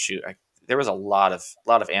there was a lot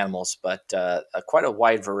of animals, but quite a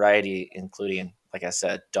wide variety, including, like I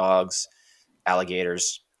said, dogs,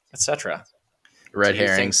 alligators, etc. Red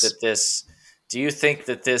herrings. Do you think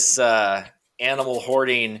that this animal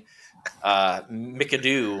hoarding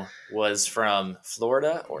McAdoo was from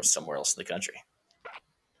Florida or somewhere else in the country?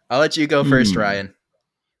 I'll let you go first, Ryan.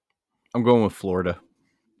 I'm going with Florida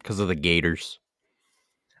because of the gators.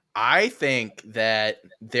 I think that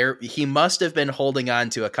he must have been holding on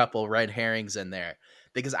to a couple red herrings in there,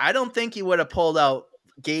 because I don't think he would have pulled out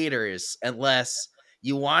gators unless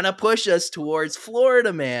you want to push us towards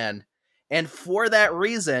Florida Man. And for that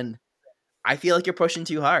reason, I feel like you're pushing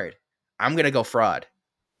too hard. I'm going to go fraud.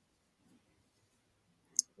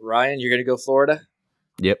 Ryan, you're going to go Florida?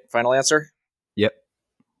 Yep. Final answer? Yep.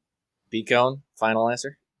 B-Cone, final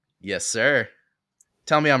answer? Yes, sir.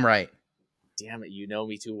 Tell me I'm right. Damn it, you know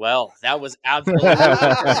me too well. That was absolutely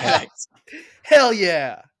correct. Hell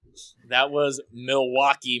yeah. That was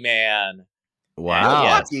Milwaukee Man. Wow.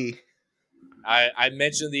 Milwaukee. I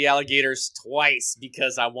mentioned the alligators twice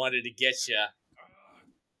because I wanted to get you.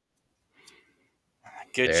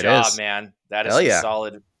 Good job, man. That is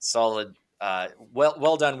solid.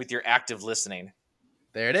 Well done with your active listening.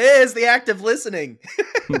 There it is, the active listening.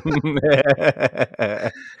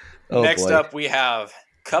 Next up, we have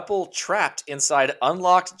couple trapped inside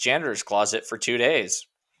unlocked janitor's closet for 2 days.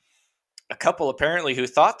 A couple apparently who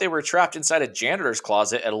thought they were trapped inside a janitor's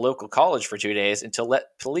closet at a local college for 2 days until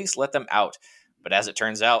police let them out. But as it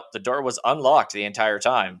turns out, the door was unlocked the entire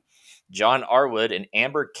time. John Arwood and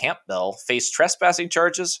Amber Campbell faced trespassing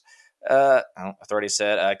charges. Authorities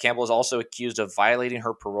said Campbell is also accused of violating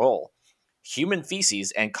her parole. Human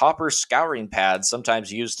feces and copper scouring pads,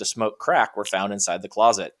 sometimes used to smoke crack, were found inside the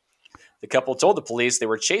closet. The couple told the police they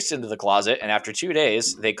were chased into the closet, and after 2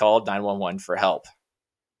 days, they called 911 for help.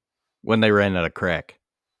 When they ran out of crack.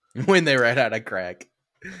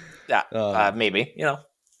 Yeah, maybe,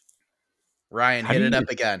 Ryan, hit it up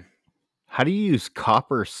again. How do you use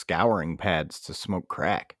copper scouring pads to smoke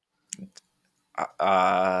crack?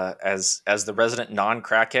 As the resident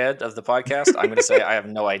non-crackhead of the podcast, I'm going to say I have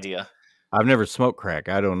no idea. I've never smoked crack.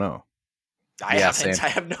 I don't know. I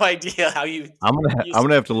have no idea how you. I'm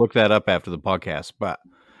gonna have to look that up after the podcast. But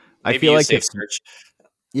I feel like safe search.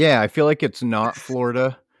 Yeah, I feel like it's not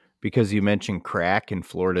Florida because you mentioned crack, and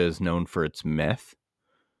Florida is known for its meth.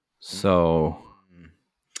 So,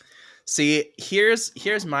 see, here's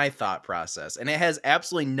my thought process, and it has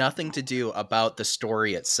absolutely nothing to do about the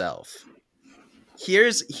story itself.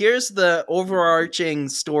 Here's the overarching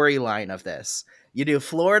storyline of this. You do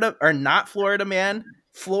Florida or not Florida Man,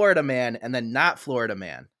 and then not Florida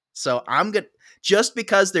Man. So I'm good. Just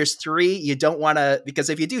because there's 3, you don't want to, because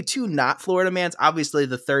if you do 2 not Florida Mans, obviously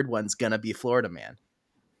the third one's going to be Florida Man.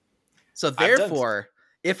 So therefore,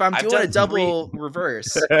 if I'm doing a double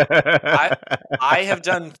reverse, I have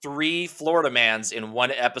done 3 Florida Mans in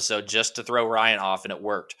one episode just to throw Ryan off, and it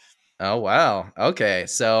worked. Oh, wow. Okay.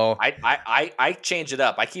 So I change it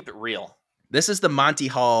up. I keep it real. This is the Monty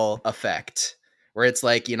Hall effect, where it's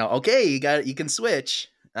like, okay, you can switch.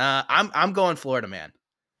 I'm going Florida Man.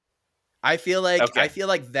 I feel like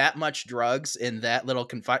that much drugs in that little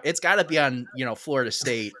it's got to be on, Florida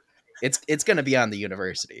State. It's going to be on the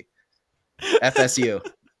university. FSU.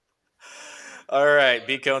 All right,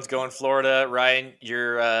 B-Cone's going Florida. Ryan,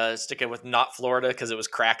 you're sticking with not Florida because it was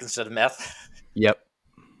crack instead of meth. Yep.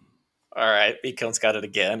 All right, Beacon's got it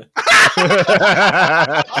again.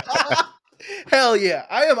 Hell yeah.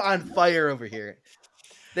 I am on fire over here.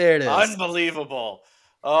 There it is. Unbelievable.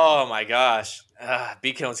 Oh my gosh.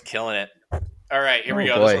 Beacon's killing it. All right, here we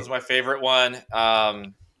go. Boy. This one's my favorite one.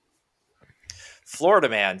 Florida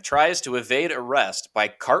man tries to evade arrest by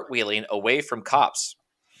cartwheeling away from cops.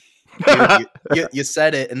 Dude, you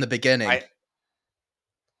said it in the beginning.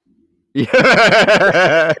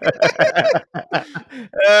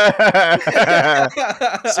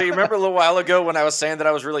 So you remember a little while ago when I was saying that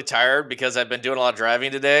I was really tired because I've been doing a lot of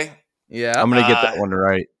driving today? Yeah. I'm going to get that one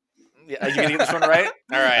right. Are you going to get this one right?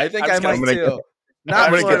 All right. I think I might too.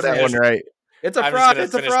 I'm going to get that one right. It's a fraud.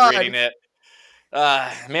 It's a fraud. Reading it.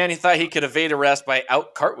 Man, he thought he could evade arrest by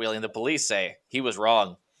out cartwheeling, the police say. He was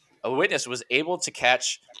wrong. A witness was able to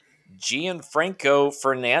catch Gianfranco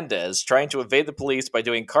Fernandez trying to evade the police by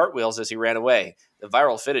doing cartwheels as he ran away. The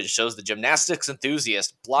viral footage shows the gymnastics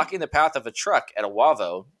enthusiast blocking the path of a truck at a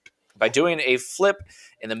Wavo by doing a flip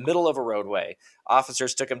in the middle of a roadway.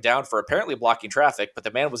 Officers took him down for apparently blocking traffic, but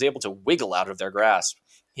the man was able to wiggle out of their grasp.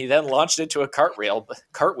 He then launched into a cartwheel,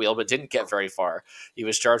 but didn't get very far. He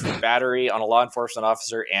was charged with battery on a law enforcement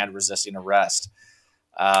officer and resisting arrest.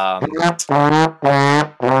 It's the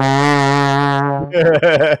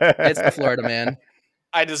Florida man.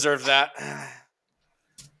 I deserve that.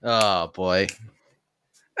 Oh, boy.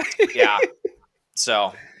 Yeah.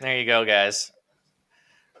 So, there you go, guys.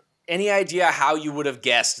 Any idea how you would have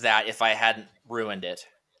guessed that if I hadn't ruined it?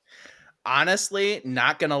 Honestly,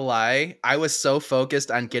 not gonna lie, I was so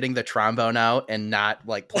focused on getting the trombone out and not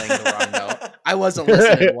like playing the wrong note. I wasn't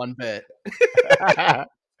listening one bit.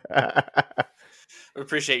 We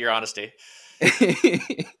appreciate your honesty.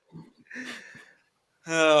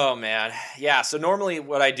 Oh, man. Yeah, so normally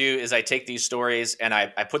what I do is I take these stories and I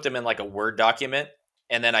put them in like a Word document,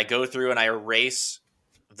 and then I go through and I erase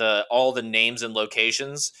all the names and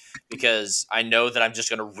locations because I know that I'm just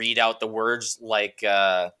going to read out the words like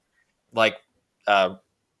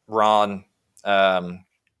Ron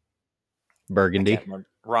Burgundy.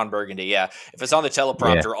 Ron Burgundy. Yeah. If it's on the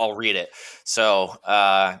teleprompter, I'll read it. So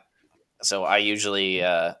I'll usually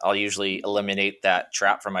eliminate that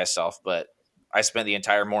trap for myself, but I spent the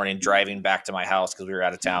entire morning driving back to my house because we were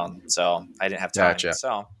out of town. So I didn't have time. Gotcha.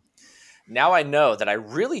 So now I know that I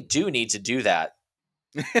really do need to do that.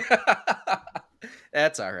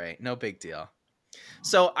 That's all right. No big deal.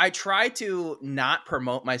 So I try to not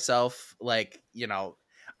promote myself. Like,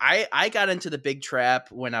 I got into the big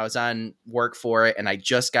trap when I was on work for it, and I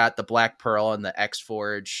just got the Black Pearl and the X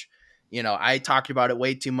Forge. I talked about it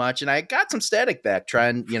way too much, and I got some static back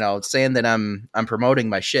trying, saying that I'm promoting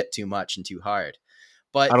my shit too much and too hard.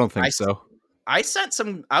 But I don't think so. I sent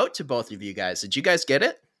some out to both of you guys. Did you guys get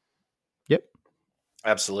it? Yep.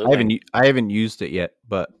 Absolutely. I haven't used it yet,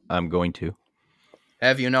 but I'm going to.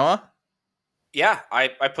 Have you, Noah? Yeah, I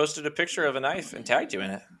posted a picture of a knife and tagged you in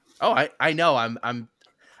it. Oh, I know. I'm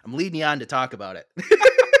leading you on to talk about it.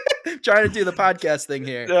 Trying to do the podcast thing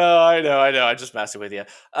here. No, I know. I'm just messing with you.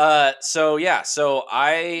 So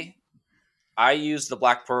I used the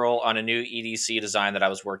Black Pearl on a new EDC design that I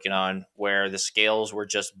was working on, where the scales were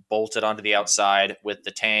just bolted onto the outside with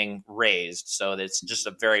the tang raised. So it's just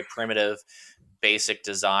a very primitive, basic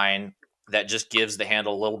design that just gives the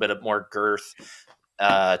handle a little bit of more girth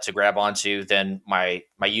to grab onto than my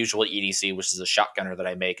usual EDC, which is a shotgunner that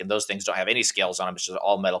I make. And those things don't have any scales on them. It's just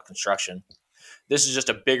all metal construction. This is just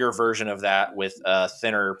a bigger version of that with a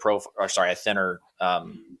thinner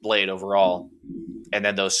blade overall. And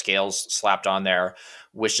then those scales slapped on there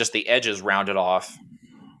with just the edges rounded off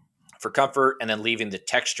for comfort, and then leaving the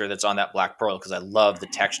texture that's on that Black Pearl, because I love the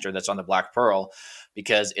texture that's on the Black Pearl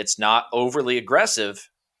because it's not overly aggressive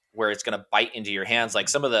where it's going to bite into your hands like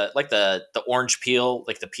some of the orange peel,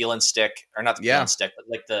 like the peel and stick, or not the peel and stick, but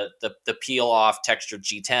like the peel off textured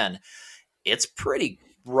G10. It's pretty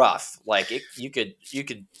rough. Like you could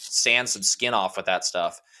sand some skin off with that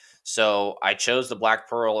stuff. So I chose the Black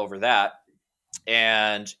Pearl over that.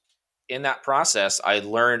 And in that process, I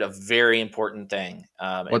learned a very important thing.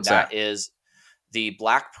 And that is the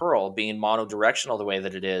Black Pearl being monodirectional the way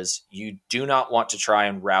that it is. You do not want to try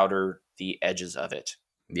and router the edges of it.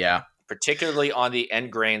 Yeah. Particularly on the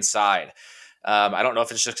end grain side. I don't know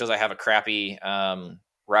if it's just because I have a crappy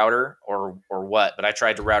router or what, but I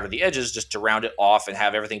tried to router the edges just to round it off and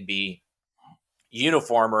have everything be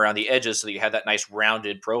uniform around the edges so that you had that nice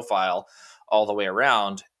rounded profile all the way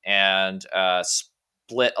around, and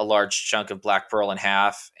split a large chunk of Black Pearl in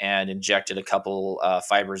half and injected a couple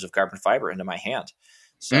fibers of carbon fiber into my hand.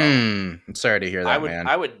 So I'm sorry to hear that, man.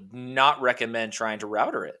 I would not recommend trying to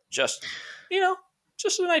router it. Just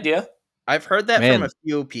an idea. I've heard that from Man, a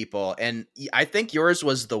few people, and I think yours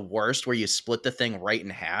was the worst, where you split the thing right in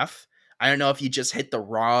half. I don't know if you just hit the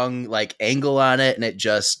wrong like angle on it, and it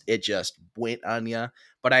just went on you.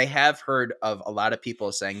 But I have heard of a lot of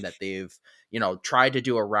people saying that they've tried to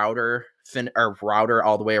do a router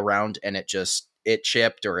all the way around, and it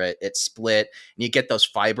chipped or it split, and you get those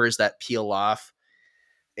fibers that peel off.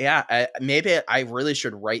 Yeah, maybe I really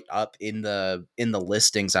should write up in the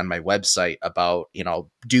listings on my website about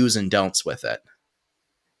do's and don'ts with it.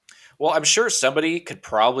 Well, I'm sure somebody could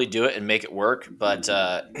probably do it and make it work, but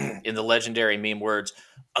in the legendary meme words,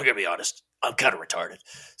 I'm gonna be honest, I'm kind of retarded.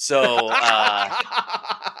 So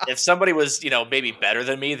if somebody was, maybe better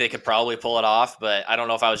than me, they could probably pull it off. But I don't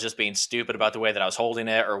know if I was just being stupid about the way that I was holding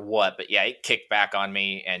it or what. But yeah, it kicked back on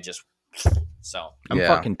me and just so I'm Yeah,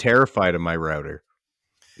 fucking terrified of my router.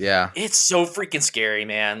 yeah, it's so freaking scary,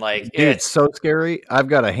 man. Like Dude, it's so scary. I've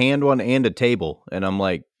got a hand one and a table, and I'm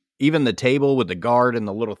like, even the table with the guard and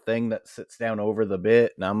the little thing that sits down over the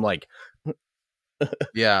bit, and I'm like,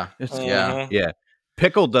 yeah, it's yeah, Mhm. yeah.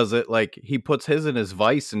 Pickle does it like he puts his in his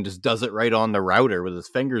vise and just does it right on the router with his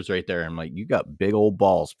fingers right there. I'm like, you got big old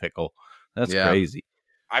balls, Pickle. That's yeah. crazy.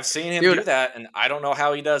 I've seen him Dude, do that, and I don't know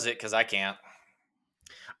how he does it because I can't.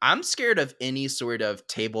 I'm scared of any sort of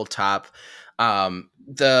tabletop.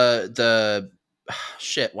 The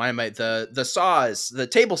shit. Why am I the saws? The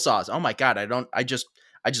table saws. Oh my god! I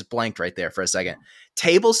just blanked right there for a second.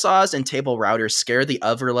 Table saws and table routers scare the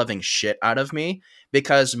ever loving shit out of me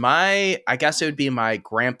because I guess it would be my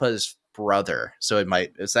grandpa's brother. So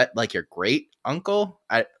is that like your great uncle?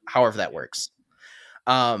 However that works.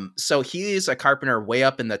 So he's a carpenter way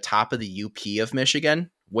up in the top of the UP of Michigan,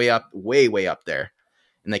 way up, way up there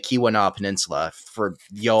in the Keweenaw Peninsula for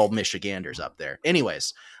y'all Michiganders up there.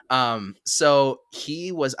 Anyways, so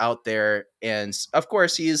he was out there, and of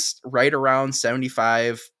course he's right around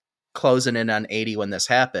 75, closing in on 80 when this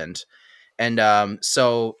happened. And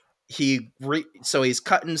so so he's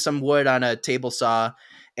cutting some wood on a table saw,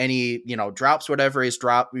 and he drops whatever he's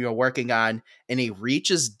working on, and he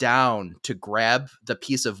reaches down to grab the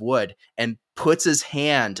piece of wood and puts his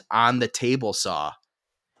hand on the table saw,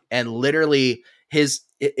 and literally his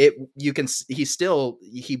it you can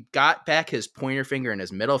he got back his pointer finger and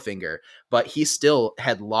his middle finger, but he still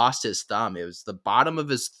had lost his thumb. It was the bottom of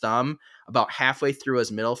his thumb about halfway through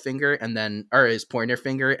his middle finger, and then or his pointer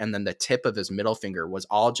finger, and then the tip of his middle finger was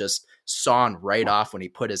all just sawn right off when he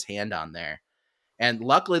put his hand on there. And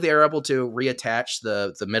luckily they were able to reattach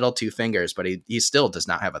the middle two fingers, but he still does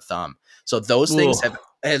not have a thumb. So those things Ugh.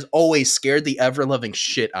 has always scared the ever loving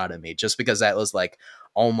shit out of me, just because that was like,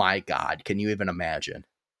 oh my god, can you even imagine?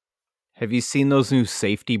 Have you seen those new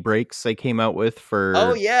safety brakes they came out with Oh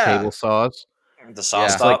for yeah. table saws? The saw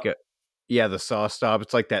Yeah. It's like stop. the saw stop.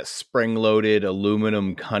 It's like that spring-loaded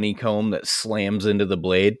aluminum honeycomb that slams into the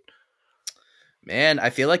blade. Man,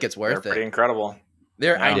 I feel like it's They're worth pretty it. incredible. I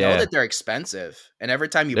Yeah. know Yeah, that they're expensive, and every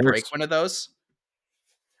time you they're break one of those, you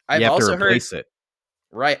I've have to also heard replace it.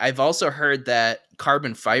 right, I've also heard that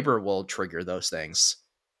carbon fiber will trigger those things.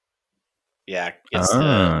 Yeah, it's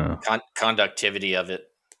the Ah, conductivity of it.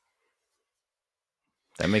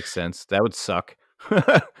 that makes sense. That would suck.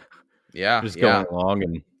 Yeah, Just yeah. going along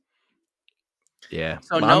and yeah,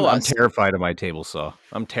 So I'm Noah, terrified of my table saw.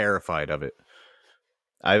 I'm terrified of it.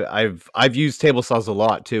 I've used table saws a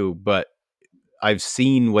lot too, but I've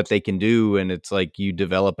seen what they can do, and it's like you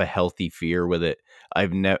develop a healthy fear with it.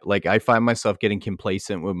 I find myself getting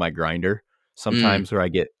complacent with my grinder mm, sometimes, where I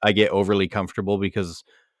get overly comfortable because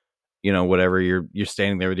whatever you're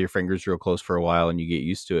standing there with your fingers real close for a while and you get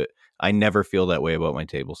used to it. I never feel that way about my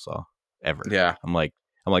table saw ever. yeah. I'm like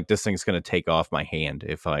this thing's gonna take off my hand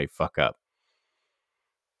if I fuck up.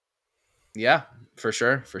 Yeah, for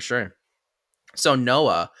sure, for sure. So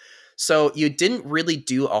Noah, so you didn't really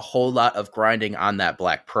do a whole lot of grinding on that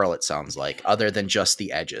black pearl, it sounds like, other than just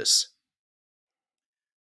the edges.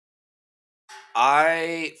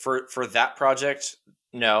 For that project,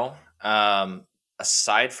 no.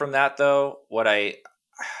 Aside from that, though, I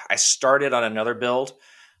started on another build,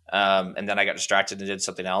 and then I got distracted and did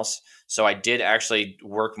something else. So I did actually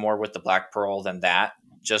work more with the Black Pearl than that,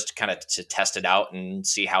 just kind of to test it out and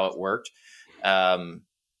see how it worked. Um,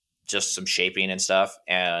 just some shaping and stuff,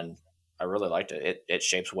 and I really liked it. It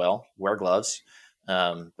shapes well. Wear gloves.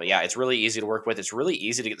 But yeah, it's really easy to work with. It's really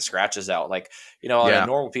easy to get the scratches out. Like, on a Yeah.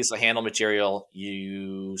 normal piece of handle material,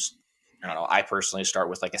 I don't know. I personally start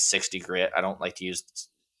with like a 60 grit. I don't like to use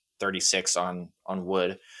 36 on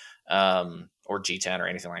wood, or G10 or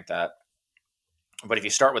anything like that. But if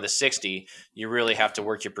you start with a 60, you really have to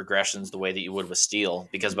work your progressions the way that you would with steel,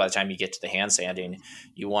 because by the time you get to the hand sanding,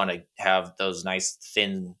 you want to have those nice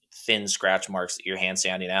thin thin scratch marks that you're hand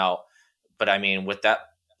sanding out. But I mean, with that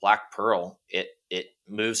black pearl, it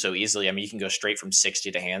moves so easily. I mean, you can go straight from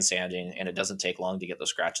 60 to hand sanding, and it doesn't take long to get those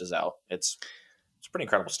scratches out. It's pretty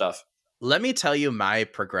incredible stuff. Let me tell you my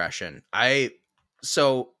progression.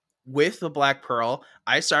 So with the black pearl,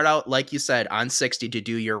 I start out like you said on 60 to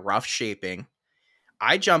do your rough shaping.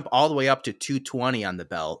 I jump all the way up to 220 on the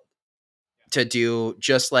belt to do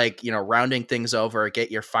just like, rounding things over,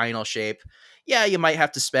 get your final shape. Yeah, you might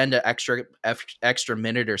have to spend an extra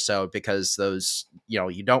minute or so because those,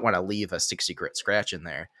 you don't want to leave a 60 grit scratch in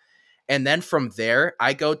there. And then from there,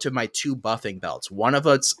 I go to my 2 buffing belts. One of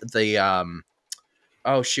it's the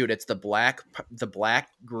it's the black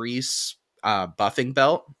grease buffing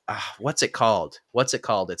belt. What's it called?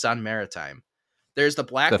 It's on Maritime. There's the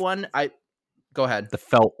black one. Go ahead. The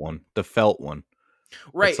felt one.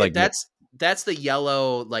 Right. It's like That's the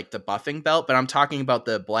yellow, like the buffing belt, but I'm talking about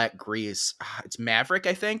the black grease. It's Maverick,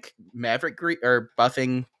 I think. Maverick grease or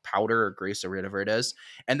buffing powder or grease or whatever it is.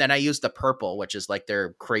 And then I use the purple, which is like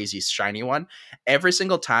their crazy shiny one. Every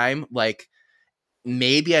single time, like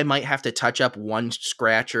maybe I might have to touch up 1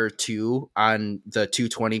 scratch or 2 on the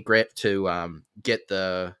 220 grit to get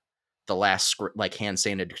the last like hand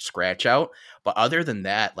sanded scratch out. But other than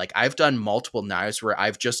that, like I've done multiple knives where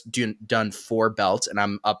I've just done 4 belts and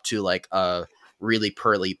I'm up to like a really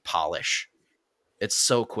pearly polish. It's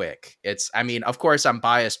so quick. I mean, of course I'm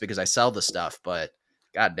biased because I sell the stuff, but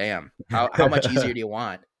goddamn, how much easier do you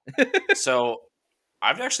want? So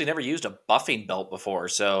I've actually never used a buffing belt before.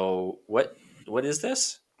 So what is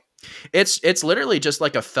this? It's literally just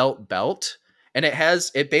like a felt belt, and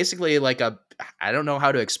it basically like I don't know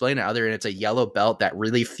how to explain it other than it's a yellow belt that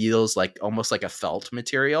really feels like almost like a felt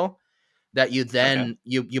material that you then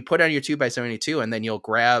you put on your 2x72, and then you'll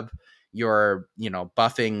grab your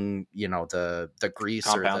buffing the grease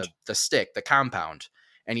compound. or the stick, the compound,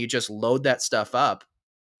 and you just load that stuff up.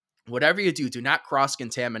 Whatever you do not cross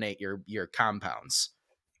contaminate your compounds.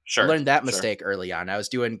 Sure. I learned that mistake early on. I was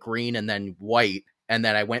doing green and then white, and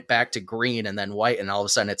then I went back to green and then white, and all of a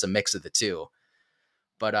sudden it's a mix of the two.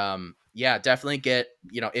 But yeah, definitely get,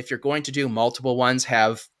 if you're going to do multiple ones,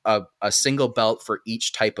 have a single belt for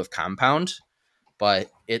each type of compound.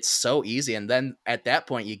 But it's so easy. And then at that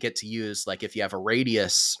point you get to use, like if you have a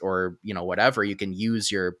radius or whatever, you can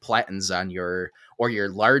use your platens on your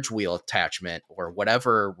large wheel attachment or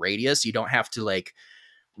whatever radius. You don't have to like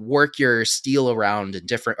work your steel around in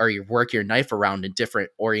different, or you work your knife around in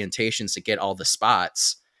different orientations to get all the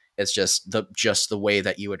spots. It's just the way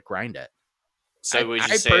that you would grind it. So would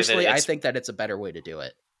you I say personally, that I think that it's a better way to do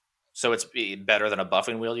it. So it's better than a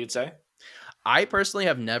buffing wheel, you'd say? I personally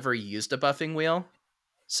have never used a buffing wheel,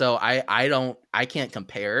 so I can't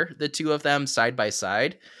compare the two of them side by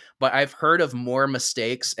side, but I've heard of more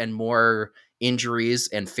mistakes and more injuries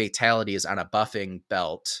and fatalities on a buffing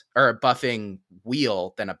belt or a buffing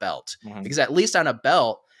wheel than a belt. Mm-hmm. Because at least on a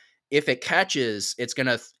belt, if it catches,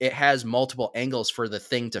 it has multiple angles for the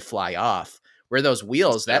thing to fly off. Where those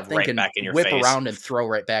wheels, that thing can whip around and throw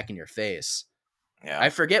right back in your face. Yeah. I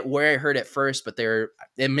forget where I heard it first, but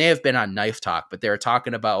it may have been on Knife Talk, but they were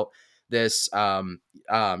talking about this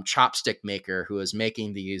chopstick maker who is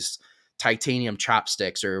making these titanium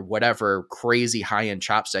chopsticks or whatever crazy high-end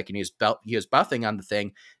chopstick, and he was buffing on the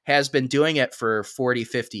thing, has been doing it for 40,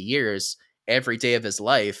 50 years every day of his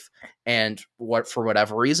life. And for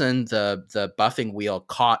whatever reason, the buffing wheel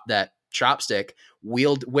caught that chopstick,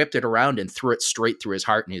 whipped it around and threw it straight through his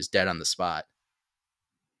heart, and he was dead on the spot.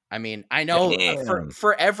 I mean, I know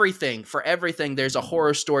for everything, there's a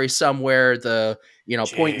horror story somewhere. The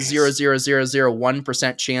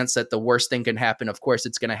 0.00001% chance that the worst thing can happen. Of course,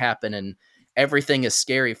 it's going to happen, and everything is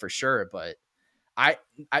scary for sure. But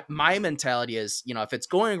my mentality is, if it's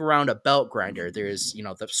going around a belt grinder, there's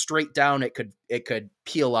the straight down. It could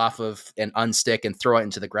peel off of and unstick and throw it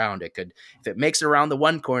into the ground. If it makes it around the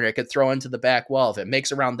one corner, it could throw into the back wall. If it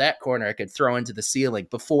makes around that corner, it could throw into the ceiling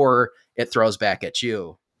before it throws back at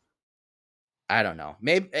you. I don't know.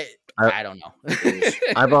 Maybe I don't know.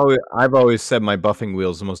 I've always said my buffing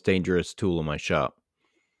wheel is the most dangerous tool in my shop,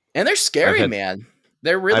 and they're scary, man.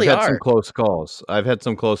 They really I've had some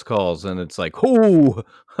close calls. And it's like, oh,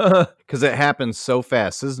 because it happens so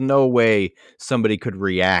fast. There's no way somebody could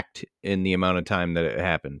react in the amount of time that it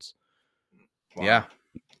happens. Wow. Yeah,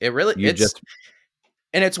 it really.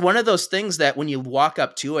 And it's one of those things that when you walk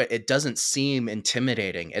up to it, it doesn't seem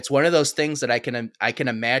intimidating. It's one of those things that I can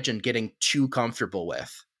imagine getting too comfortable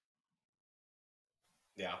with.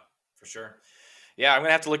 Yeah, for sure. Yeah, I'm going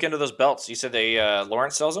to have to look into those belts. You said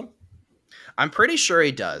Lawrence sells them? I'm pretty sure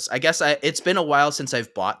he does. I guess it's been a while since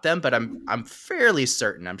I've bought them, but I'm fairly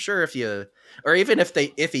certain. I'm sure if you, or even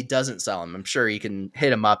if he doesn't sell them, I'm sure you can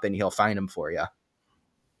hit him up and he'll find them for you.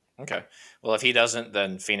 Okay. Well, if he doesn't,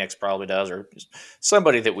 then Phoenix probably does, or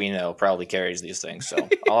somebody that we know probably carries these things. So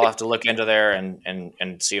I'll have to look into there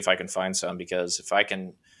and see if I can find some, because if I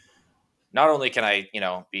can, not only can I,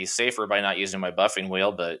 be safer by not using my buffing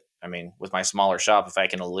wheel, but I mean, with my smaller shop, if I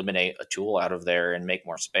can eliminate a tool out of there and make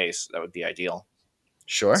more space, that would be ideal.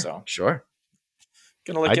 Sure. So Sure.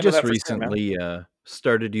 gonna look I into just that for sure, man. recently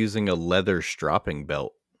started using a leather stropping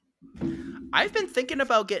belt. I've been thinking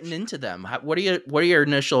about getting into them. What are your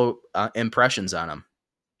initial impressions on them?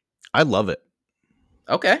 I love it.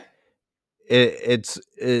 Okay.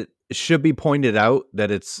 It should be pointed out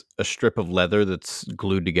that it's a strip of leather that's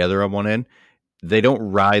glued together on one end. They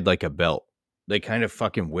don't ride like a belt. They kind of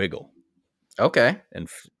fucking wiggle. Okay. And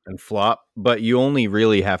flop, but you only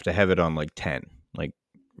really have to have it on like 10. Like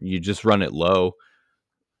you just run it low,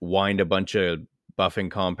 wind a bunch of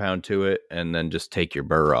buffing compound to it, and then just take your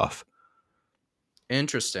burr off.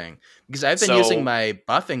 Interesting. Because I've been using my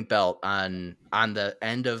buffing belt on the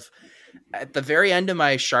end of, at the very end of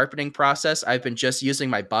my sharpening process, I've been just using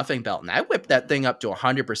my buffing belt, and I whip that thing up to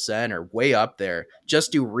 100% or way up there.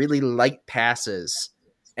 Just do really light passes,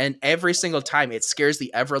 and every single time it scares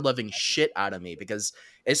the ever loving shit out of me, because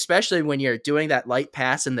especially when you're doing that light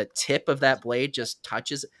pass and the tip of that blade just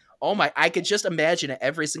touches. Oh my! I could just imagine it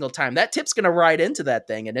every single time. That tip's gonna ride into that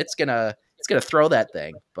thing, and it's gonna throw that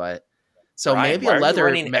thing. But so Ryan, maybe a why are you leather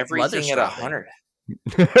running leather everything at stropping. 100?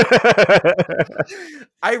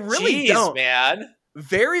 I really Jeez, don't. man.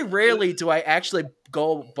 Very rarely do I actually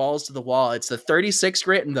go balls to the wall. It's the 36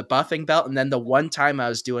 grit and the buffing belt, and then the one time I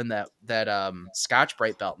was doing that Scotch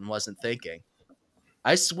Brite belt and wasn't thinking.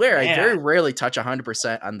 I swear, I Man. very rarely touch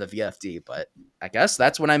 100% on the VFD, but I guess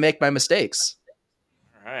that's when I make my mistakes.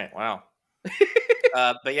 All right, wow.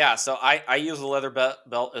 But yeah, so I use a leather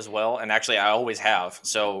belt as well, and actually I always have.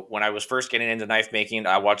 So when I was first getting into knife making,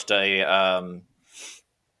 I watched a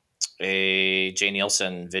Jay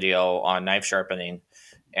Nielsen video on knife sharpening,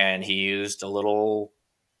 and he used a little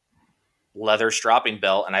leather stropping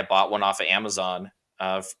belt, and I bought one off of Amazon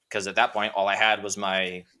because at that point all I had was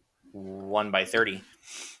my 1x30,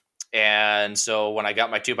 and so when I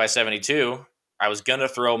got my 2x72, I was gonna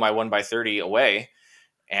throw my 1x30 away.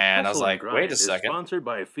 And I was Hustle and like, Grind wait a is second. sponsored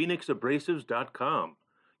by PhoenixAbrasives.com,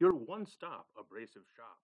 your one-stop abrasive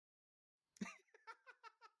shop.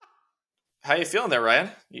 How you feeling there, Ryan?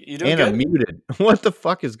 You doing And good? I'm muted. What the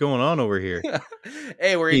fuck is going on over here?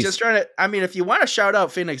 Hey, were you just trying to? I mean, if you want to shout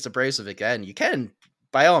out Phoenix Abrasive again, you can,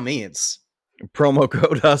 by all means. Promo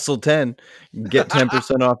code Hustle10. Get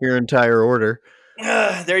 10% off your entire order.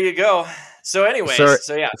 There you go. So anyways,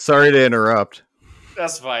 sorry to interrupt.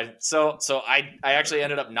 That's fine. So I actually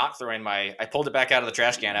ended up not throwing I pulled it back out of the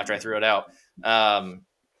trash can after I threw it out.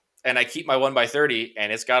 And I keep my 1x30,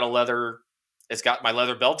 and it's got my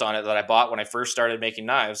leather belt on it that I bought when I first started making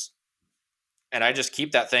knives. And I just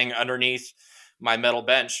keep that thing underneath my metal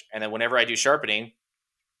bench. And then whenever I do sharpening,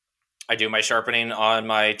 I do my sharpening on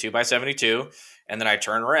my 2x72, and then I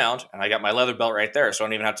turn around and I got my leather belt right there. So I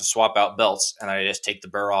don't even have to swap out belts. And I just take the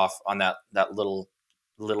burr off on that little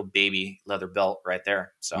baby leather belt right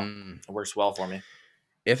there. So it works well for me.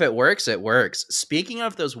 If it works, it works. Speaking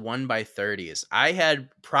of those 1x30s, I had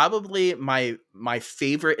probably my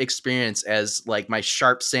favorite experience as like my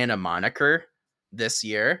Sharp Santa moniker this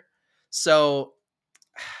year. So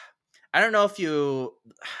I don't know if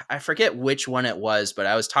I forget which one it was, but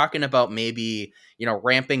I was talking about maybe,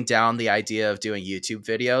 ramping down the idea of doing YouTube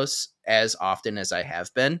videos as often as I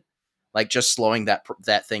have been, like just slowing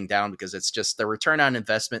that thing down, because it's just the return on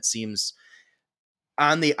investment seems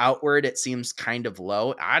on the outward. It seems kind of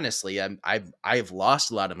low. Honestly, I've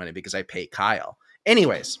lost a lot of money because I pay Kyle.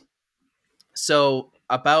 Anyways, so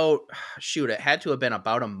it had to have been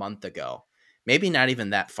about a month ago, maybe not even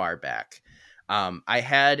that far back. I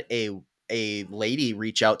had a lady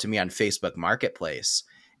reach out to me on Facebook Marketplace,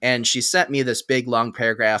 and she sent me this big long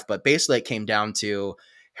paragraph, but basically it came down to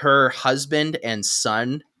her husband and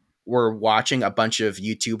son were watching a bunch of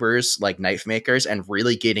YouTubers like knife makers and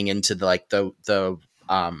really getting into the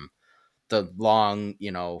long,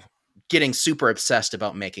 getting super obsessed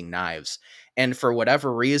about making knives. And for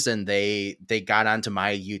whatever reason, they got onto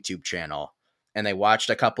my YouTube channel and they watched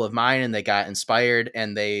a couple of mine and they got inspired,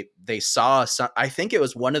 and they saw I think it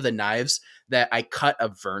was one of the knives that I cut a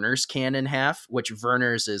Werner's can in half, which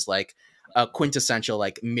Werner's is like a quintessential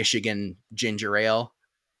like Michigan ginger ale.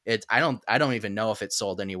 I don't even know if it's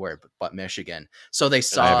sold anywhere but Michigan. So they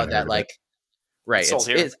saw that, like, right. It's sold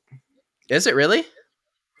here. Is it really?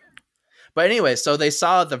 But anyway, so they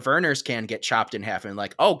saw the Werner's can get chopped in half and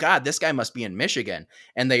like, oh God, this guy must be in Michigan.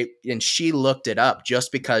 And she looked it up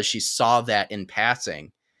just because she saw that in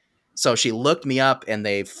passing. So she looked me up and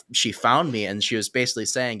she found me and she was basically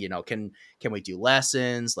saying, can we do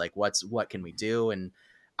lessons? Like what can we do? And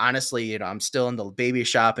honestly, I'm still in the baby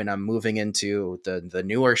shop and I'm moving into the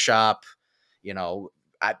newer shop.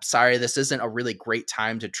 I'm sorry, this isn't a really great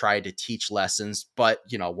time to try to teach lessons, but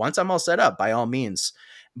once I'm all set up, by all means.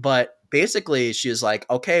 But basically she was like,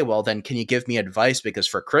 okay, well then can you give me advice? Because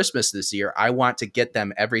for Christmas this year, I want to get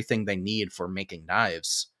them everything they need for making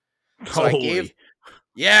knives. So I gave,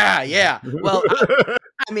 yeah. Well,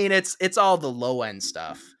 I mean, it's all the low end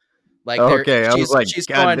stuff. Like okay, I was like, she's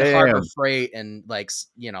God going to Harbor damn. Freight and like,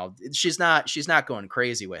 she's not going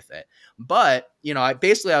crazy with it. But, I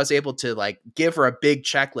was able to like give her a big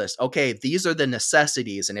checklist. Okay, these are the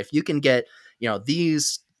necessities. And if you can get,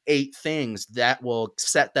 these 8 things, that will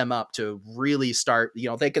set them up to really start,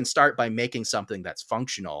 they can start by making something that's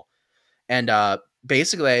functional. And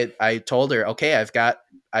basically I told her, okay, I've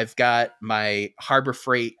got my Harbor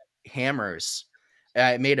Freight hammers.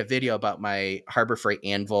 I made a video about my Harbor Freight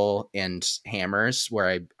anvil and hammers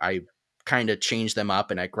where I kind of changed them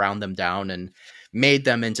up and I ground them down and made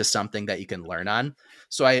them into something that you can learn on.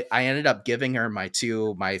 So I ended up giving her my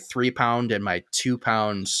 3-pound and my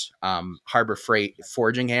 2-pound Harbor Freight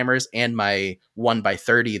forging hammers and my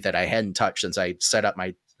 1x30 that I hadn't touched since I set up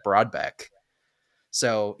my Broadbeck.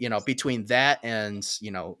 So, between that and,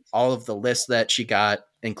 all of the lists that she got,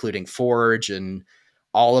 including Forge and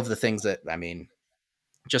all of the things that, I mean,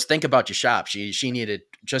 just think about your shop. She needed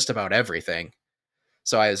just about everything.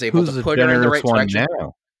 So I was able Who's to the put her in the generous right one direction.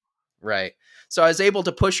 now? Right. So I was able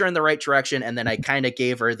to push her in the right direction. And then I kind of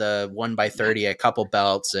gave her the 1x30, a couple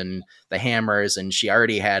belts and the hammers. And she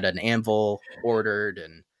already had an anvil ordered.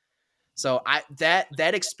 And so that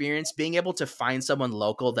experience, being able to find someone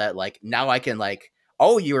local that like, now I can like,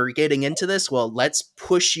 oh, you're getting into this? Well, let's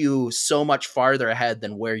push you so much farther ahead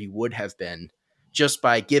than where you would have been just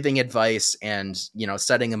by giving advice and,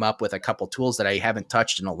 setting them up with a couple tools that I haven't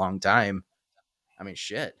touched in a long time. I mean,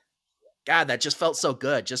 shit. God, that just felt so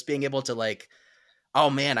good. Just being able to like, oh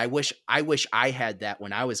man, I wish I had that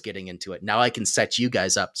when I was getting into it. Now I can set you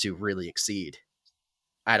guys up to really exceed.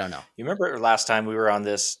 I don't know. You remember last time you were on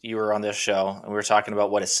this show and we were talking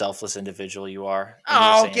about what a selfless individual you are? And you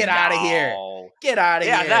were saying, Get out of here. "No." Get out of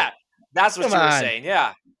Yeah, here. that's what Come you were on. saying.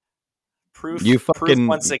 Yeah. Proof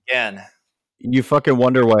once again. You fucking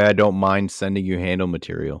wonder why I don't mind sending you handle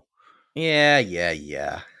material.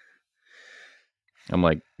 Yeah. I'm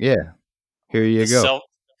like, yeah, here you go.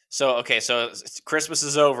 So Christmas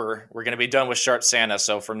is over. We're going to be done with Sharp Santa.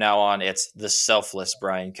 So from now on, it's the selfless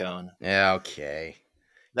Brian Cohn. Yeah, okay.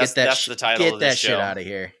 That's the title of this show. Get that shit out of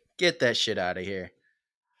here. Get that shit out of here.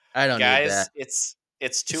 I don't need that.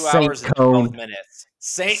 It's 2 Saint hours and Cone. 12 minutes.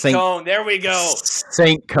 Saint Cone. There we go.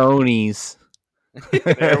 Saint Kohnies.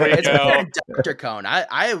 There we It's go. Dr. Cone.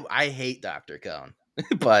 I hate Dr. Cone.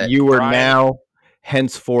 But you are Brian, now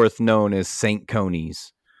henceforth known as Saint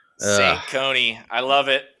Kohnies. Saint Coney. I love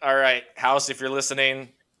it. All right, House, if you're listening,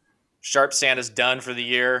 Sharp Santa's done for the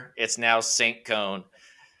year. It's now Saint Cone.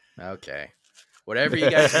 Okay. Whatever you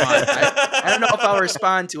guys want. I don't know if I'll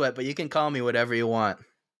respond to it, but you can call me whatever you want.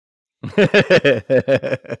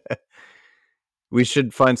 We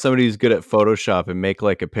should find somebody who's good at Photoshop and make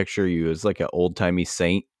like a picture of you as like an old timey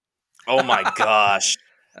saint. Oh my gosh.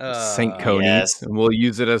 Saint Coney. Yes. And we'll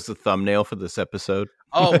use it as the thumbnail for this episode.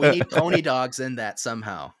 Oh, we need pony dogs in that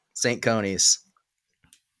somehow. Saint Conies.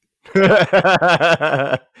 Him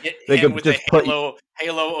with a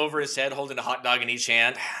halo over his head, holding a hot dog in each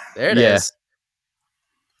hand. There it is.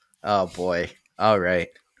 Oh boy. All right.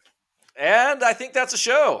 And I think that's a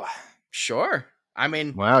show. Sure. I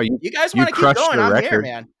mean, wow, you guys want to keep going? I'm here,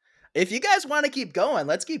 man. If you guys want to keep going,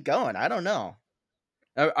 let's keep going. I don't know.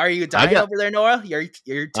 Are you dying over there, Noah? You're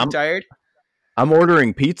too tired? I'm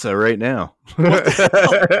ordering pizza right now.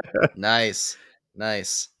 Nice.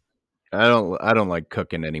 I don't like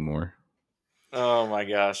cooking anymore. Oh my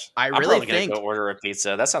gosh. I'm probably gonna go order a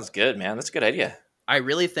pizza. That sounds good, man. That's a good idea. I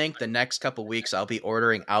really think the next couple weeks I'll be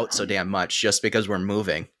ordering out so damn much just because we're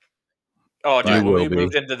moving. Oh, dude, when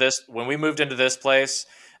we moved into this place,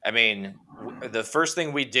 I mean, the first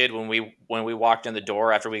thing we did when we walked in the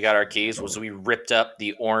door after we got our keys was we ripped up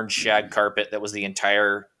the orange shag carpet that was the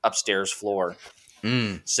entire upstairs floor.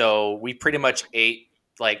 So we pretty much ate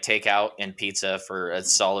like takeout and pizza for a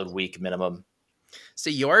solid week minimum.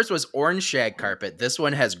 See, yours was orange shag carpet. This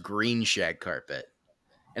one has green shag carpet,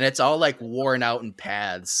 and it's all like worn out in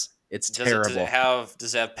paths. It's terrible.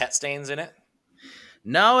 Does it have pet stains in it?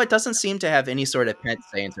 No, it doesn't seem to have any sort of pet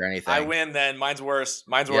stains or I anything. win then. Mine's worse.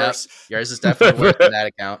 Mine's Yep. worse. Yours is definitely worse on that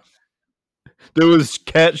account. There was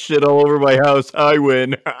cat shit all over my house. I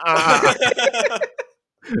win.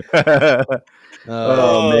 Oh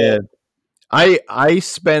Oh, man. I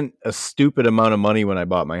spent a stupid amount of money when I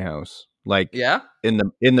bought my house. Like yeah. in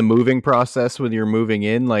the moving process when you're moving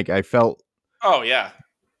in, like I felt oh yeah.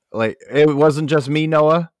 like it wasn't just me,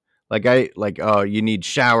 Noah. Oh, you need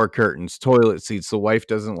shower curtains, toilet seats. The wife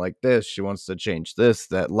doesn't like this. She wants to change this.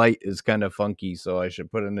 That light is kind of funky, so I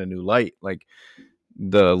should put in a new light. Like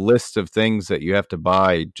the list of things that you have to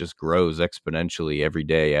buy just grows exponentially every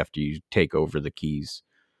day after you take over the keys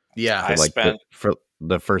Yeah. I spent. for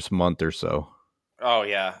the first month or so. Oh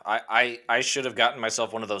yeah. I should have gotten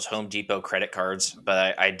myself one of those Home Depot credit cards,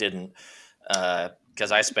 but I didn't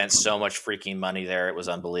because I spent so much freaking money there. It was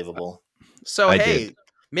unbelievable. So I did. hey,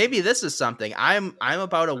 maybe this is something. I'm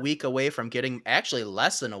about a week away from getting, actually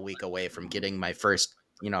less than a week away from getting my first,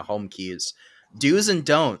 home keys. Do's and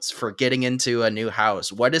don'ts for getting into a new house.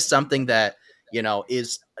 What is something that,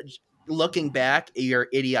 is, looking back, you're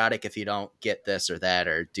idiotic if you don't get this or that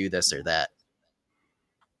or do this or that.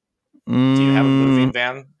 Do you have a Mm, moving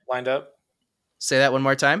van lined up? Say that one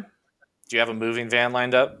more time. Do you have a moving van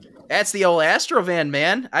lined up? That's the old Astrovan,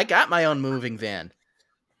 man. I got my own moving van.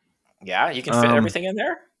 Yeah, you can fit um, everything in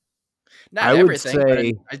there. Not I would everything,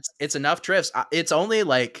 but say it's enough trips. It's only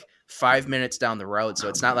like 5 minutes down the road, so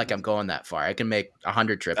it's not like I'm going that far. I can make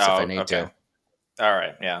 100 trips if I Oh, need okay. to. All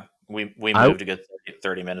right. Yeah, we I moved a good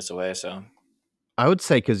 30 minutes away. So I would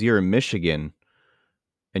say because you're in Michigan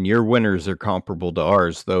and your winters are comparable to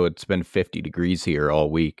ours, though it's been 50 degrees here all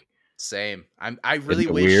week. Same. I Isn't really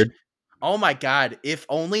it wish. weird? Oh my god! If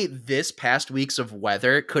only this past week's of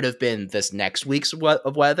weather could have been this next week's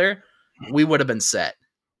of weather, we would have been set.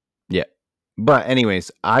 Yeah. But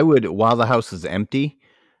anyways, I would, while the house is empty,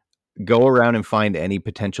 go around and find any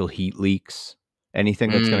potential heat leaks,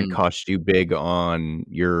 anything that's going to Mm, cost you big on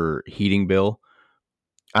your heating bill.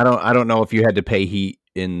 I don't know if you had to pay heat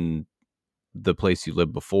in the place you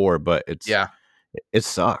lived before, but yeah, it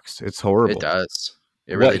sucks. It's it horrible. does.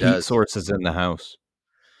 It What really heat does. source is in the house?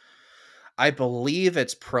 I believe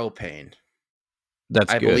it's propane.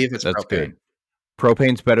 That's I good. believe it's That's propane. good.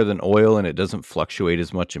 Propane's better than oil and it doesn't fluctuate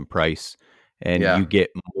as much in price. And Yeah, you get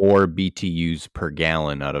more BTUs per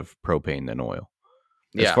gallon out of propane than oil.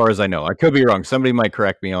 As yeah. far as I know. I could be wrong. Somebody might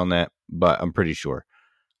correct me on that, but I'm pretty sure.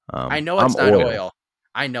 I know I'm it's not oil. oil.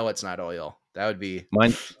 I know it's not oil. That would be.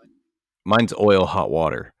 Mine mine's oil hot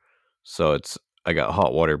water. So I got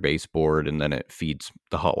hot water baseboard and then it feeds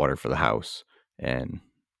the hot water for the house. And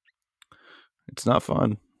it's not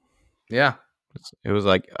fun. Yeah, It was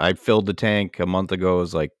like I filled the tank a month ago. It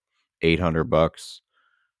was like $800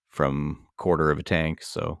 from quarter of a tank.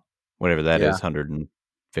 So whatever that yeah. is,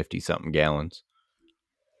 150 something gallons.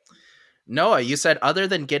 Noah, you said other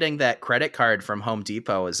than getting that credit card from Home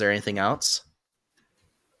Depot, is there anything else?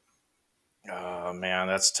 oh man,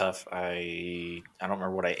 that's tough. I don't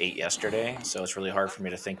remember what I ate yesterday, so it's really hard for me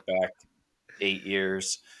to think back 8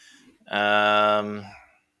 years. Um,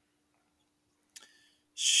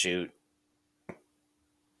 shoot,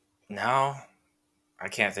 no, I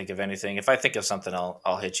can't think of anything. If I think of something,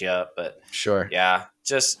 I'll hit you up. But Sure. yeah,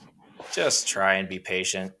 just try and be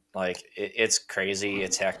patient. Like it's crazy,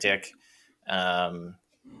 it's hectic. Um,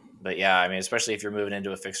 but yeah, I mean, especially if you're moving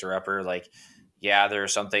into a fixer upper, like yeah, there are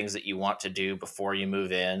some things that you want to do before you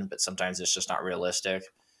move in, but sometimes it's just not realistic.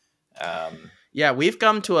 Um, Yeah, we've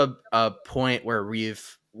come to a point where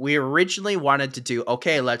we originally wanted to do,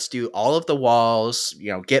 okay, let's do all of the walls,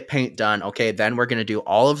 get paint done. Okay, then we're gonna do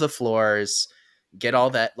all of the floors, get all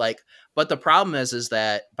that, like, but the problem is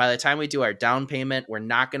that by the time we do our down payment, we're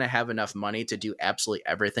not gonna have enough money to do absolutely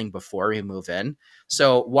everything before we move in.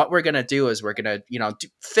 So what we're gonna do is we're gonna,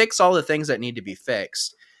 fix all the things that need to be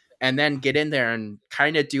fixed and then get in there and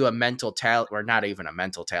kind of do a mental tally, or not even a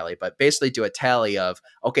mental tally, but basically do a tally of,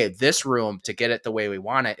 okay, this room to get it the way we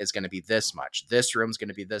want it is going to be this much. This room's going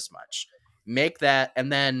to be this much. Make that,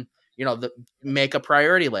 and then make a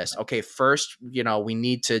priority list. Okay, first, we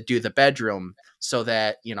need to do the bedroom so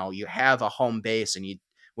that you have a home base, and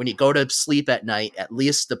when you go to sleep at night, at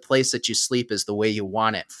least the place that you sleep is the way you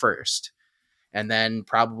want it first, and then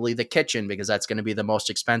probably the kitchen because that's going to be the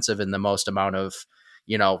most expensive and the most amount of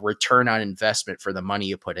return on investment for the money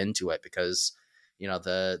you put into it, because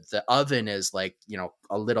the oven is like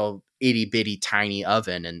a little itty bitty tiny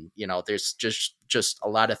oven, and there's just a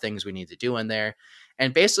lot of things we need to do in there,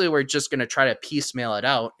 and basically we're just going to try to piecemeal it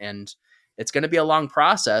out, and it's going to be a long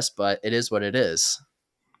process, but it is what it is.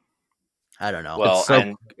 I don't know. It's well, so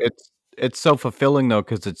and it's so fulfilling though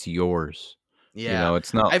because it's yours. Yeah.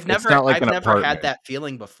 It's not I've it's never not like I've an never had apartment. that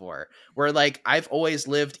feeling before where like I've always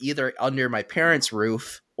lived either under my parents'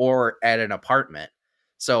 roof or at an apartment.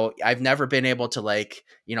 So I've never been able to like,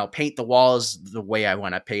 paint the walls the way I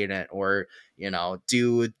want to paint it or,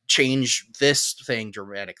 do change this thing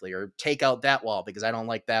dramatically or take out that wall because I don't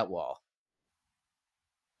like that wall.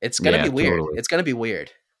 It's going to Yeah, be weird. totally. It's going to be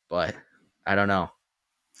weird, but I don't know.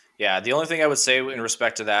 Yeah, the only thing I would say in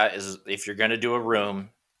respect to that is if you're going to do a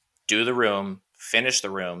room, do the room, finish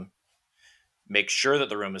the room, make sure that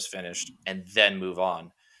the room is finished, and then move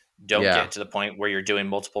on. Don't Yeah. get to the point where you're doing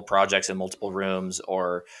multiple projects in multiple rooms,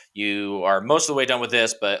 or you are most of the way done with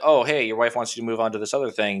this, but oh, hey, your wife wants you to move on to this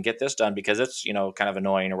other thing, get this done because it's, kind of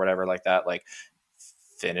annoying or whatever like that. Like,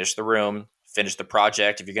 finish the room, finish the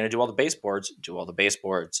project. If you're going to do all the baseboards, do all the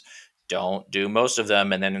baseboards. Don't do most of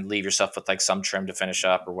them and then leave yourself with like some trim to finish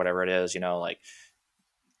up or whatever it is, like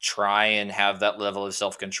try and have that level of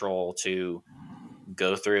self control to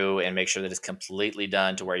go through and make sure that it's completely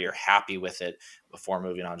done to where you're happy with it before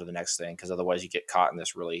moving on to the next thing. Because otherwise, you get caught in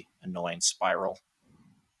this really annoying spiral.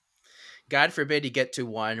 God forbid you get to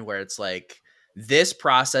one where it's like, this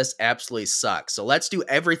process absolutely sucks. So let's do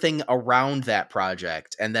everything around that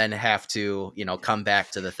project and then have to, come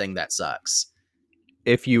back to the thing that sucks.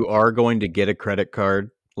 If you are going to get a credit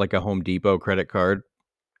card, like a Home Depot credit card,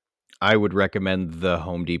 I would recommend the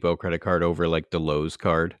Home Depot credit card over like the Lowe's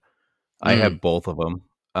card. I have both of them.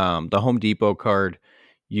 The Home Depot card,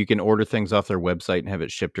 you can order things off their website and have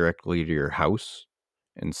it shipped directly to your house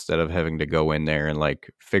instead of having to go in there and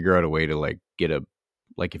like figure out a way to like get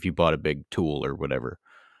like if you bought a big tool or whatever.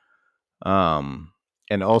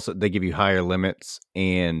 And also they give you higher limits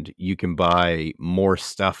and you can buy more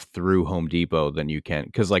stuff through Home Depot than you can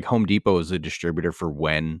because like Home Depot is a distributor for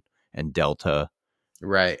Wen and Delta.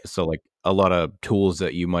 Right. So like a lot of tools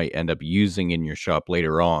that you might end up using in your shop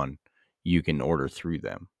later on, you can order through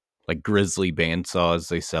them. Like Grizzly bandsaws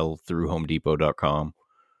they sell through homedepot.com.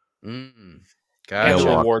 And the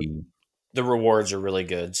Gotcha. rewards are really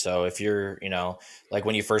good. So if you're, like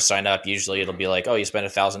when you first sign up, usually it'll be like, oh, you spend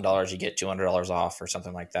 $1,000, you get $200 off or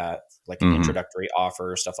something like that, like an introductory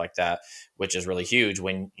offer or stuff like that, which is really huge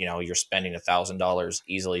when, you're spending $1,000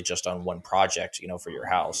 easily just on one project, for your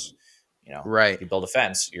house. Right. If you build a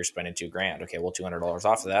fence, you're spending $2,000. Okay, well, $200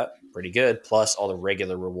 off of that, pretty good. Plus all the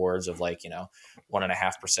regular rewards of like,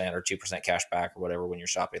 1.5% or 2% cash back or whatever when you're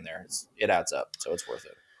shopping there. It adds up, so it's worth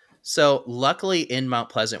it. So luckily in Mount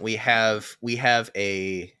Pleasant, we have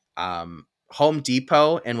a Home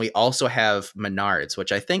Depot and we also have Menards,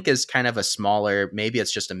 which I think is kind of a smaller, maybe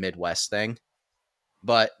it's just a Midwest thing.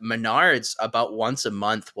 But Menards about once a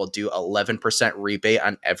month will do 11% rebate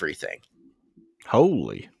on everything.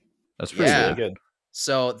 Holy. That's pretty Really good. good.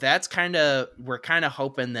 So that's we're kind of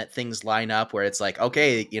hoping that things line up where it's like,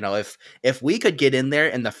 okay, if we could get in there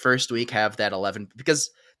in the first week, have that 11, because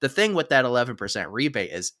the thing with that 11% rebate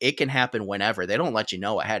is it can happen whenever. They don't let you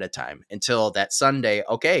know ahead of time until that Sunday.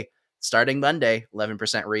 Okay, starting Monday,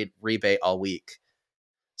 11% rebate all week.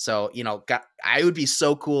 So, I would be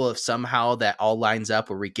so cool if somehow that all lines up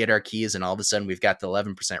where we get our keys and all of a sudden we've got the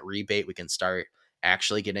 11% rebate. We can start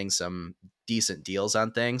actually getting some decent deals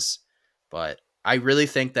on things. But I really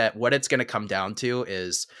think that what it's going to come down to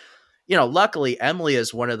is, luckily Emily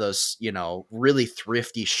is one of those, really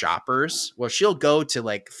thrifty shoppers. Well, she'll go to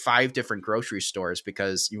like 5 different grocery stores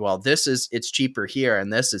because, well, it's cheaper here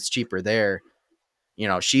and this is cheaper there.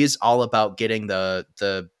 She's all about getting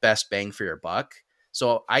the best bang for your buck.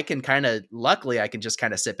 So I can luckily I can just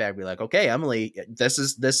kind of sit back and be like, okay, Emily, this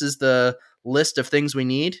is the list of things we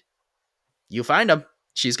need. You find them.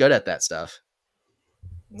 She's good at that stuff.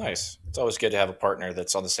 Nice. It's always good to have a partner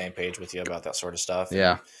that's on the same page with you about that sort of stuff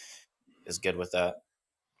Yeah. and is good with that.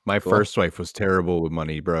 My first wife was terrible with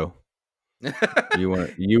money, bro. You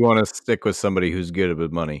want to stick with somebody who's good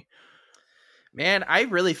with money. Man, I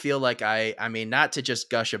really feel like I mean, not to just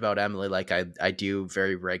gush about Emily like I do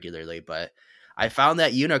very regularly, but I found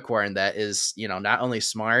that unicorn that is, not only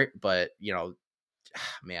smart, but,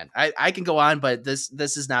 man, I can go on, but this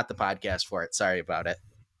is not the podcast for it. Sorry about it.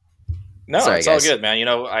 No, Sorry, it's all guys. good, man.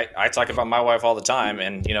 I talk about my wife all the time,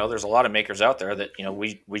 and there's a lot of makers out there that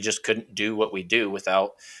we just couldn't do what we do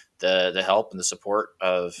without the help and the support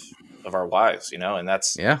of our wives, and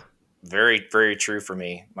that's very, very true for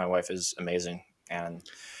me. My wife is amazing, and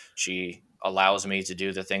she allows me to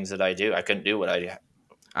do the things that I do. I couldn't do what I do.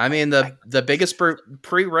 I mean, the biggest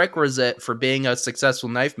prerequisite for being a successful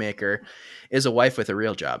knife maker is a wife with a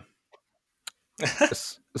real job.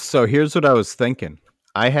 So here's what I was thinking.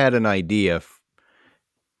 I had an idea,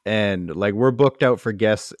 and like we're booked out for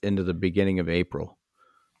guests into the beginning of April.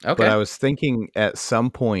 Okay. But I was thinking at some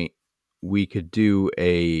point we could do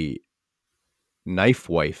a knife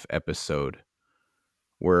wife episode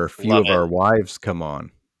where a few Love of it. our wives come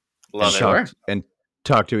on Love and it. Sure.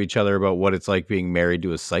 talk to each other about what it's like being married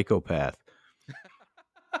to a psychopath.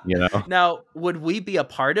 You know, Now, would we be a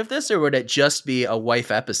part of this, or would it just be a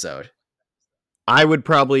wife episode? I would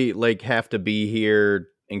probably like have to be here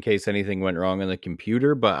in case anything went wrong on the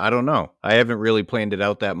computer, but I don't know. I haven't really planned it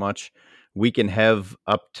out that much. We can have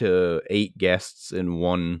up to 8 guests in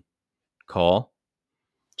one call.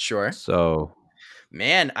 Sure. So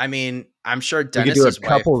Man, I mean, I'm sure we could do a Dennis's wife,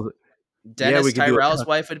 couple. Yeah, Dennis we could do a Tyrell's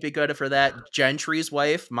wife would be good for that. Gentry's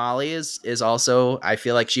wife, Molly, is also, I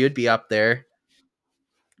feel like she would be up there.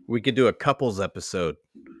 we could do a couples episode.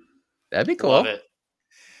 That'd be Love cool. it.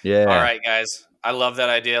 Yeah. All right, guys. I love that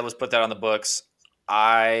idea. Let's put that on the books.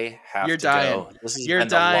 I have You're to dying. go. This has You're been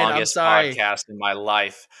dying. the I'm longest sorry. podcast in my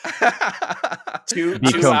life. Two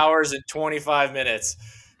Become- hours and 25 minutes.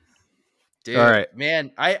 Dude, All right.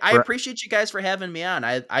 man, I appreciate you guys for having me on.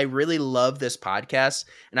 I really love this podcast,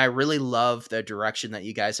 and I really love the direction that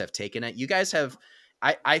you guys have taken it. You guys have,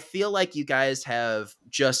 I feel like you guys have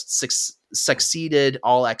just succeeded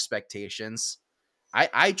all expectations.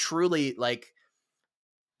 I truly like.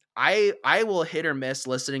 I will hit or miss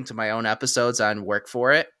listening to my own episodes on Work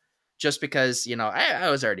For It, just because, you know, I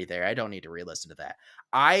was already there. I don't need to re-listen to that.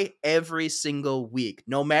 I, every single week,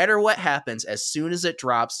 no matter what happens, as soon as it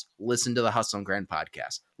drops, listen to the Hustle and Grind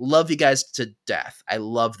podcast. Love you guys to death. I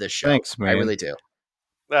love this show. Thanks, man. I really do.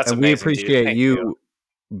 That's and we amazing, dude. appreciate Thank you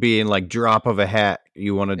being like drop of a hat.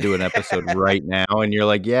 You want to do an episode right now, and you're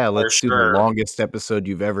like, yeah, let's do sure. the longest episode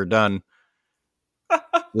you've ever done.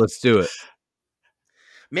 Let's do it.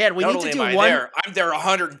 Man, we Not need only to do am I one. there, I'm there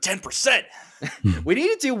 110%. We need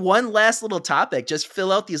to do one last little topic. Just fill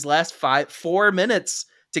out these last 4 minutes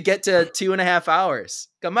to get to 2.5 hours.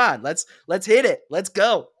 Come on, let's hit it. Let's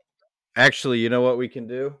go. Actually, you know what we can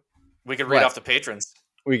do? We can read What? off the patrons.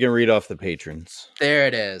 We can read off the patrons. There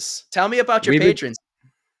it is. Tell me about your We've been- patrons.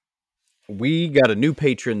 We got a new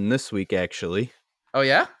patron this week, actually. Oh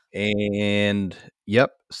yeah? And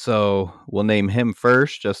yep, so we'll name him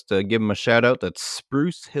first just to give him a shout out. That's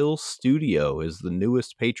Spruce Hill Studio is the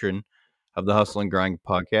newest patron of the Hustle and Grind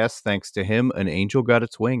podcast. Thanks to him, an angel got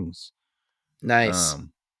its wings. Nice.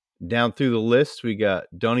 Down through the list, we got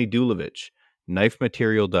Donny Dulovich,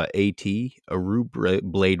 KnifeMaterial.at, Aru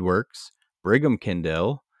Blade Works, Brigham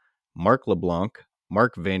Kendall, Mark LeBlanc,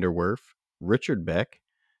 Mark Vanderwerf, Richard Beck,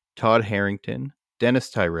 Todd Harrington, Dennis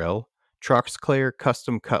Tyrell, Troxclair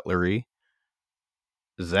Custom Cutlery,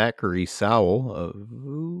 Zachary Sowell of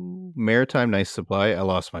Maritime Knife Supply. I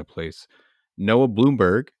lost my place. Noah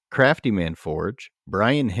Bloomberg, Crafty Man Forge,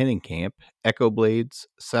 Brian Hennenkamp, Echo Blades,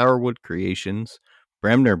 Sourwood Creations,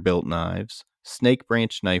 Bremner Built Knives, Snake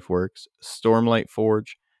Branch Knife Works, Stormlight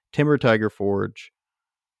Forge, Timber Tiger Forge,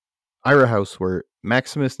 Ira Housework,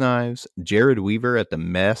 Maximus Knives, Jared Weaver at the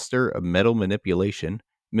Master of Metal Manipulation,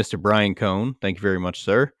 Mr. Brian Cohn, thank you very much,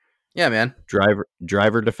 sir. Yeah, man.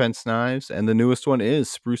 Driver Defense Knives, and the newest one is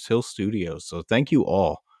Spruce Hill Studios. So thank you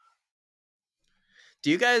all. Do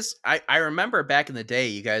you guys, I remember back in the day,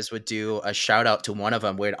 you guys would do a shout out to one of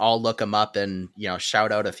them. We'd all look them up and, you know,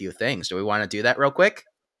 shout out a few things. Do we want to do that real quick?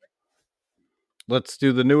 Let's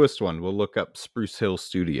do the newest one. We'll look up Spruce Hill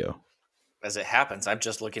Studio. As it happens, I'm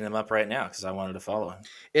just looking them up right now because I wanted to follow him.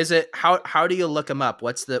 Is it, how do you look them up?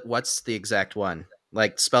 What's the exact one?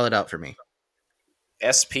 Like, spell it out for me.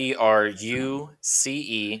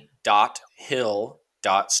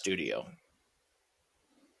 SPRUCE.hill.studio.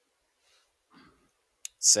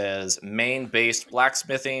 Says Maine-based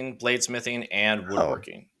blacksmithing, bladesmithing, and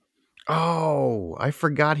woodworking. Oh, I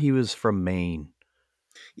forgot he was from Maine.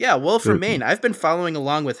 Yeah, Will from Good. Maine. I've been following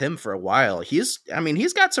along with him for a while. He's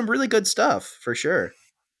got some really good stuff for sure.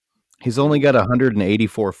 He's only got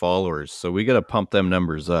 184 followers, so we got to pump them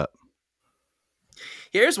numbers up.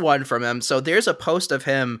 Here's one from him. So there's a post of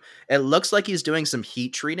him. It looks like he's doing some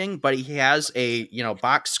heat treating, but he has a, you know,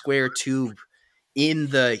 box square tube in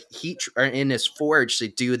the heat or in his forge to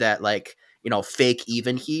do that, like, you know, fake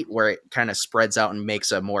even heat where it kind of spreads out and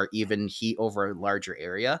makes a more even heat over a larger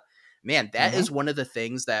area. Man, that is one of the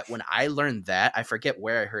things that when I learned that, I forget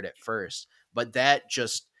where I heard it first, but that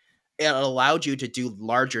just, it allowed you to do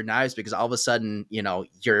larger knives because all of a sudden, you know,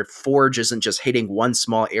 your forge isn't just hitting one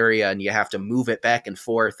small area and you have to move it back and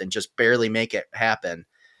forth and just barely make it happen.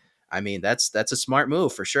 I mean, that's a smart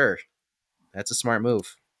move for sure. That's a smart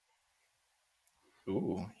move.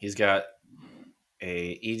 Ooh, he's got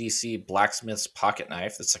a EDC blacksmith's pocket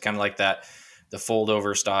knife. That's kind of like that, the fold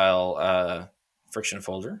over style friction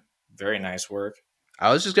folder. Very nice work.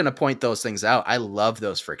 I was just going to point those things out. I love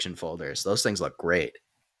those friction folders. Those things look great.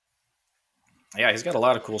 Yeah, he's got a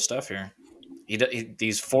lot of cool stuff here.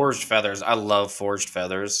 These forged feathers. I love forged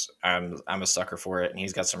feathers. I'm a sucker for it, and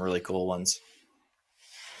he's got some really cool ones.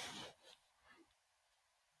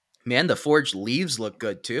 Man, the forged leaves look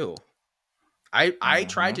good too. I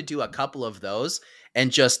tried to do a couple of those,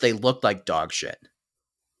 and just they looked like dog shit.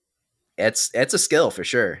 It's a skill for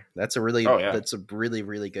sure. That's a really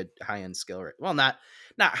really good high end skill. Well, not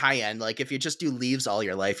high end. Like if you just do leaves all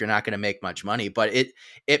your life, you're not going to make much money. But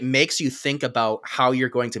it makes you think about how you're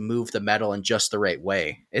going to move the metal in just the right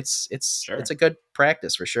way. It's a good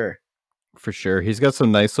practice for sure. For sure, he's got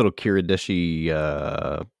some nice little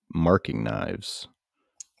Kiridishi marking knives.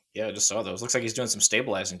 Yeah, I just saw those. Looks like he's doing some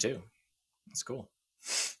stabilizing too. That's cool.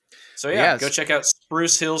 So yeah, go check out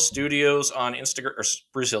Spruce Hill Studios on Instagram, or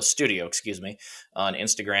Spruce Hill Studio, excuse me, on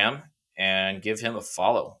Instagram, and give him a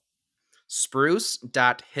follow.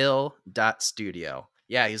 Spruce.hill.studio.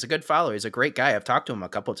 Yeah, he's a good follower. He's a great guy. I've talked to him a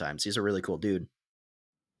couple times. He's a really cool dude.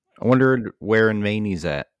 I wonder where in Maine he's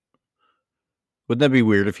at. Wouldn't that be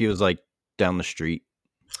weird if he was like down the street?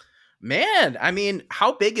 Man, I mean,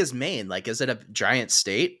 how big is Maine? Like, is it a giant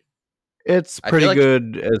state? It's pretty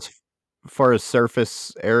good as far as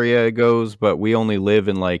surface area goes, but we only live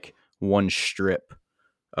in like one strip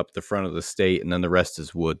up the front of the state, and then the rest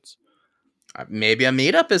is woods. Maybe a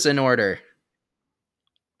meetup is in order.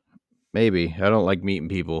 Maybe. I don't like meeting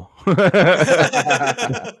people.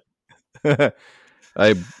 I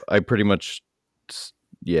pretty much,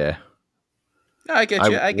 yeah. No, I get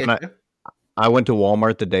you. I went to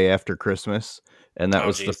Walmart the day after Christmas, and that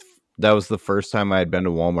was the first time I had been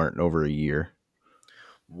to Walmart in over a year.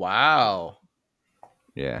 Wow.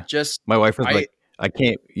 Yeah. Just my wife was like, I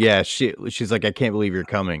can't. Yeah, she's like, I can't believe you're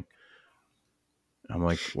coming. I'm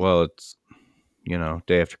like, well, it's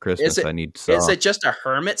day after Christmas. I need to. Is it just a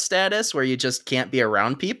hermit status where you just can't be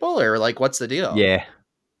around people, or like what's the deal?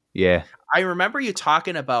 Yeah. I remember you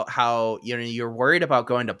talking about how you're worried about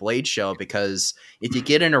going to Blade Show because if you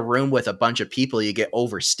get in a room with a bunch of people, you get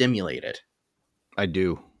overstimulated. I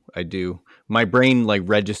do. My brain like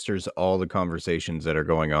registers all the conversations that are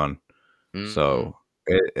going on. Mm-hmm. So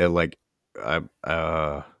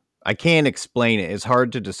I can't explain it. It's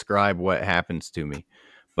hard to describe what happens to me.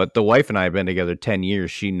 But the wife and I have been together 10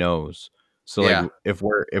 years. She knows. So like if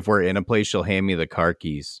we're in a place, she'll hand me the car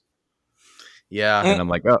keys. Yeah. And I'm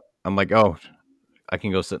like, oh, I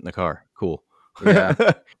can go sit in the car. Cool. Yeah.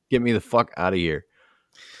 Get me the fuck out of here.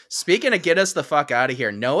 Speaking of get us the fuck out of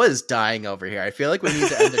here, Noah's dying over here. I feel like we need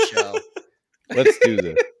to end the show. Let's do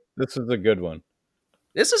this. This is a good one.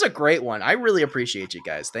 This is a great one. I really appreciate you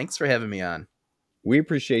guys. Thanks for having me on. We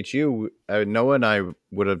appreciate you. Noah and I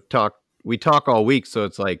would have talked. We talk all week, so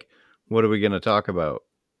it's like, what are we going to talk about?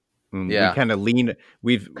 Yeah. We kind of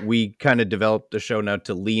we kind of developed the show now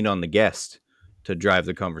to lean on the guest to drive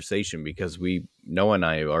the conversation because Noah and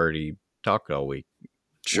I already talked all week.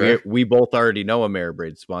 Sure. We both already know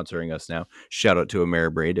Ameribraid sponsoring us now. Shout out to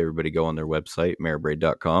Ameribraid. Everybody go on their website,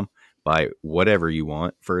 ameribraid.com. Buy whatever you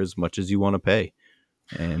want for as much as you want to pay.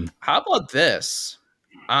 And how about this?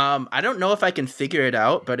 I don't know if I can figure it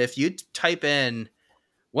out, but if you type in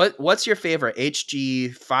what's your favorite,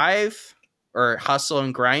 HG5 or Hustle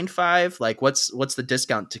and Grind 5? Like what's the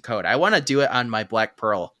discount to code? I want to do it on my Black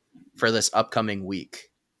Pearl for this upcoming week.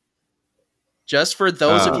 Just for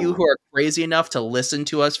those of you who are crazy enough to listen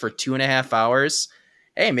to us for 2.5 hours,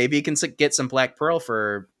 hey, maybe you can get some Black Pearl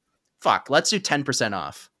for let's do 10%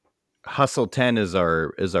 off. Hustle 10 is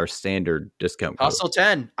our standard discount code. Hustle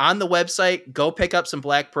 10 on the website. Go pick up some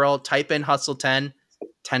Black Pearl. Type in Hustle 10,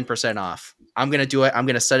 10% off. I'm gonna do it. I'm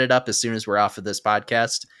gonna set it up as soon as we're off of this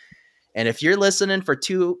podcast. And if you're listening for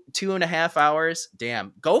 2.5 hours,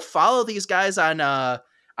 damn, go follow these guys on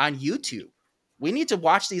YouTube. We need to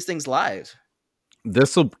watch these things live.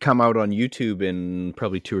 This will come out on YouTube in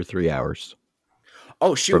probably 2 or 3 hours.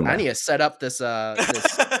 Oh shoot! I need to set up this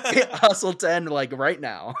Hustle 10 like right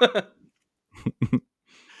now.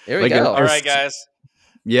 There we go. All right, guys.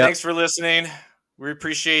 Yeah. Thanks for listening. We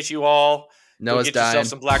appreciate you all. Noah's Go get yourself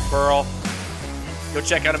some Black Pearl. Go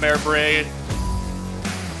check out Ameribraid.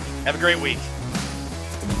 Have a great week.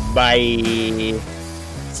 Bye.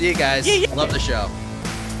 See you guys. Yeah. Love the show.